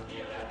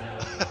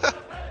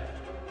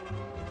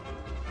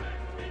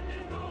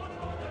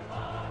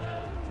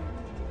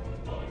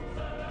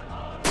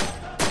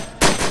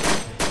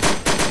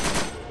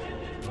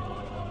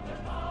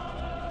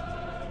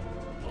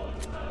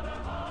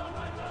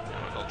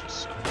 I'll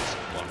just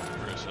block the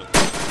person.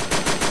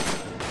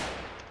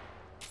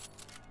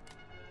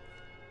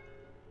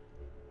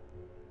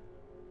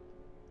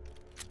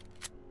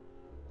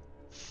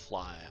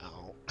 Fly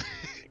out.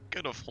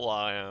 Gonna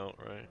fly out,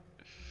 right?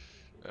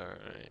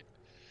 Alright.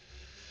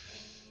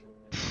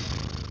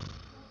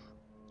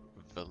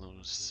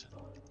 Velos.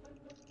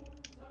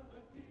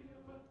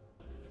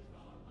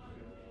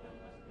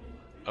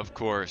 Of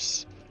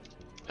course.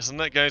 Isn't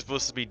that guy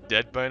supposed to be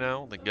dead by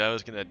now? The guy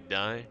was gonna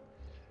die?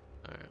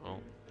 Alright,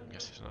 well, I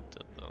guess he's not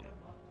dead then.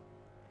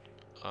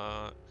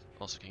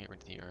 Also can get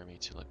rid of the army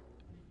to like...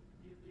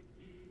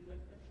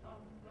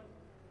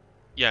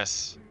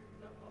 Yes.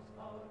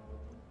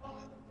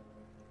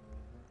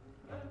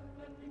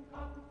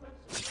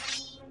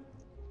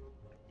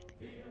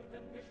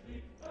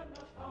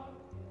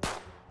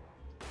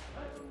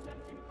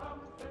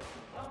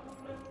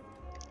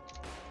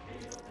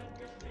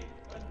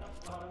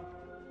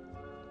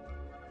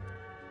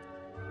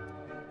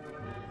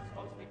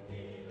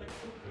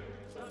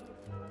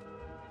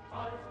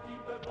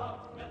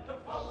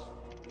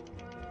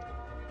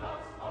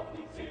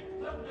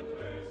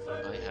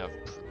 I have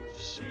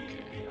proofs,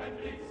 okay.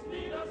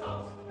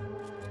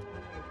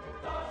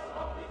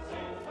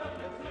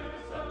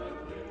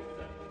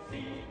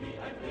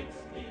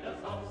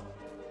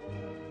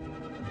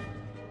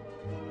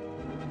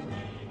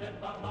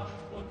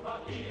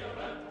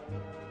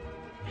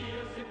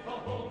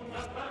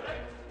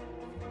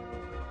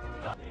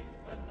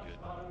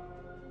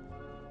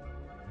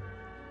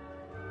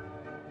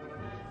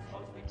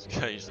 This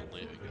guy isn't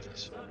leaving with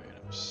this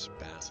random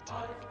spaz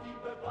attack.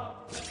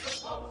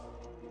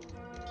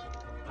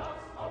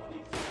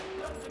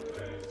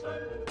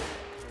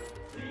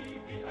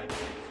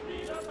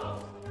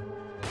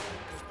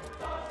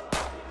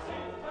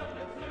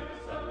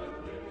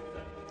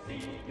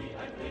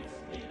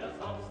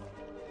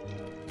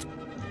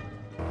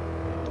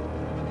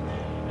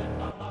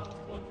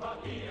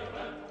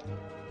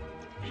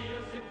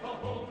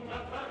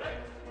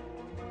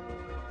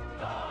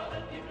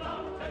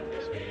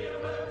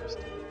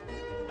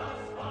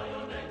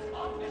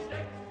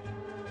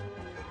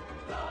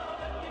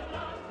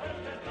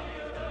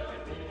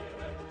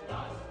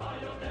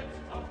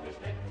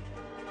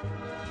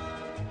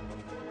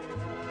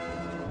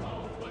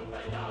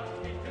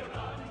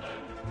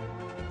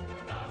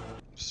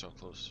 So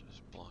close to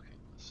just blocking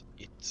this.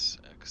 It's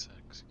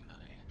XX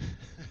guy.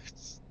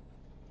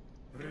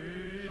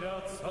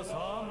 Brüder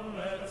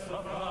zusammen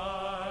zur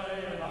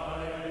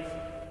Freiheit,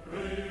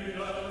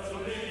 Brüder zu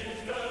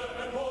Lichte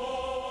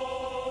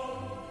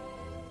empor.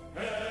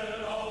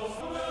 Hell aus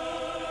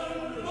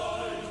Himmel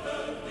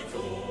leuchtet die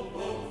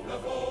Zukunft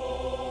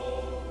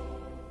hervor.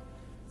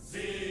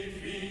 Seht,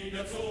 wie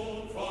der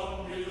Zug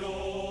von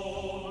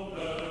Millionen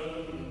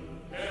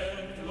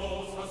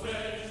endlos aus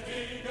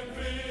mächtigen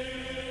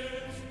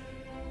quillt,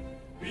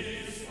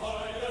 bis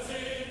euer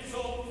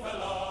Sehnsucht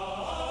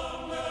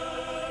verlangen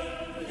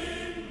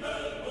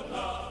Himmel und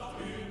Nacht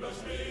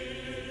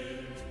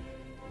überspielt.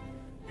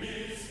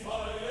 Bis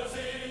euer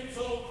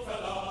Sehnsucht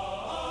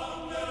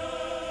verlangen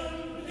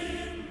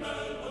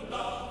Himmel und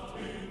Nacht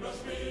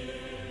überspielt.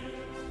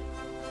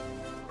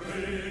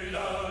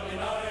 Brüder, in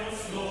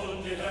eins nun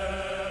die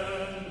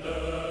Hände,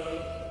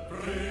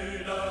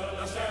 Brüder,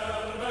 das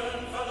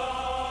Sterben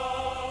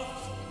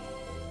verlacht.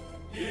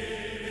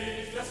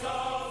 Ewig der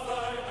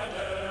Sklavfrei ein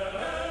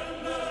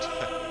Ende,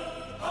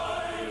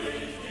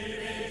 heilig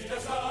ewig der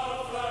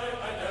Sklavfrei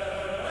ein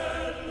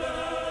Ende,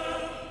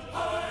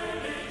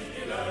 heilig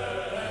die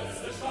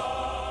letzte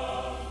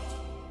Schlacht.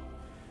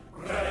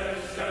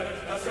 Brechet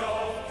das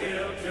Joch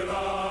der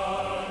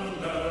Tyrannen,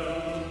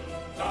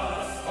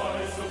 das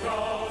euch so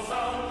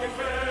grausam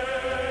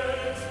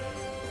gequält.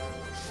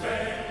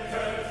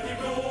 Schwenket die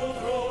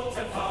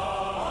blutroten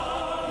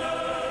Fahnen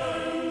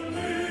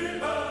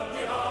über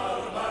die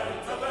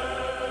Arbeiterwelt.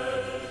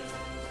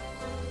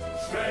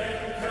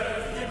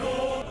 Schwenket die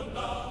Blut und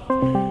Nacht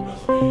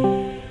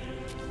überspielt.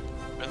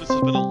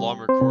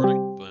 while I'm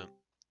recording, but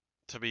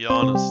to be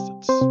honest,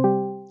 it's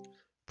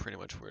pretty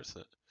much worth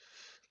it.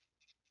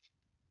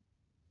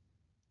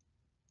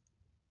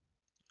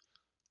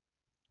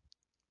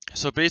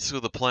 So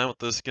basically the plan with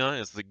this guy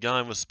is the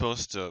guy was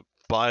supposed to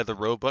buy the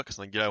Robux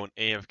and the guy went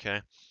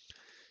AFK.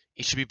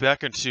 He should be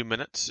back in 2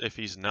 minutes. If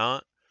he's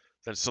not,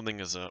 then something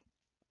is up.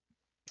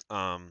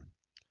 So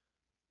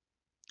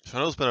I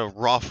know it's been a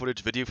raw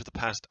footage video for the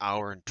past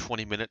hour and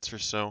 20 minutes or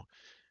so,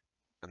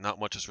 and not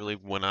much has really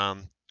went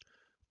on,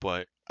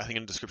 but I think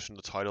in the description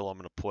of the title I'm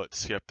going to put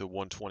skip to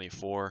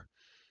 124,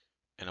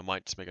 and I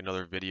might just make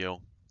another video,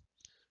 and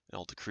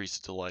I'll decrease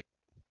it to like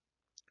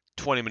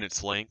 20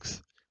 minutes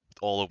length, with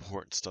all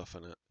important stuff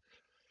in it.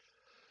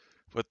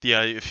 But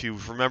yeah, if you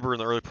remember in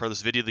the early part of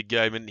this video, the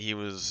guy, he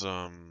was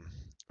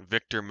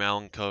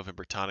ViktorMalenkov and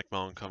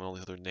BrittMalenkov and all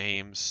these other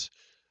names.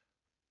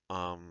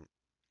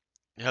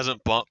 He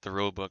hasn't bought the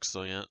Robux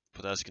though yet,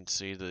 but as you can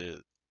see, let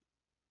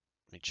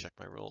me check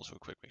my roles real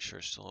quick, make sure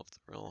I still have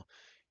the role.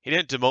 He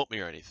didn't demote me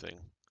or anything,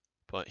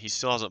 but he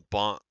still hasn't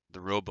bought the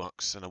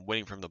Robux, and I'm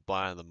waiting for him to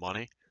buy the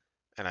money.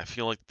 And I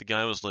feel like the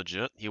guy was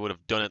legit. He would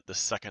have done it the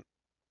second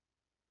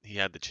he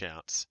had the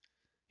chance.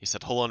 He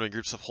said, hold on doing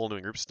group stuff, hold on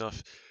doing group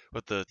stuff.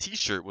 But the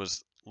t-shirt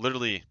was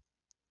literally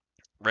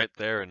right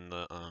there in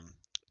the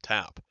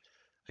tab.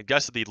 I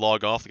guess that he'd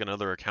log off to get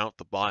another account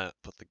to buy it,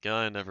 but the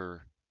guy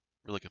never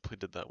really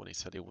completed that when he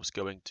said he was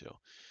going to.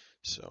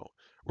 So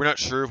we're not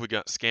sure if we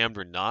got scammed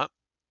or not,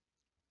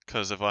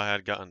 because if I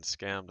had gotten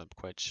scammed, I'm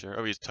quite sure.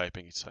 Oh, he's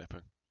typing, he's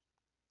typing.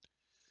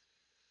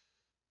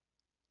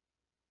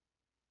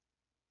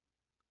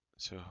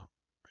 So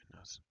right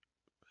now it's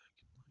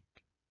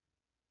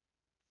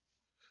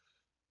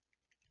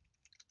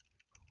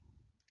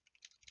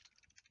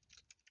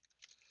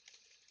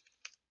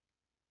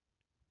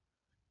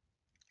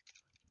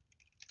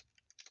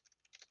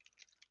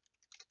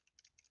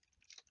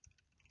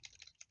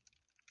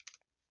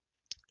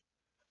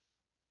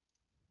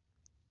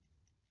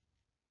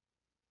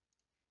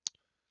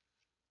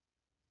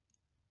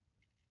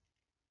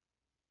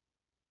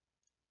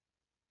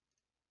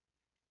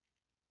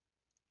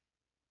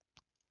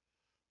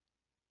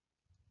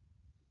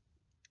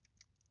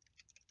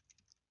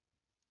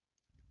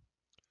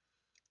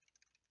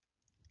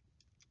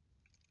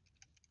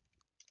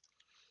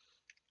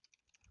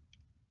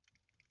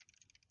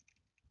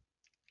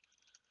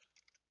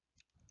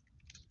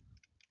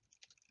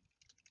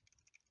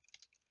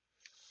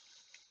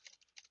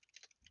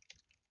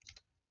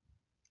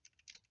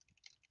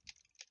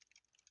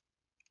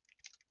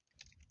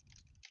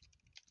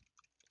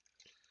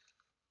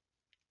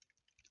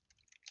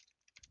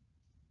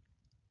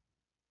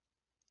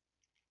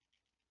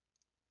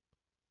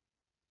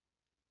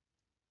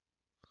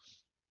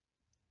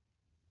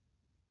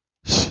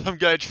some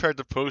guy tried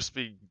to post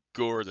me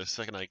gore the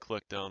second I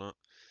clicked on it.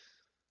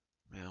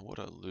 Man, what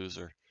a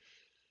loser.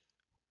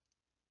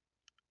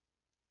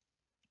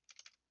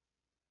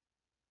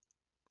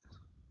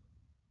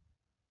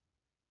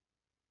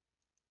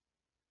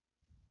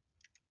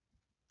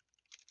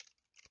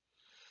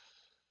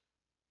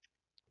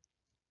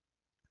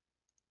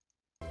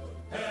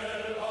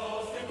 Hell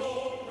aus dem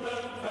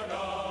dunklen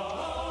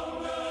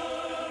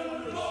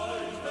Vergangenen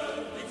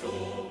leuchtet die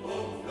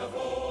Zukunft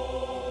hervor.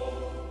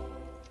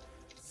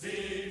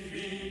 Sieht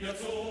wie der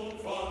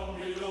Zug von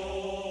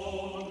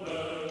Millionen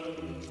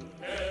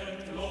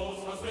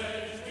endlos aus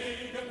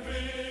mächtigen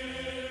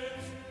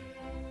quillt,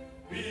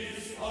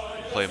 bis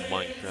Play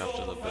Minecraft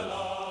in a bit.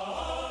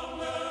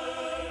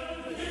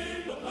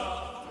 Himmel und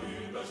Nacht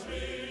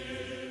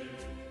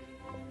überschwillt,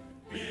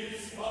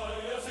 bis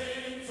Feuer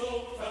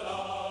Sehnsucht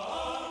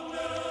verlangen,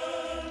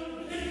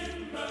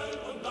 Himmel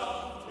und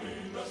Nacht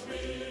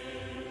überschwillt.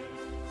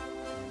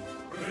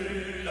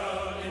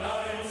 Brüder in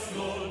eins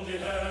nun die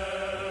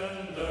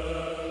Hände,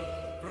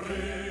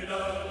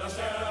 Brüder das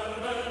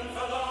Sterben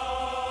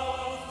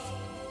verlacht,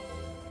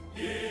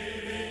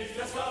 ewig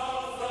der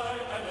Sklaverei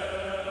ein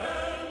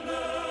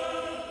Ende,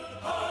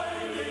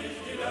 heilig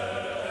die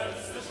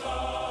letzte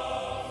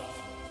Schlacht.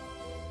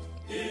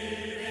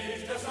 Ewig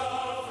der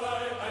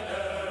Sklaverei ein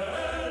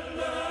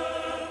Ende,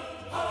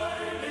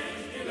 heilig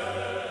die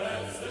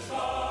letzte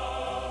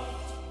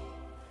Schlacht.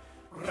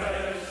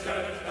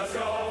 Brechet das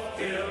Joch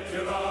der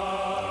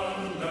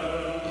Tyrannen,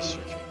 das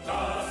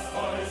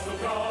euch so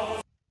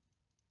grausam.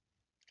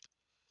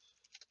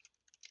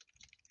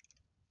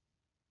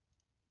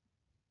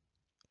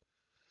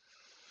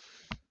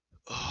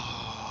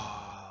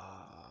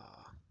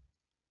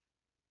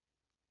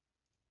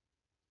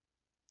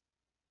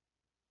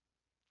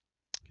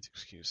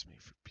 Excuse me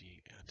for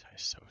being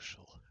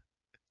antisocial.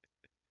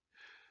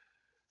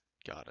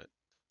 Got it.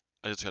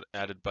 I just got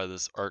added by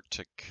this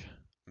Arctic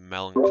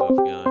Malenkov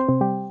guy.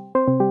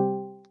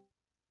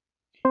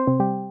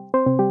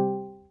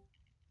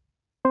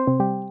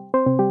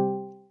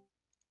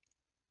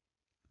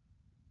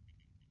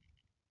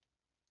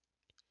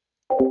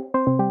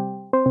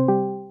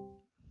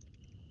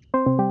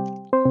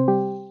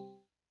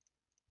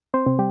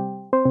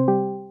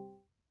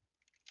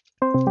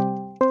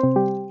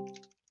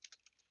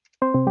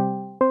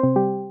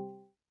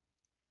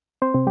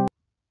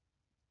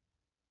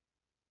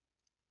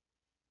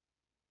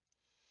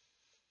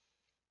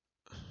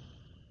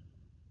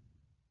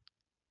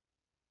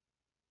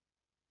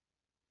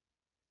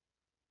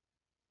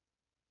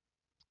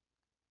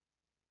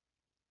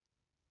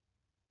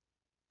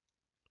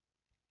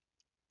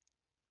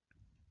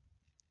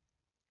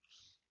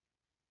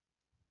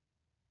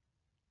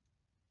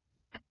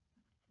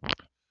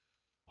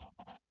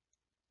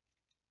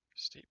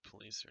 State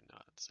police are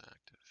not as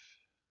active.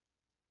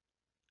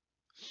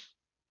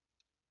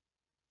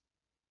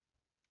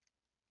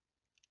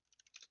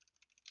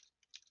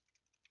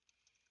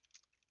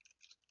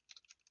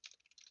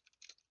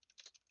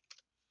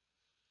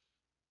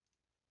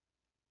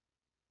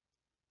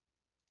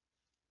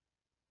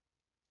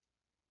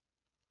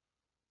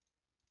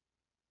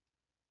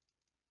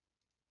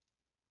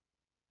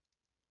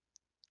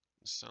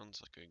 This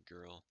sounds like a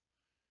girl.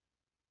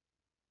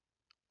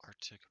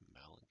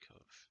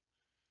 ViktorMalenkov.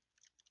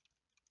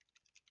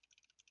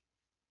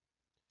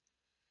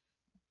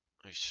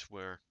 I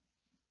swear.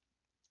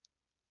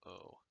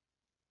 Oh.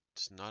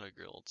 It's not a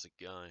girl, it's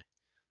a guy.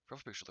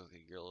 Profile picture looks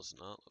like a girl, is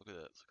not. Look at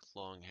that, it's like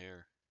long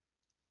hair.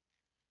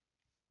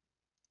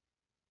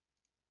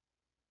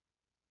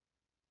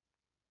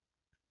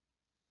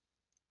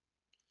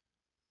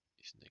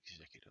 He's an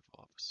executive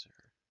officer.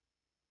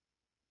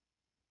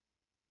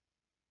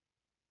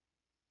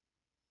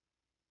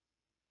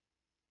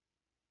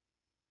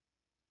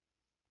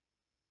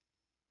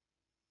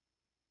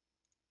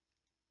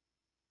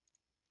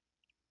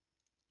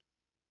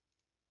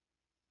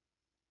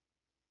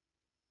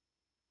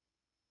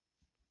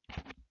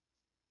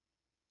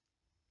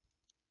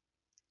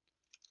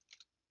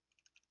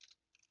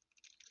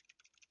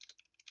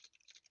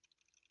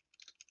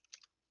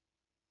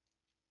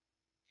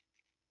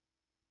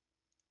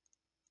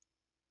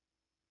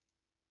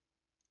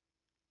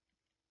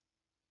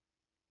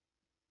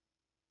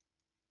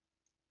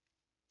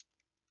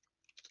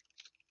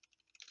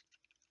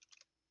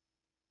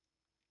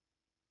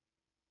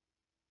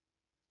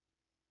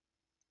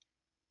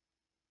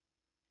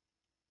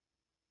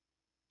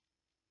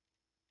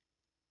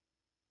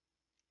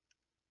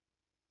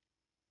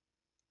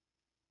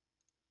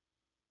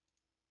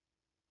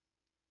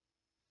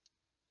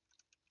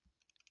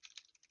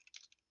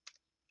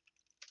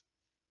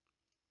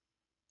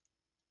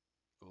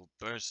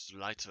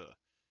 Burstleiter.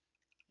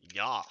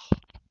 Ja.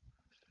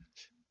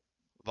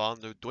 Waren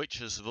der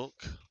deutsches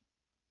Volk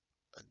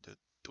and the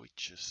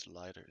deutsches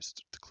Leiter. Is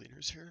the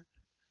cleaners here?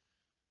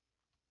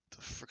 What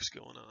the frick's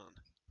going on?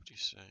 What do you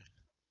say?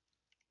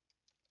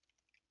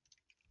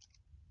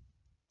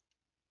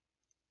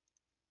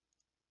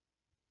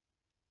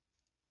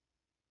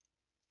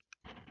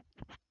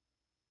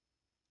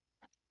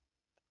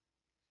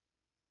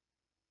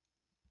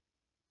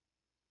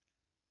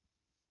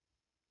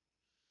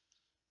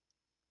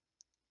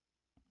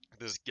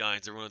 This guy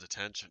gets everyone's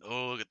attention.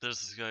 Oh, look at this.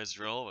 This guy's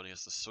relevant. He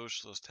has the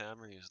socialist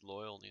hammer. He's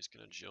loyal and he's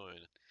gonna join.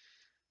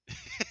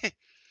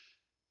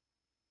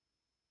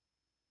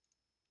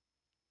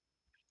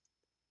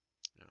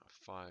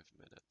 5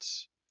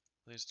 minutes.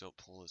 Please don't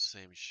pull the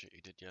same shit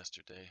you did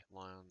yesterday,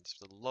 Lions.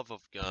 For the love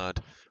of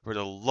God. For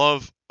the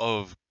love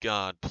of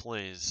God,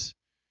 please.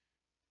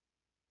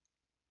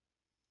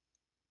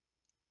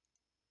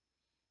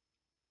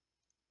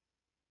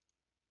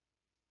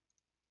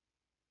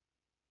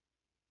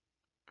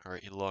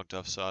 Alright, he logged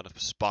off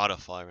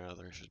Spotify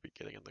rather. He should be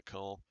getting in the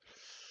call.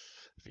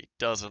 If he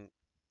doesn't,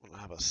 I'm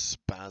gonna have a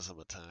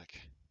spasm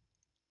attack.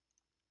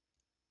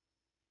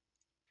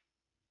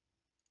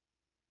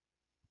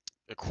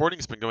 The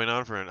recording's been going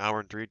on for an hour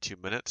and 32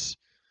 minutes.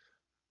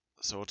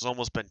 So it's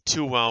almost been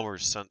 2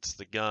 hours since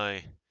the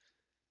guy...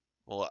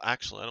 Well,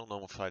 actually, I don't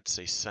know if I'd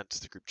say since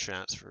the group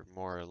chats for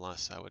more or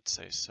less. I would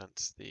say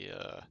since the,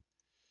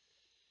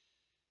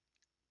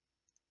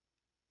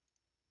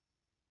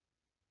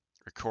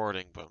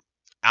 recording, but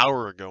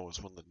hour ago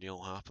was when the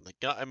deal happened. The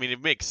guy, I mean,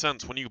 it makes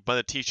sense when you buy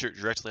the t-shirt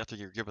directly after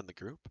you're given the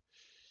group.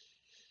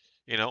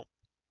 You know?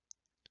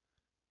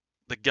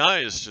 The guy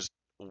is just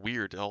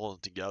weird all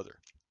together.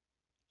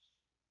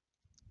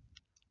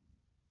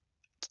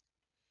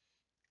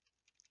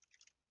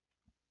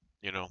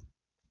 You know?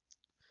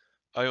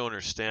 I don't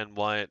understand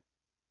why it...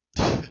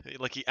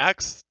 like, he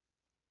acts...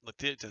 Like,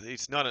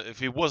 it's not a, if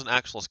he was an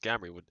actual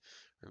scammer, he would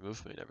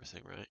remove me and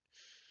everything, right?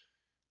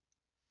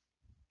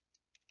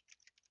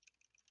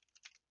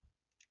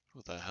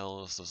 Who the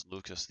hell is this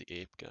Lucas the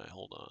Ape guy?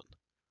 Hold on.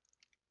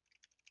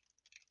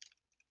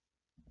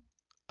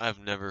 I've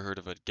never heard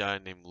of a guy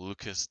named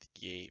Lucas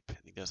the Ape.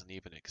 He doesn't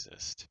even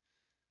exist.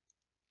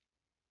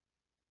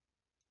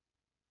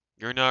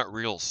 You're not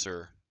real,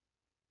 sir.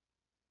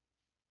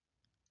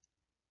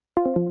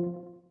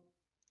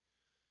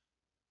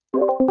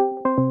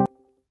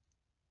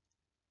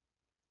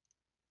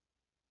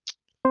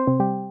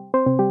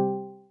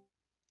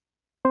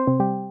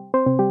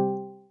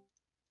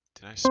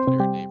 Did I spell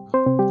your name wrong?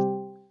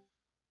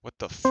 What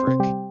the frick?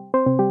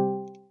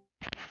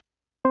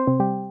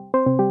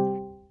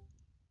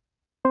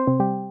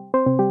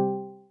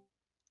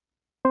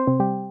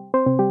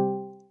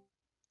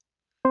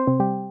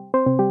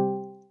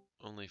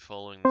 Only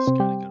following this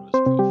guy to go to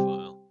his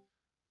profile.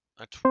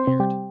 That's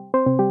weird.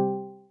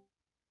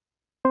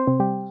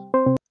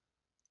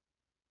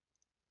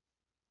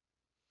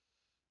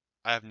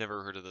 I have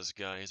never heard of this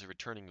guy. He's a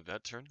returning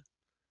veteran.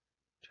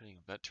 Returning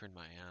veteran,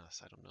 my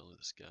ass. I don't know who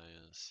this guy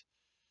is.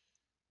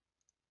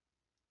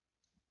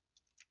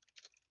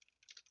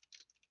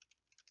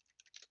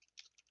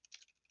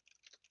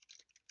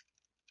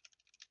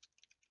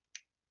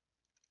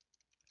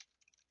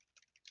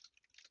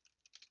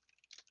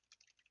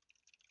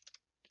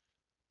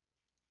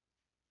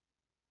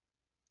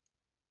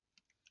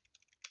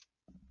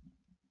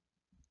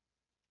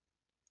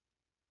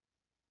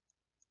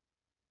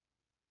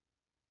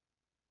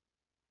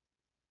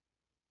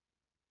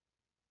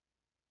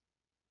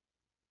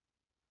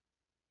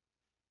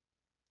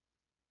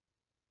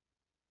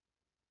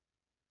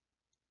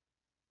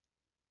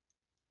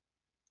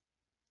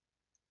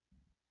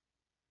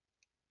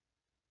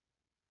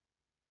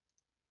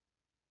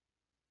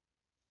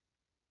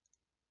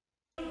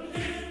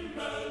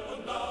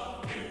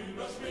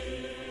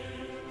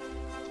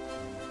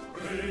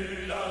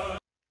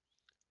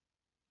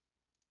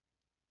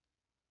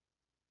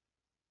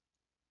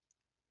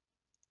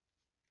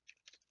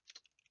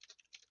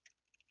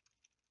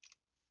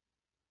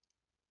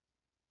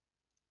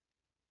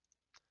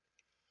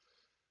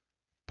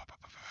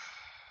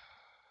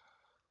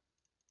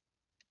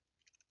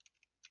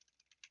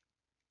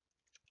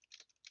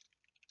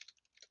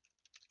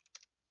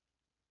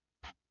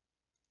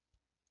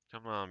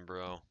 Come on,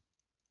 bro.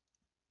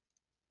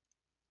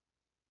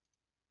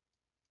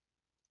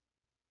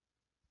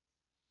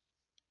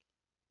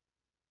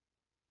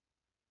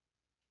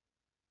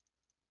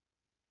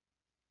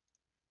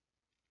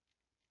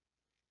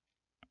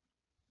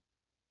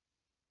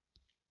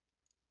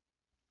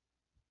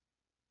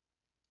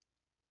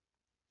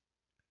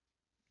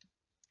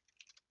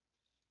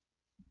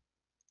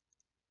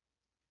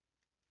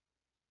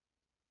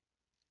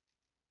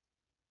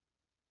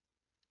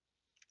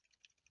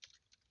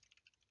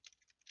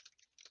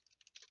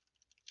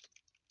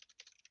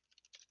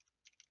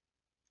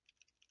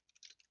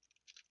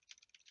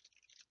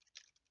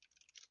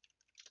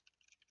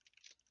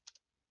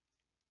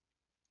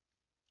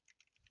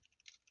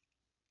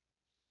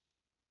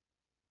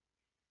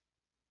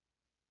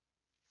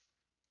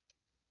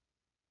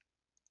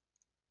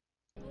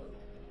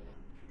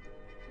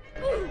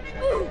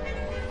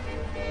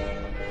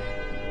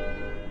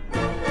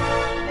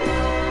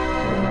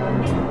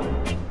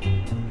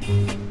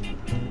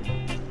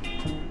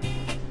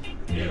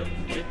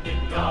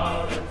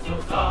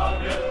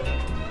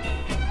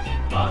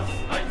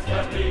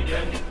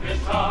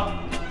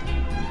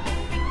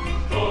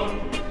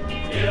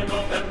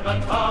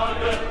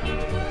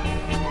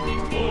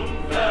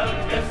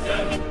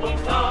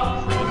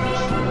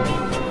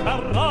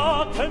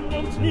 Verraten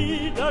und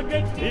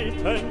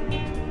niedergetreten,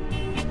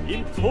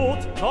 im Tod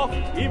noch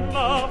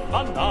immer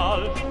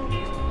fanal.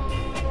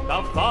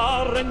 Da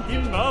waren die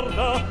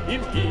Mörder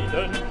im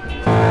Eden,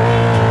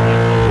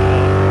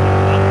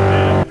 an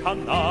der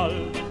Kanal.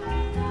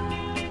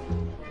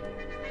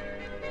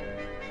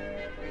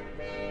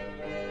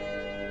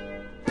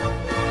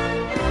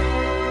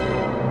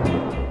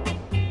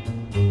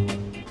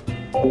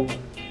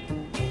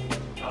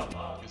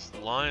 This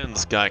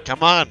Lions guy,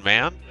 come on,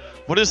 man.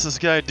 What is this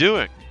guy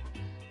doing?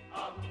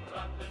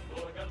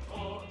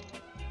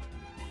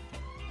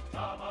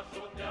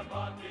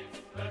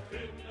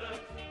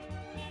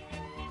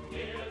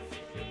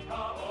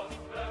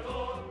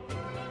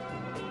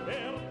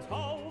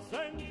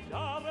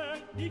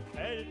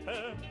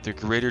 The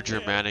Greater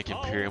Germanic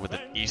Imperium with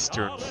an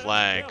Eastern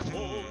flag.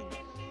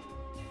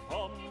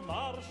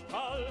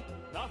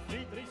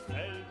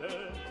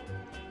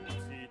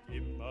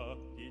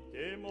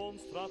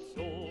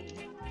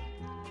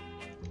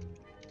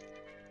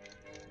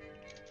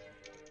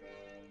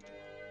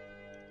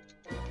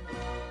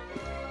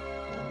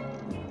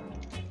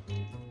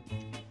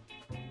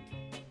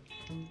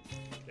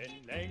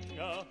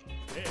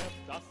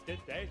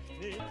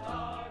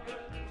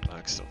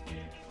 So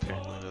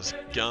apparently this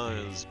guy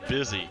is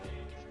busy.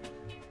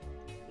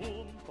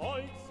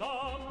 I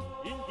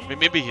mean,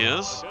 maybe he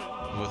is.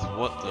 With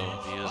what though?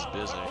 If he is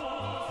busy.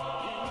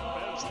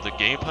 Is it the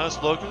Game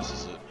Pass logos?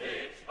 Is it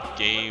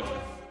game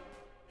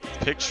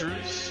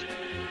pictures?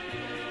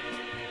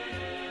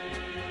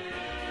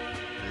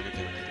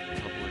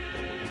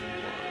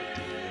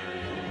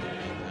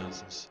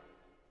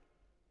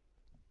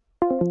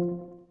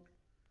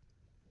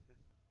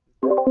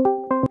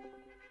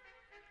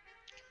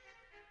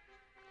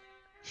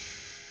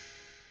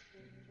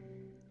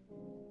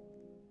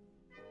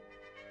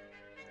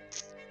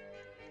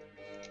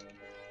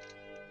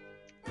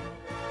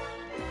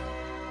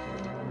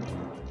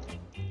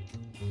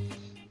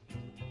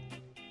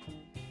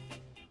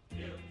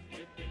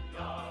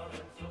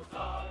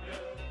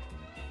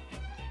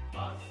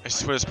 I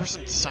swear this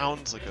person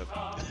sounds like a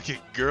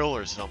girl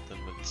or something,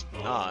 but it's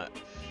not.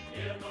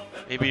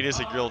 Maybe it is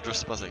a girl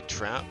dressed up as a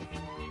trap?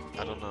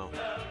 I don't know.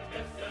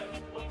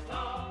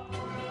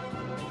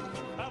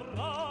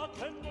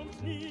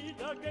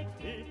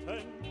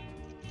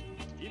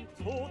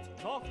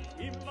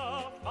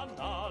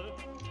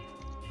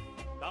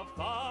 Da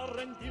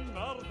waren die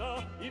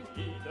Mörder im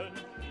Eden,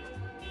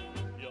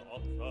 ihr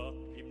Opfer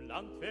im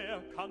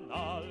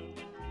Landwehrkanal.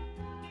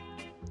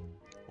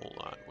 Hold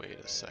on, wait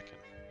a second.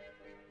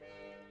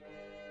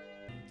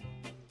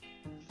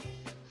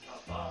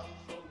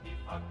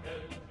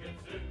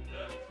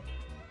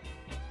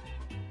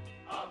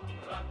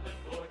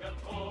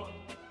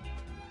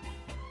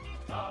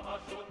 Da war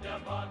schon der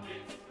Mann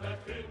nichts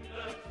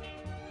verkündet,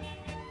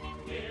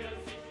 der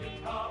sich im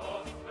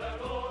Chaos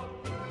verlor.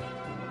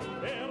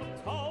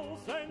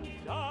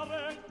 1000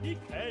 Jahre die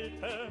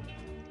Kälte,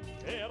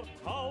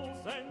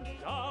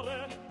 1000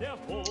 Jahre der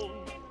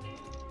Hohn.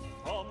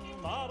 Vom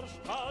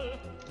Marstall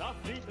nach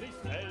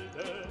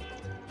Friedrichsfelde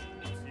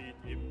zieht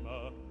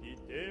immer die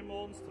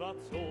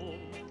Demonstration.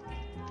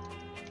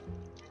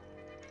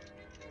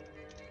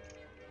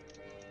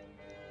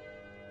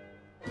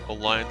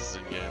 Alliance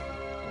again.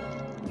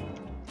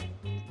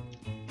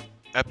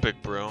 Epic,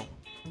 bro.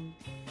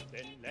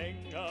 Denn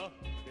länger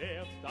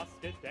währt das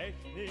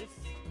Gedächtnis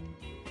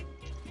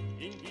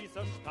in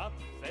dieser Stadt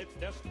selbst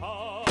der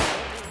Stein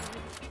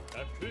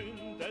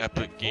verkündet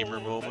Epic gamer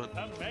moment.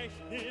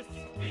 Vermächtnis.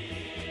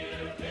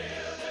 Wir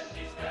werden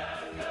die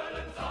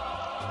Stärkeren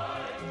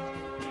sein,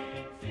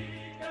 den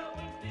Sieger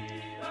und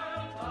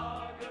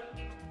Niederlage,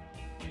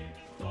 den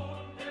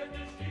Sohn der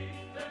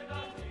Geschichte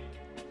dahin.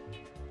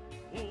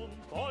 Und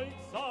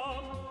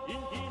beugsam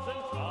in diesen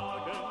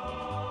Tagen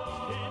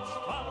steht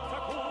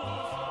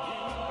Spartakus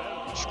in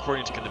Berlin. This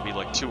recording's gonna be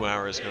like 2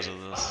 hours because of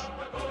this.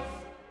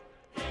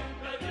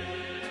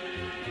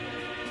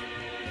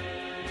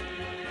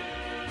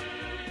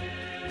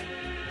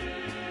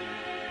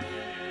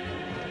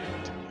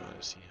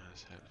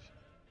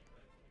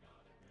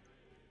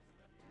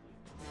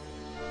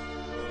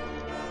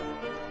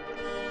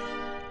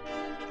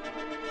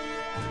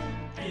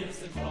 Wir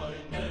sind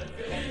Freunde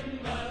für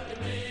immer im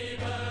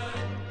Leben,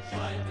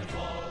 schreiten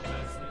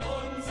vorwärts mit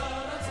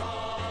unserer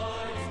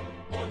Zeit.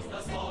 Und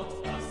das Wort,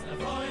 das der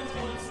Freund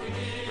uns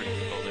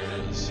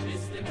gegeben,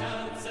 ist im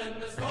Herzen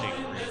des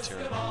Freundes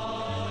geweiht.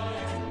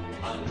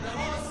 An der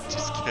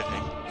Ostsee,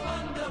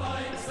 an der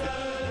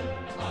Weichsel,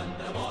 an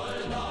der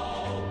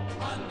Moldau,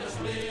 an der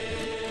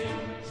Spree,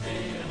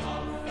 stehen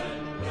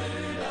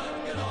Waffenbrüder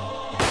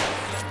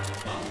Genossen,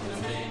 macht es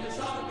wegen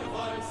starke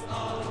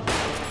Volksarmee.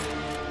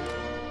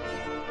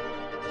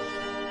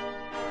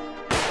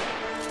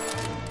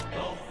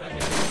 Doch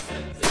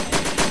vergessen Sie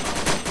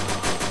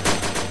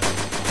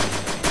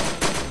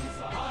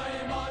unsere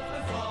Heimat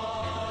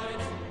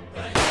befreit,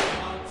 Recht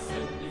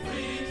wachsen die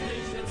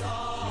friedlichen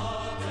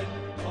Taten,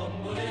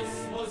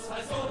 Kommunismus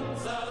heißt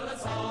unsere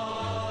Zeit.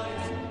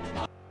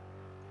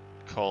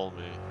 Call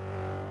me.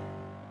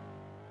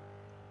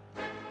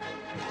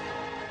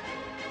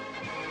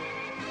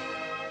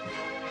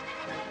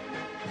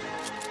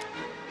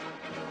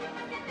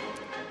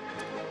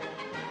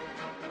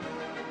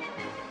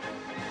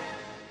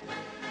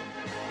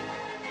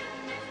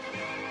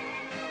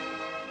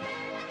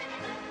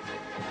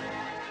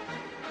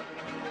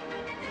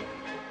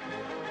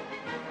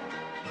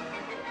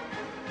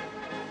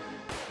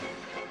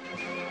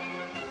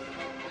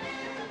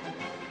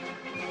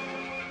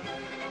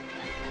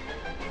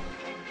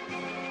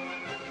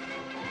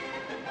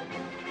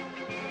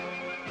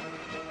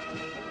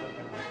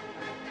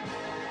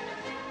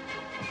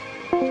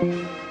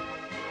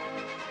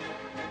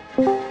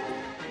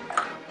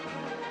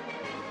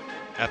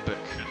 Epic.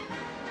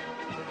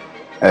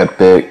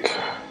 Epic.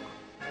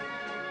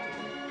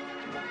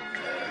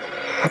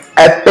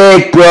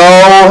 Epic, bro.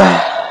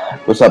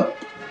 What's up?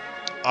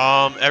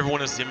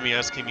 Everyone is me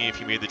asking me if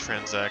you made the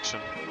transaction.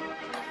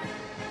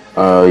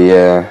 Oh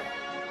yeah.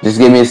 Just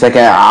give me a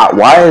second.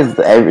 Why is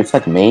it's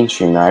like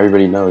mainstream now?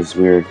 Everybody knows. It's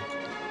weird.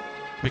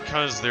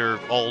 Because they're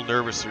all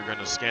nervous you're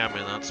gonna scam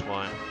me, that's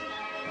why.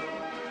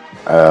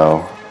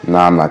 Oh no,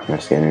 I'm not gonna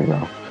scam you,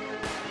 bro.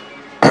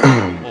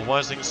 Well, why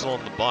is it still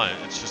on the buy?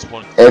 It's just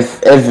one.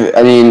 If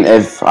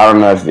I don't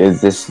know if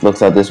this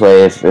looks out this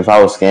way. If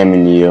I was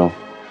scamming you,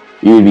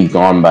 you would be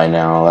gone by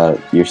now.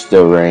 You're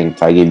still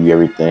ranked. I gave you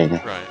everything.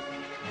 Right.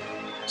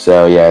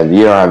 So yeah,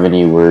 you don't have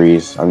any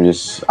worries. I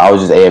was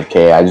just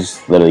AFK. I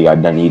just literally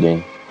got done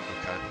eating.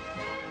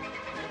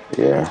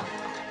 Okay. Yeah.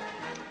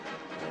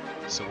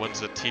 So when's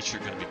the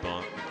t-shirt gonna be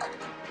bought?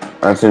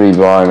 I'm gonna be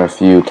buying a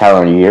few.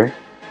 Callan, you here?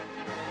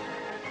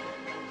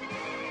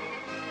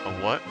 A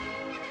what?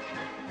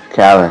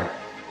 Callan.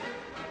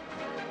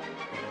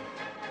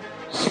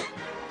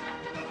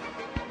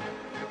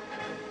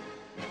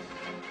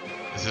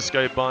 Is this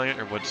guy buying it,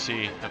 or what's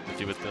he have to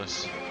do with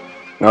this?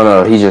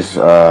 No, he's just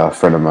a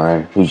friend of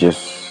mine who's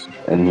just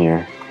in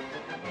here.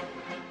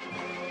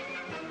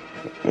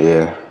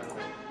 Yeah,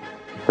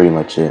 pretty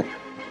much it.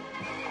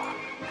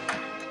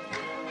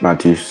 Not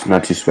too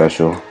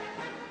special.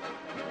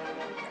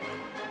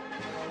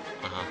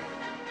 Uh-huh.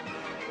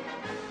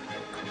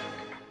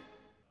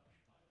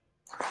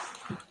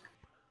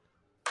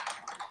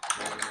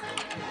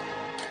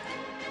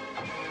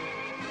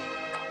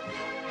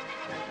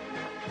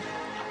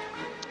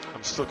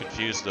 I'm still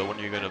confused though. When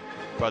are you gonna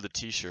buy the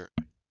t-shirt?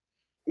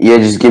 Yeah,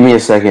 just give me a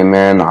second,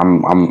 man.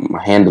 I'm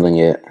handling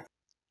it.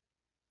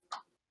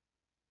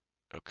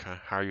 Okay,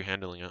 how are you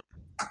handling it?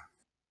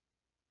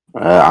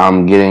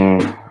 I'm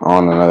getting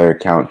on another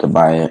account to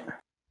buy it.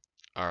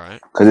 All right.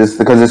 Because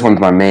this one's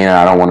my main.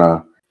 I don't want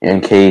to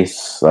in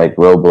case like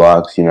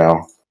Roblox, you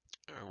know.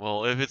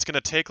 Well, if it's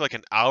gonna take like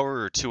an hour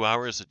or 2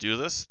 hours to do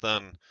this,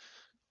 then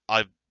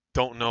I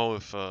don't know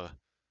if well,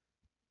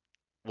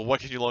 why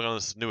can't you log on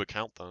this new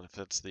account then? If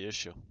that's the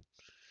issue.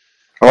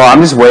 Well,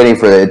 I'm just waiting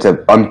for it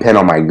to unpin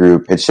on my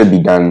group. It should be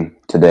done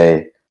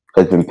today.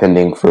 It's been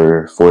pending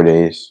for 4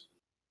 days.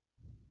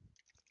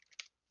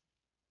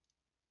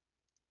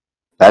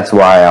 That's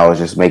why I was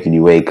just making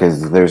you wait,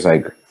 because there's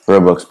like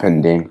Roblox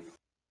pending.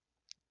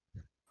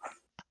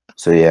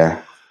 So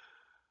yeah.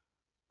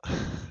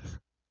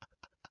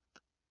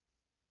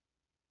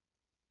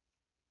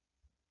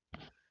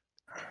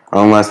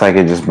 Unless I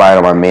could just buy it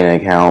on my main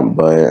account,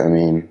 but I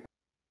mean,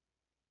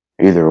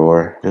 Either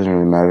or, doesn't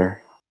really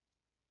matter.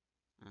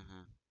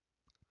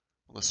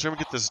 Well, the sooner we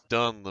get this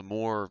done, the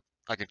more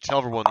I can tell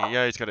everyone,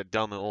 yeah, he's got it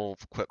done, they'll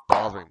quit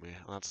bothering me.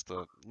 That's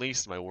the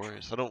least of my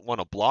worries. I don't want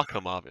to block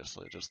them,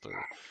 obviously. Just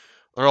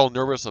they're all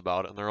nervous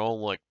about it, and they're all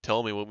like,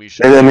 telling me what we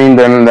should. I mean,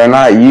 they're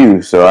not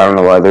you, so I don't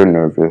know why they're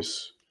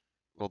nervous.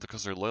 Well,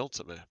 because they're loyal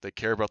to me. They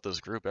care about this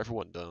group.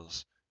 Everyone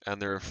does,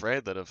 and they're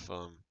afraid that if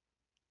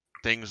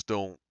things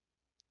don't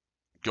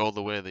go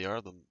the way they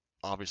are, then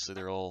obviously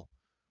they're all,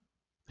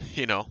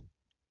 you know.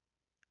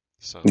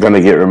 So. Gonna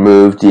get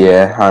removed,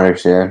 yeah, I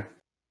understand.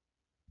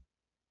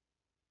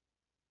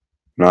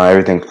 No,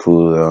 everything's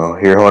cool though.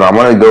 Here, hold on. I'm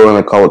gonna go in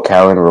the call with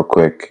Callan real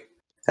quick,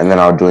 and then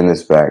I'll join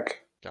this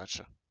back.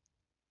 Gotcha.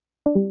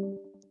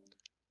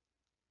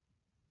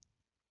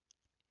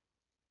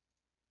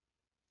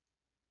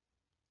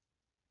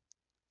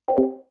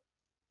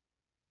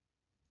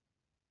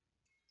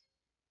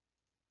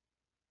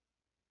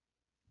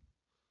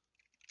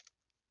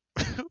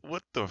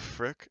 What the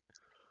frick?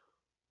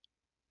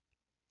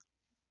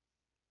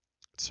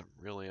 Some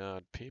really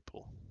odd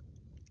people.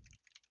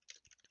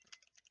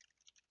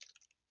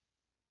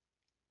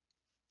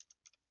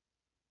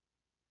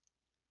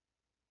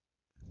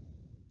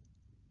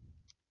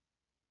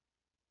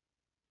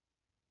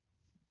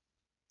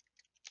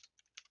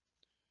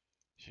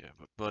 Yeah,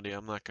 but buddy,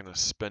 I'm not gonna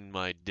spend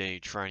my day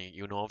trying to get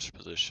you in officer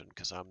position,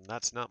 because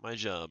that's not my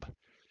job.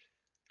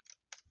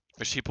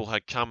 Wish people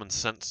had common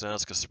sense to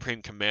ask a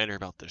supreme commander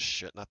about this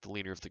shit, not the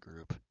leader of the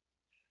group.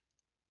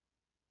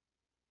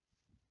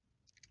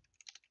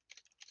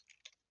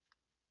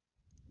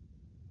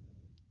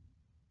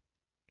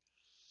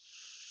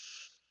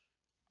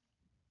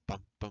 Bum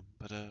bum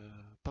ba-da,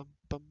 bum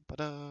bum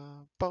ba-da,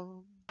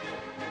 bum.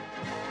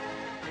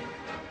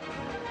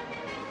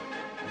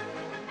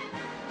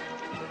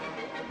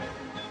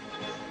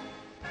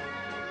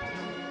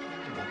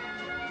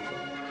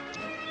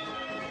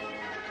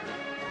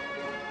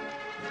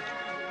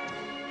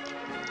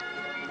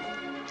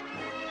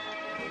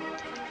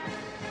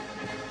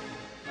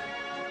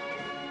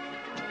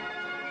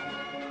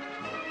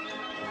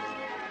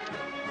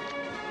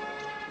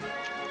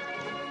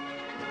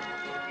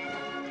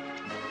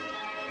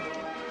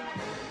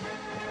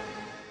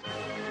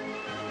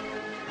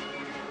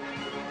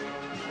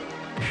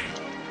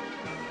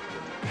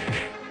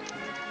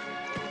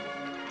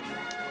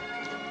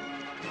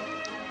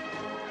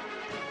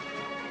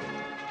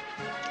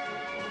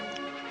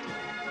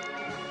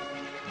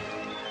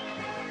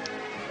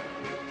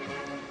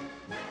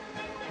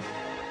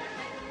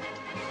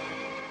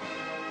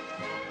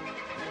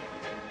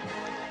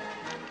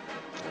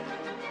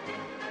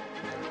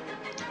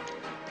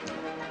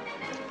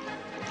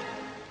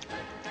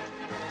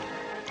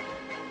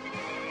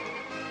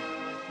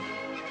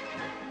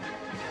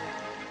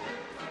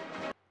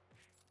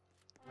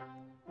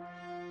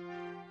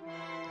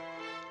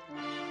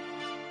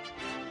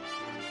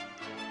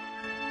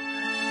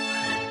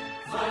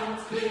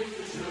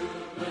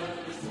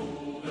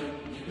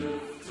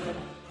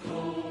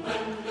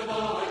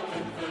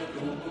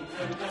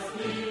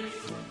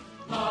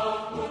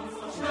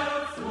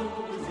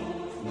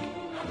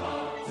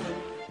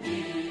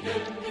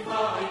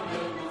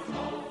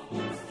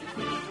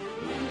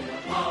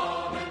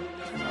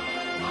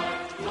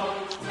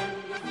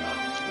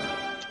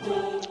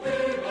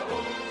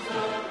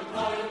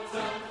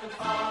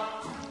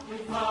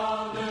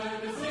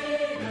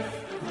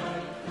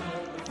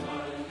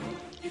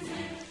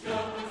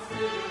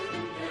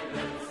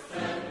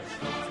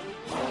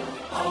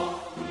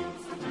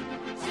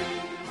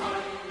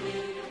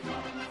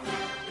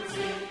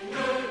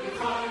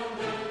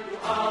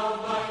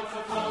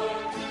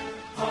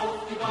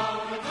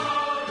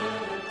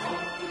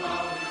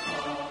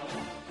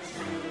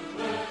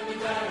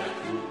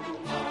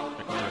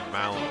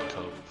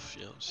 ViktorMalenkov,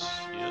 yes,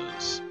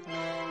 yes.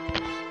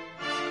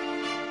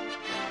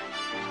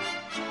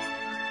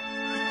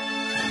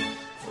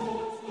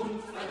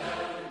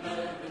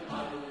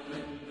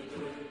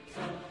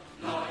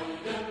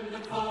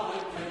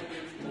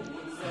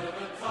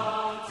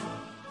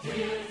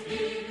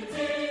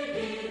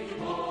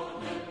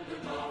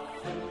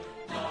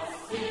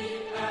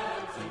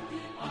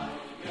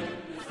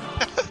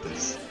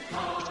 This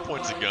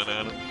points a gun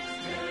at him.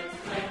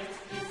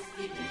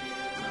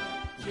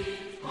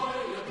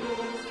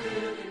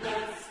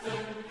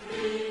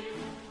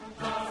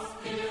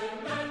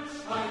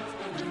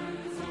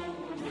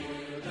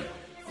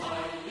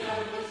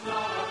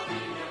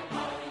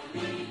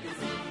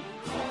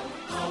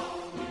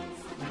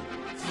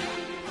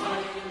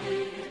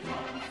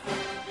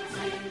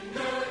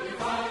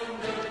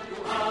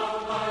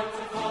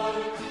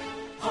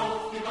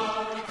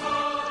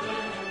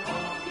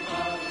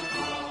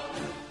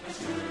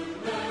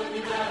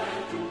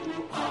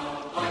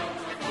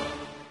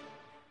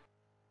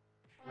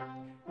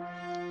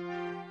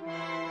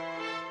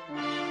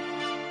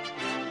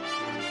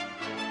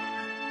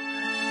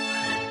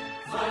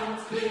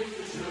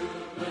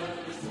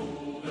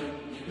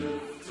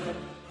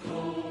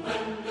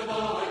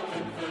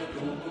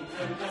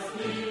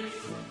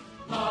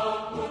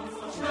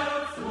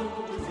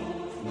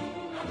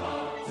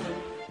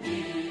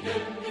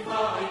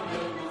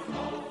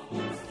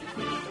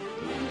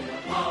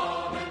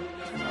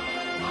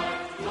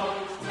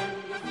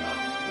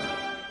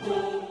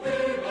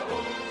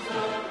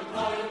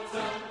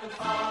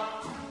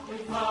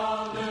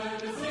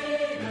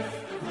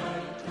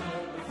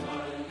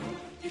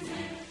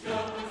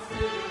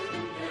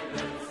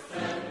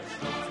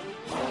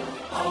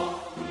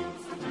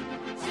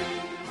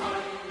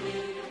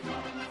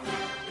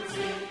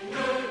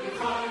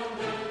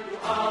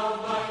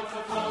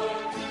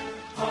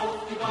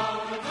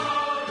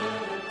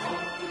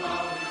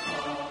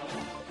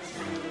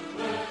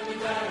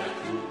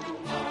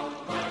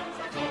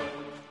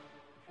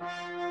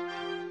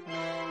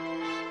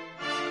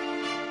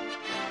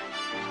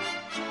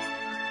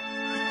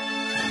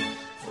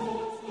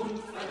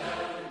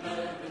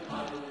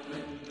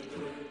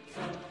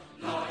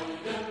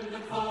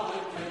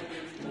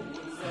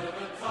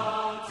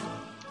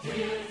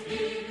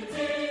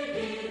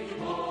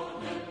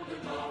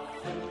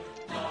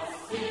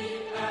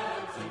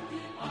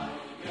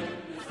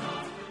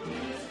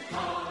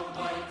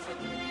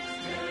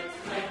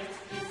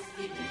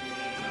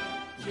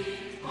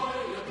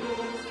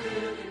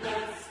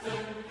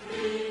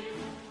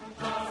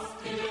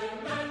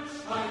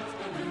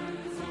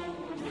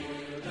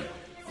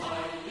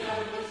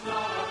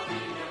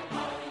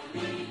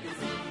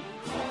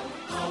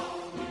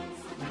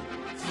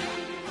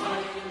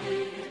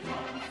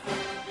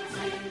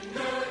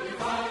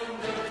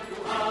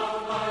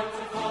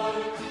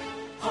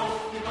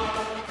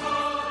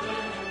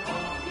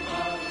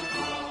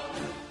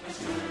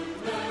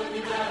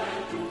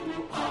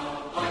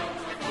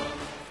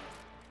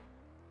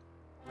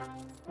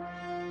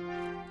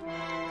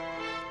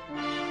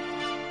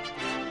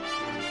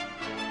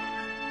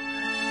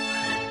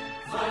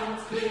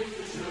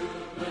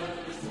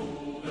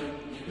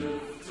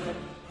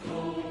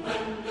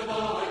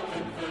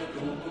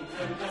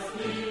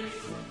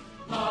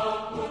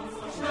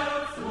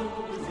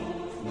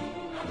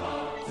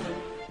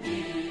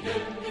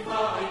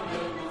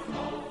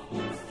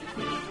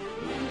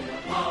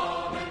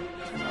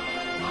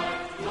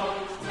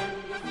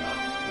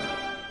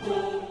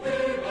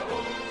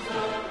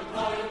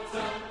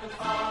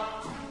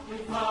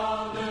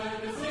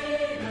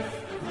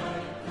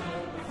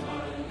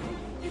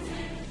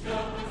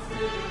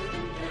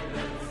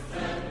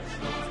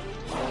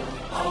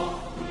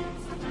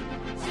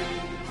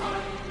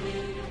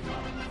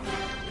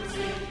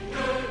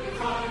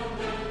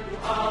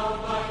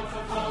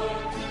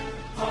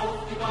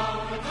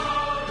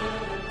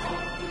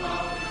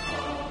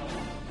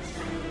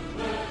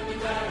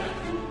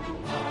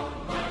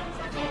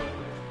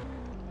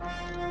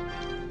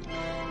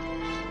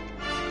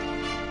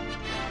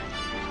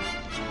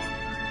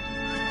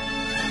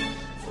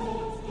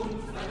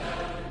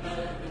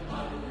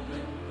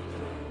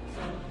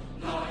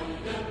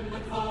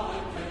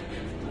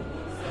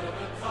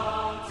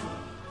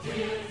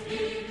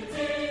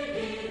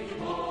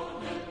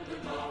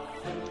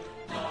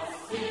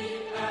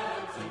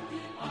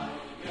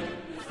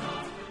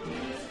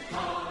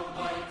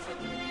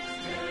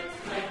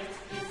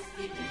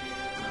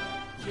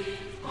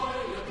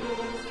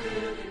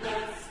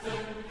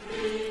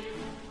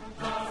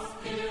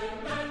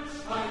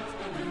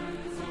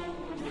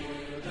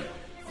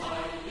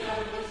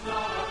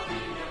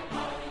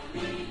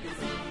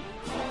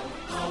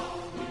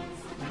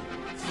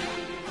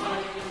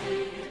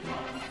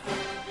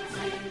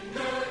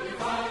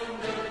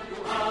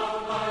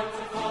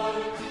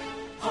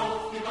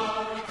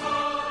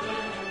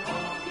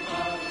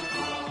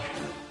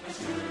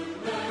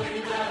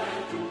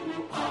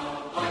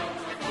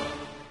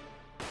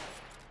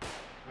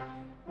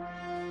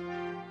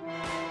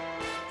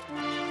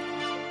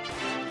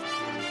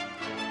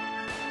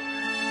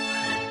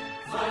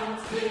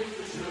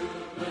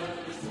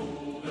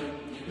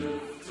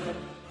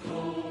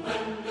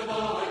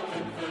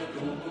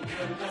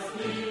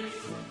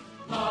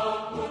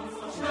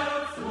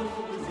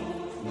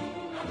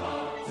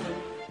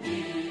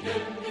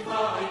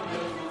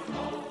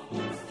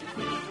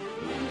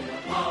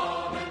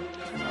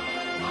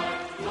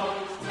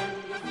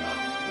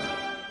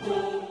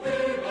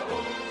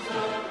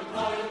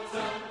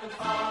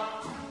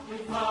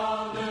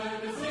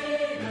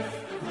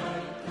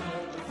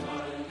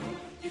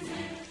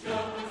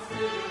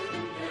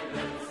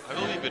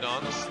 Been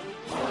honest,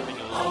 I'm being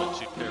a little bit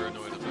too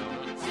paranoid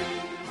about it.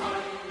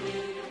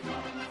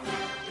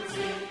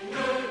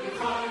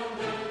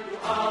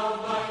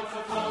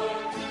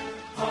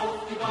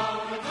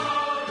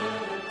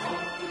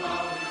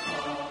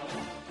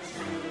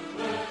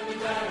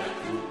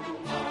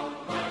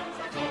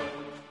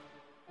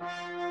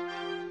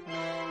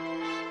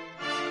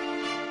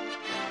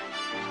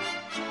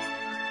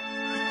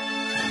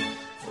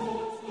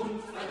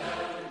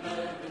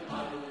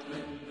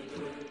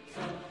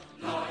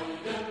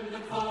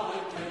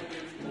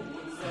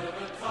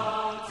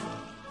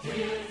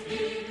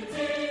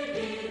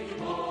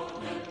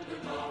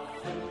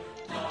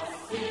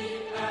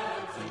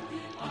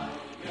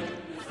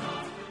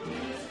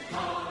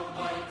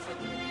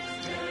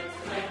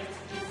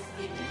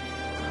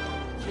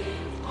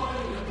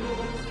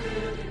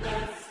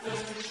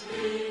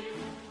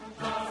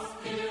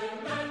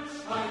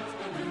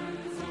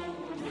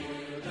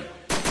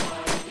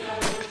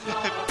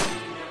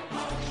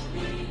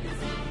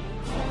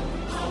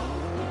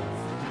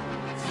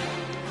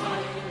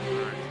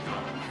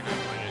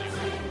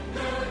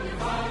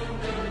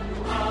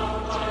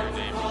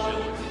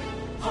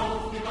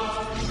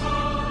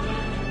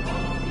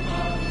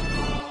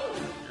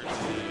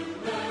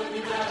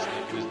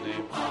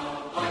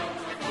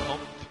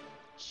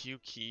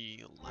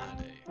 Yuki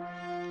Lade.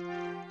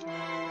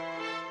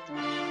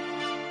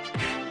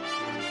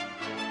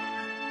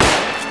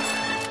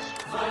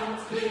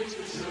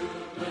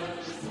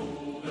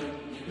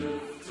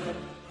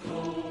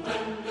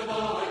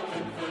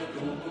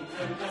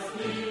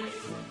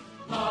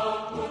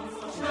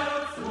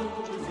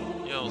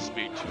 Yeah, I'll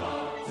speak to him.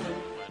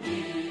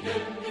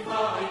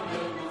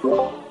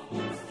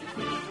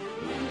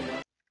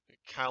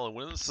 Kyla,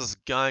 when is this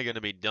guy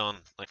gonna be done?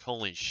 Like,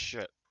 holy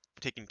shit.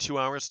 Taking 2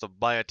 hours to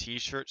buy a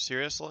t-shirt?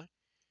 Seriously?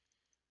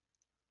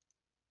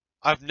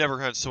 I've never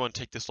had someone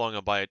take this long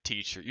to buy a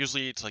t-shirt.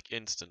 Usually it's like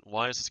instant.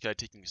 Why is this guy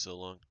taking so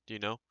long? Do you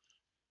know?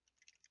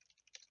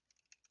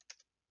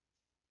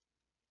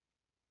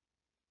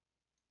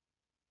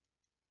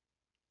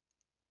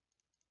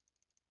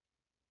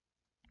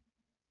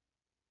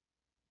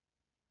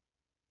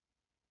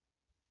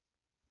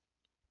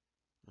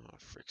 Oh,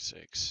 frick's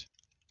sakes.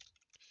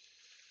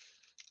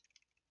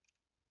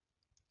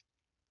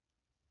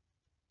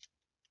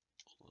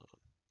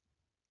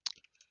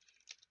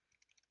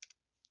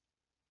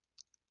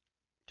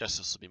 Guess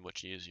this will be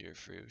much easier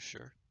for you,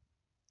 sure.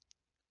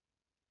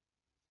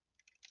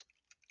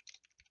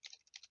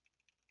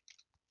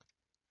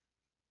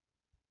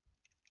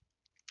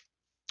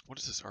 What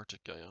is this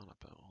Arctic guy on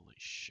about? Holy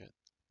shit.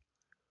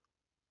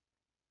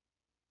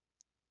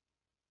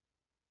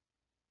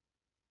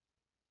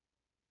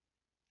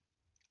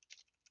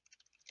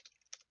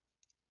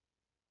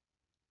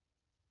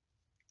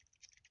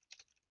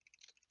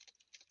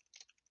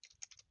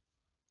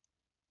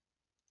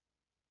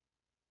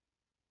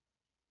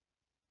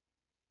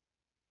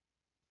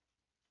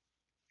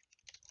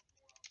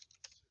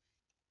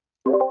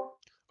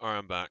 Alright,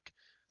 I'm back.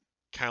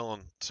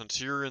 Callan,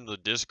 since you're in the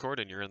Discord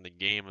and you're in the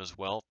game as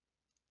well,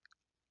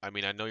 I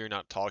mean, I know you're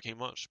not talking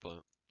much, but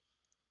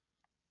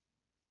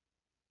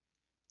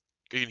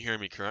you can hear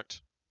me,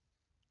 correct?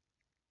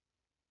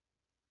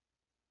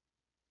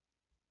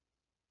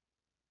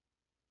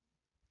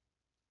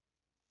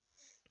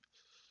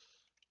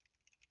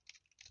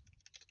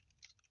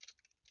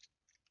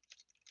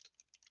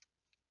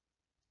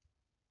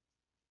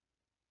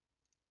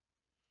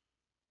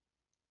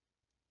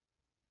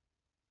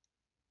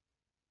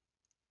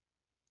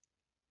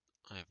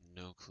 I have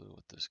no clue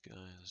what this guy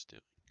is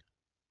doing.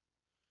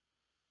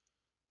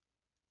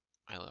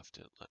 I left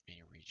it. Let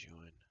me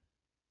rejoin.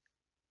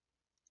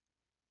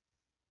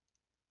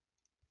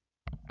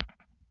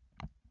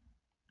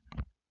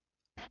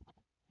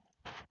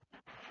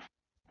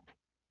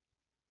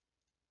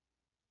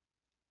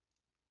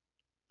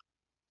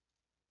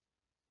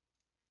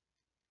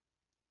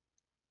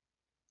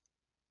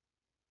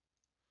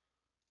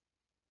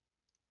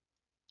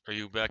 Are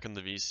you back in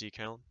the VC,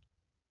 Callan?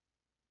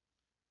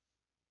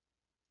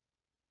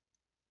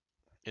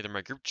 Either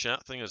my group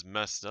chat thing is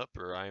messed up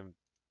or I'm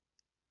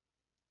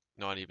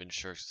not even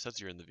sure. It says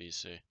you're in the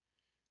VC.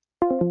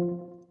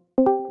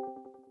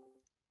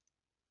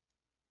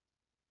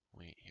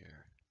 Wait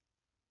here.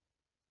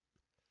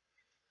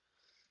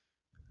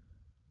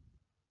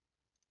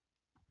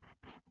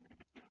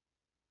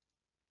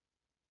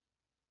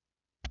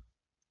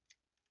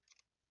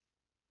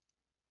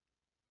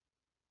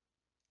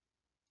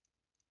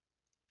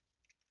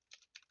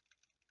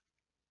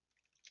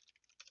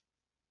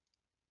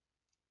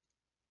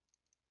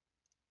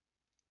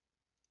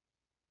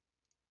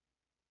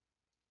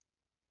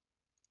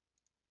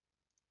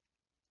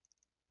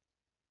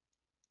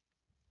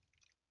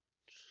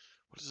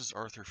 What does this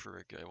Arthur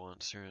Furrick guy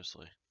want?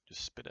 Seriously.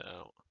 Just spit it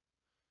out.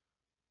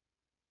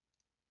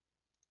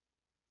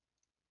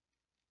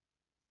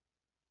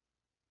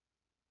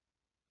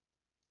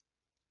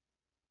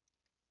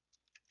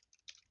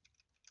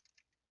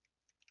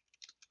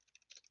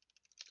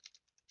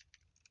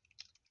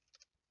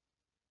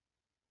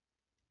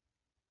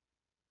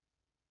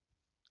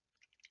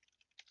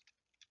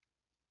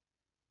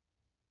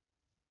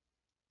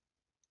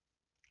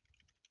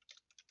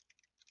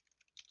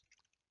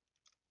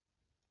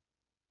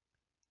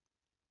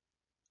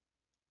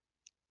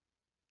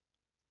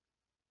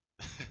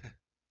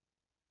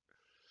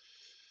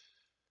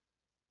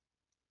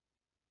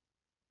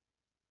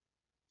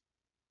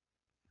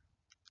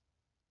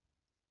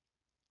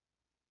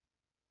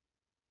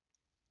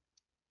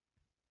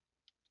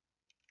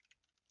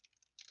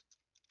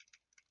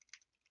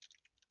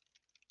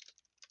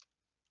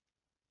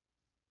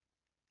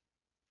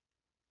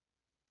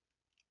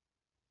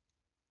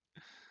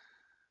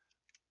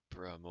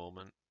 Bruh,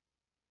 moment.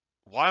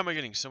 Why am I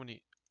getting so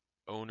many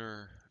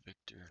owner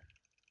Victor?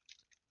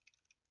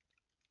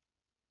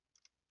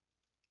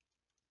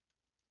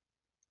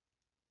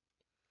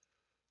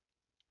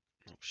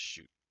 Oh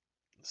shoot.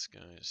 This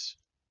guy's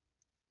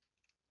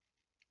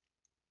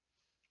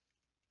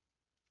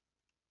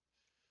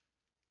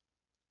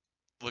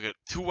look at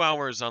 2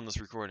 hours on this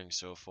recording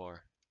so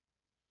far.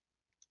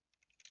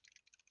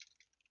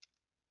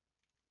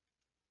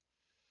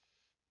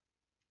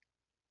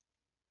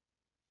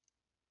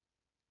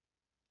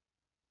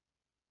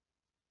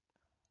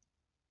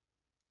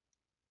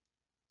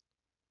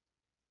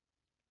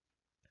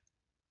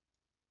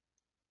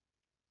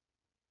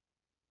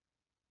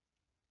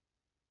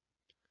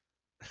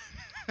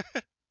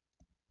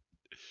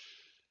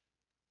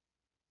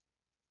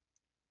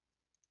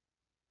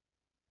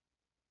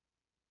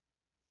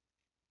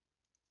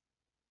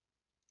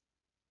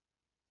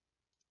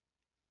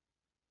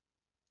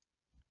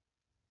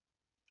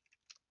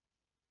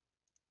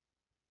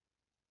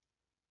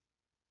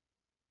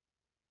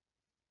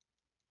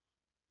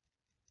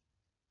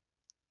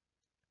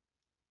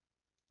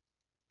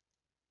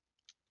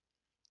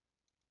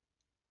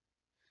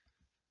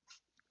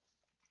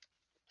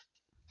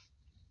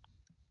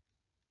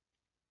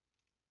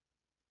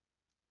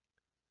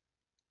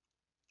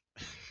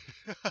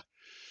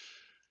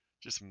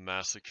 Just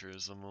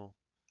massacres them all.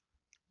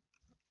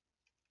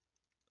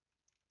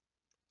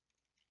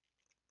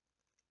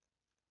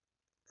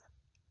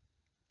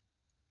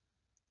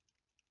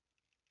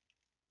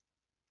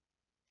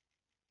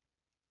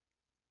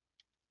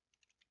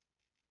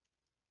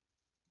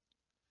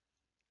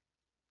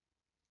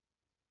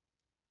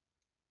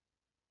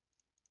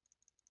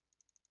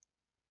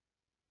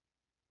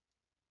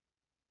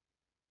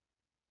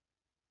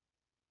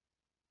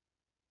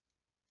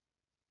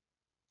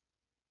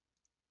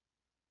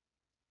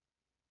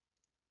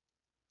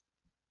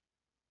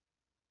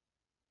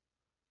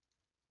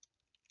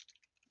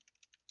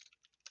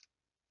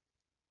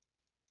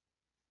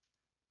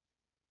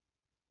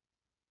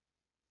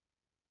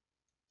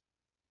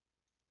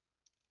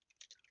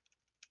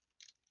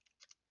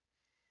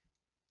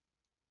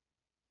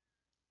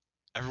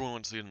 Everyone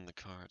wants to get in the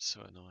car. It's so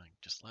annoying.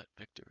 Just let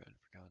Victor in,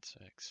 for God's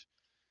sakes.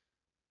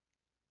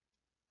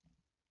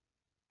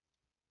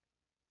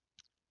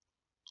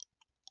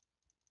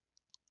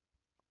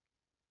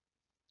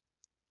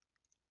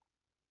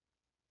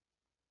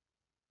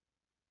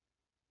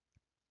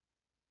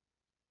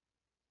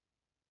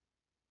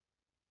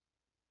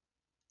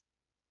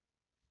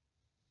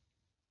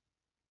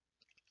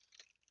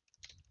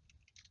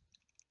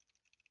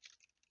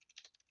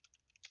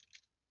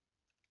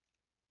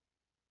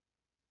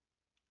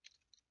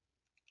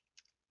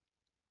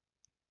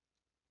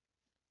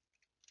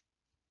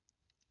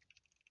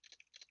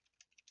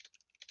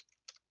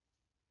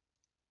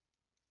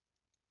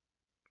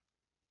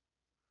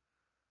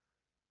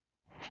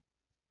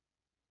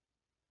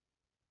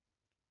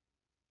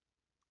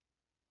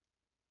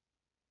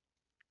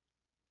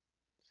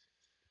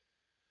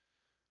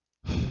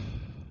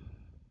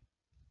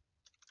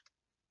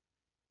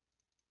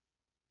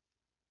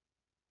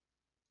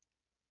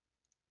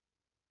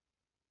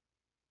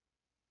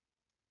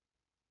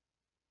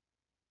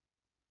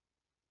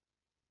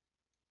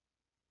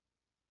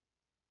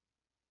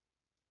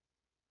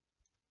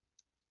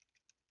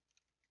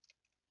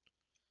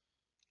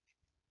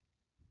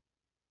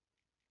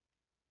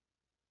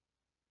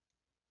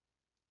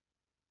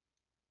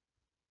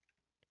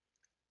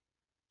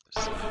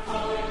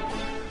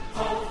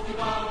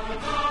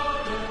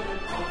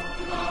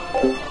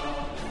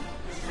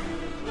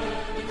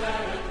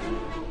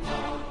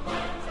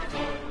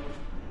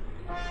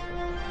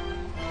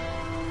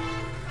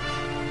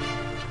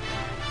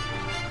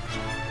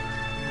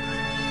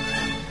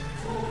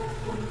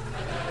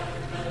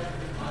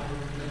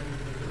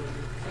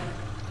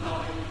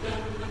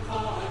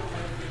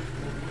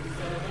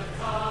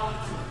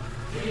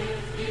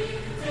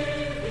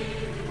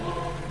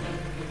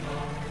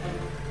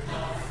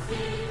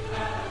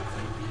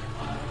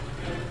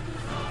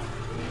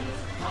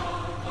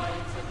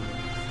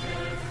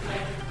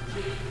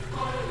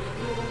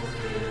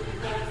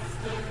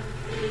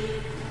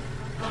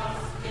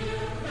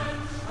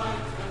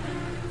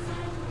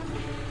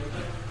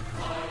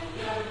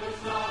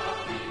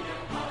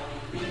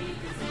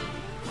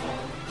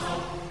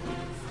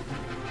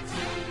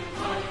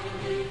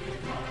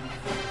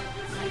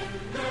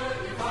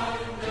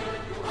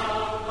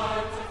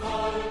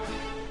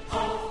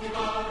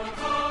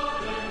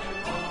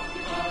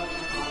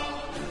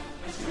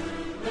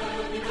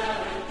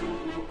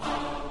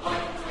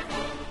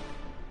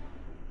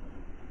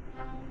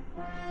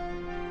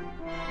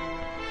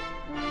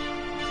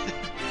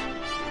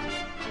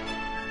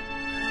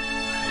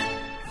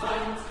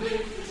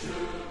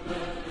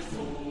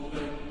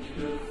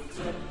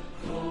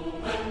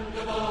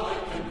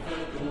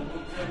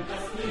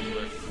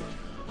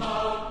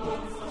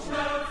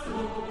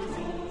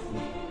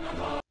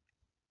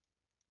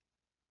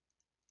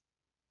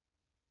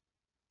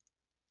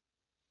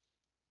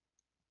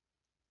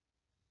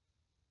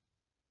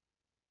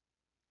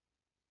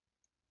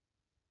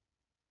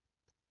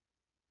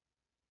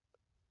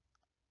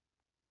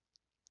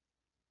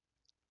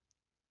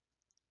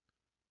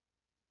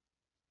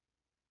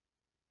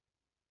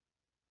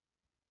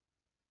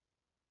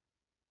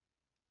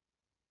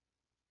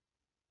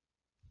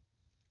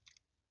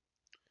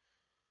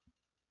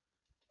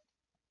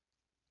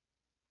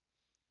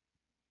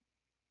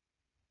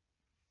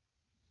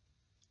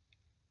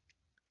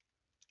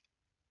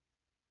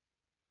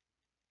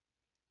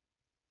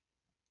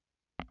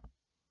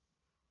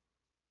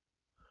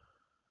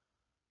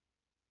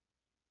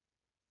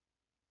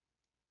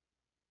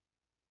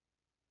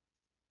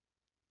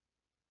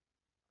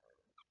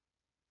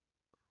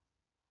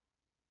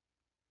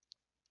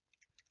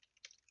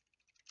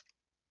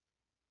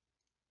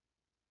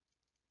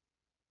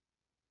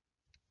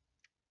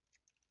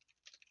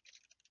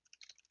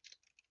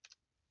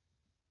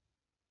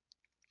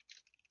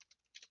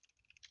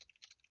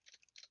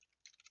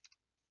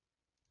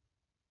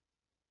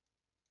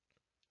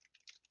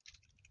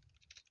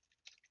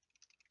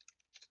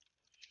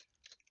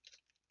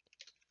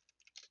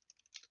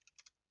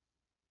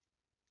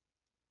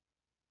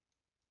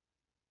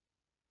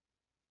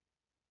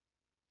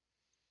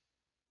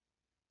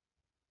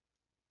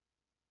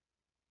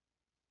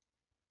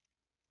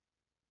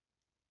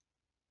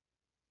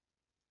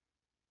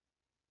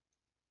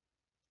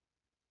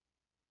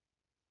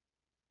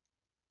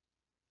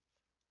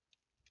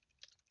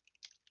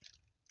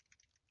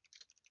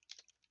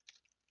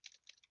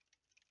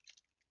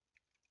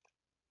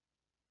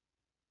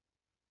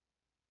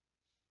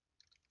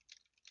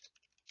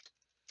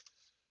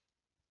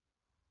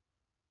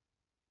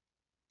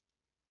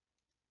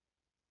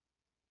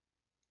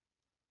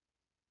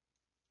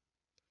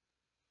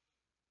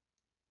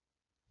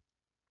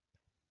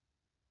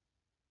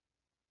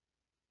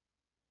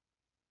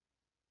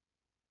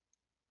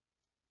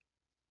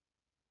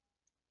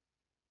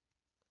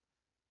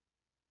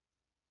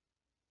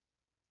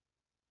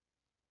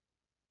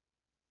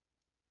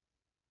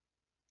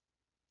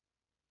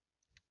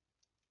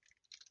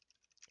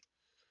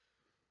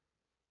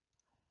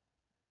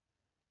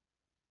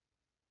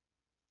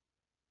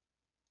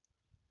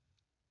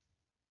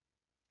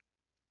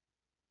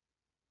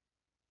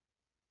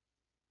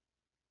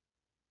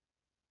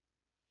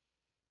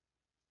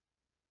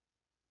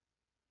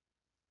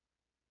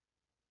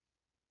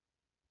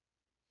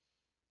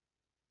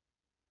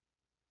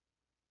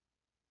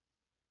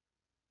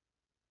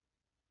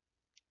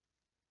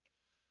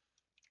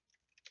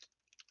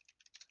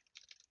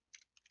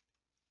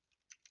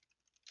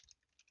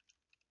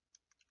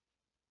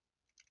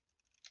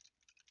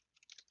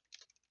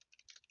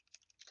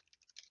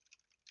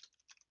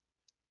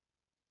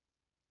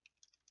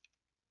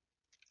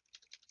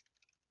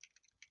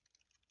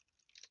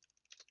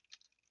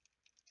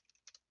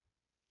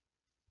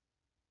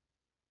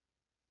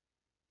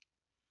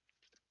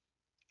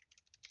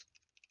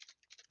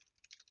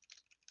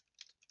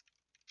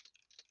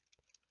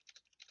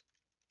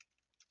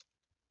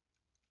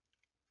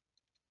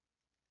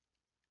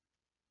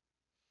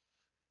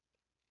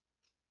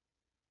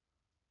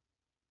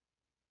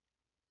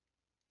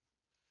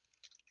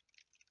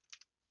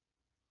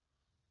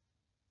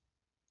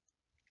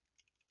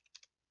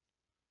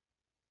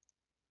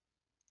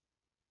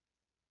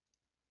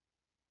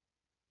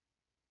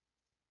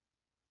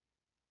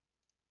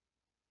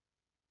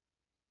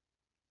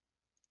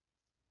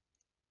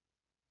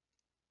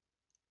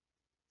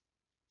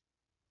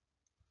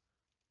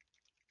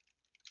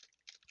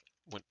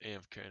 Went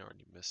AFK and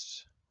already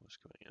missed what's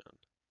going on.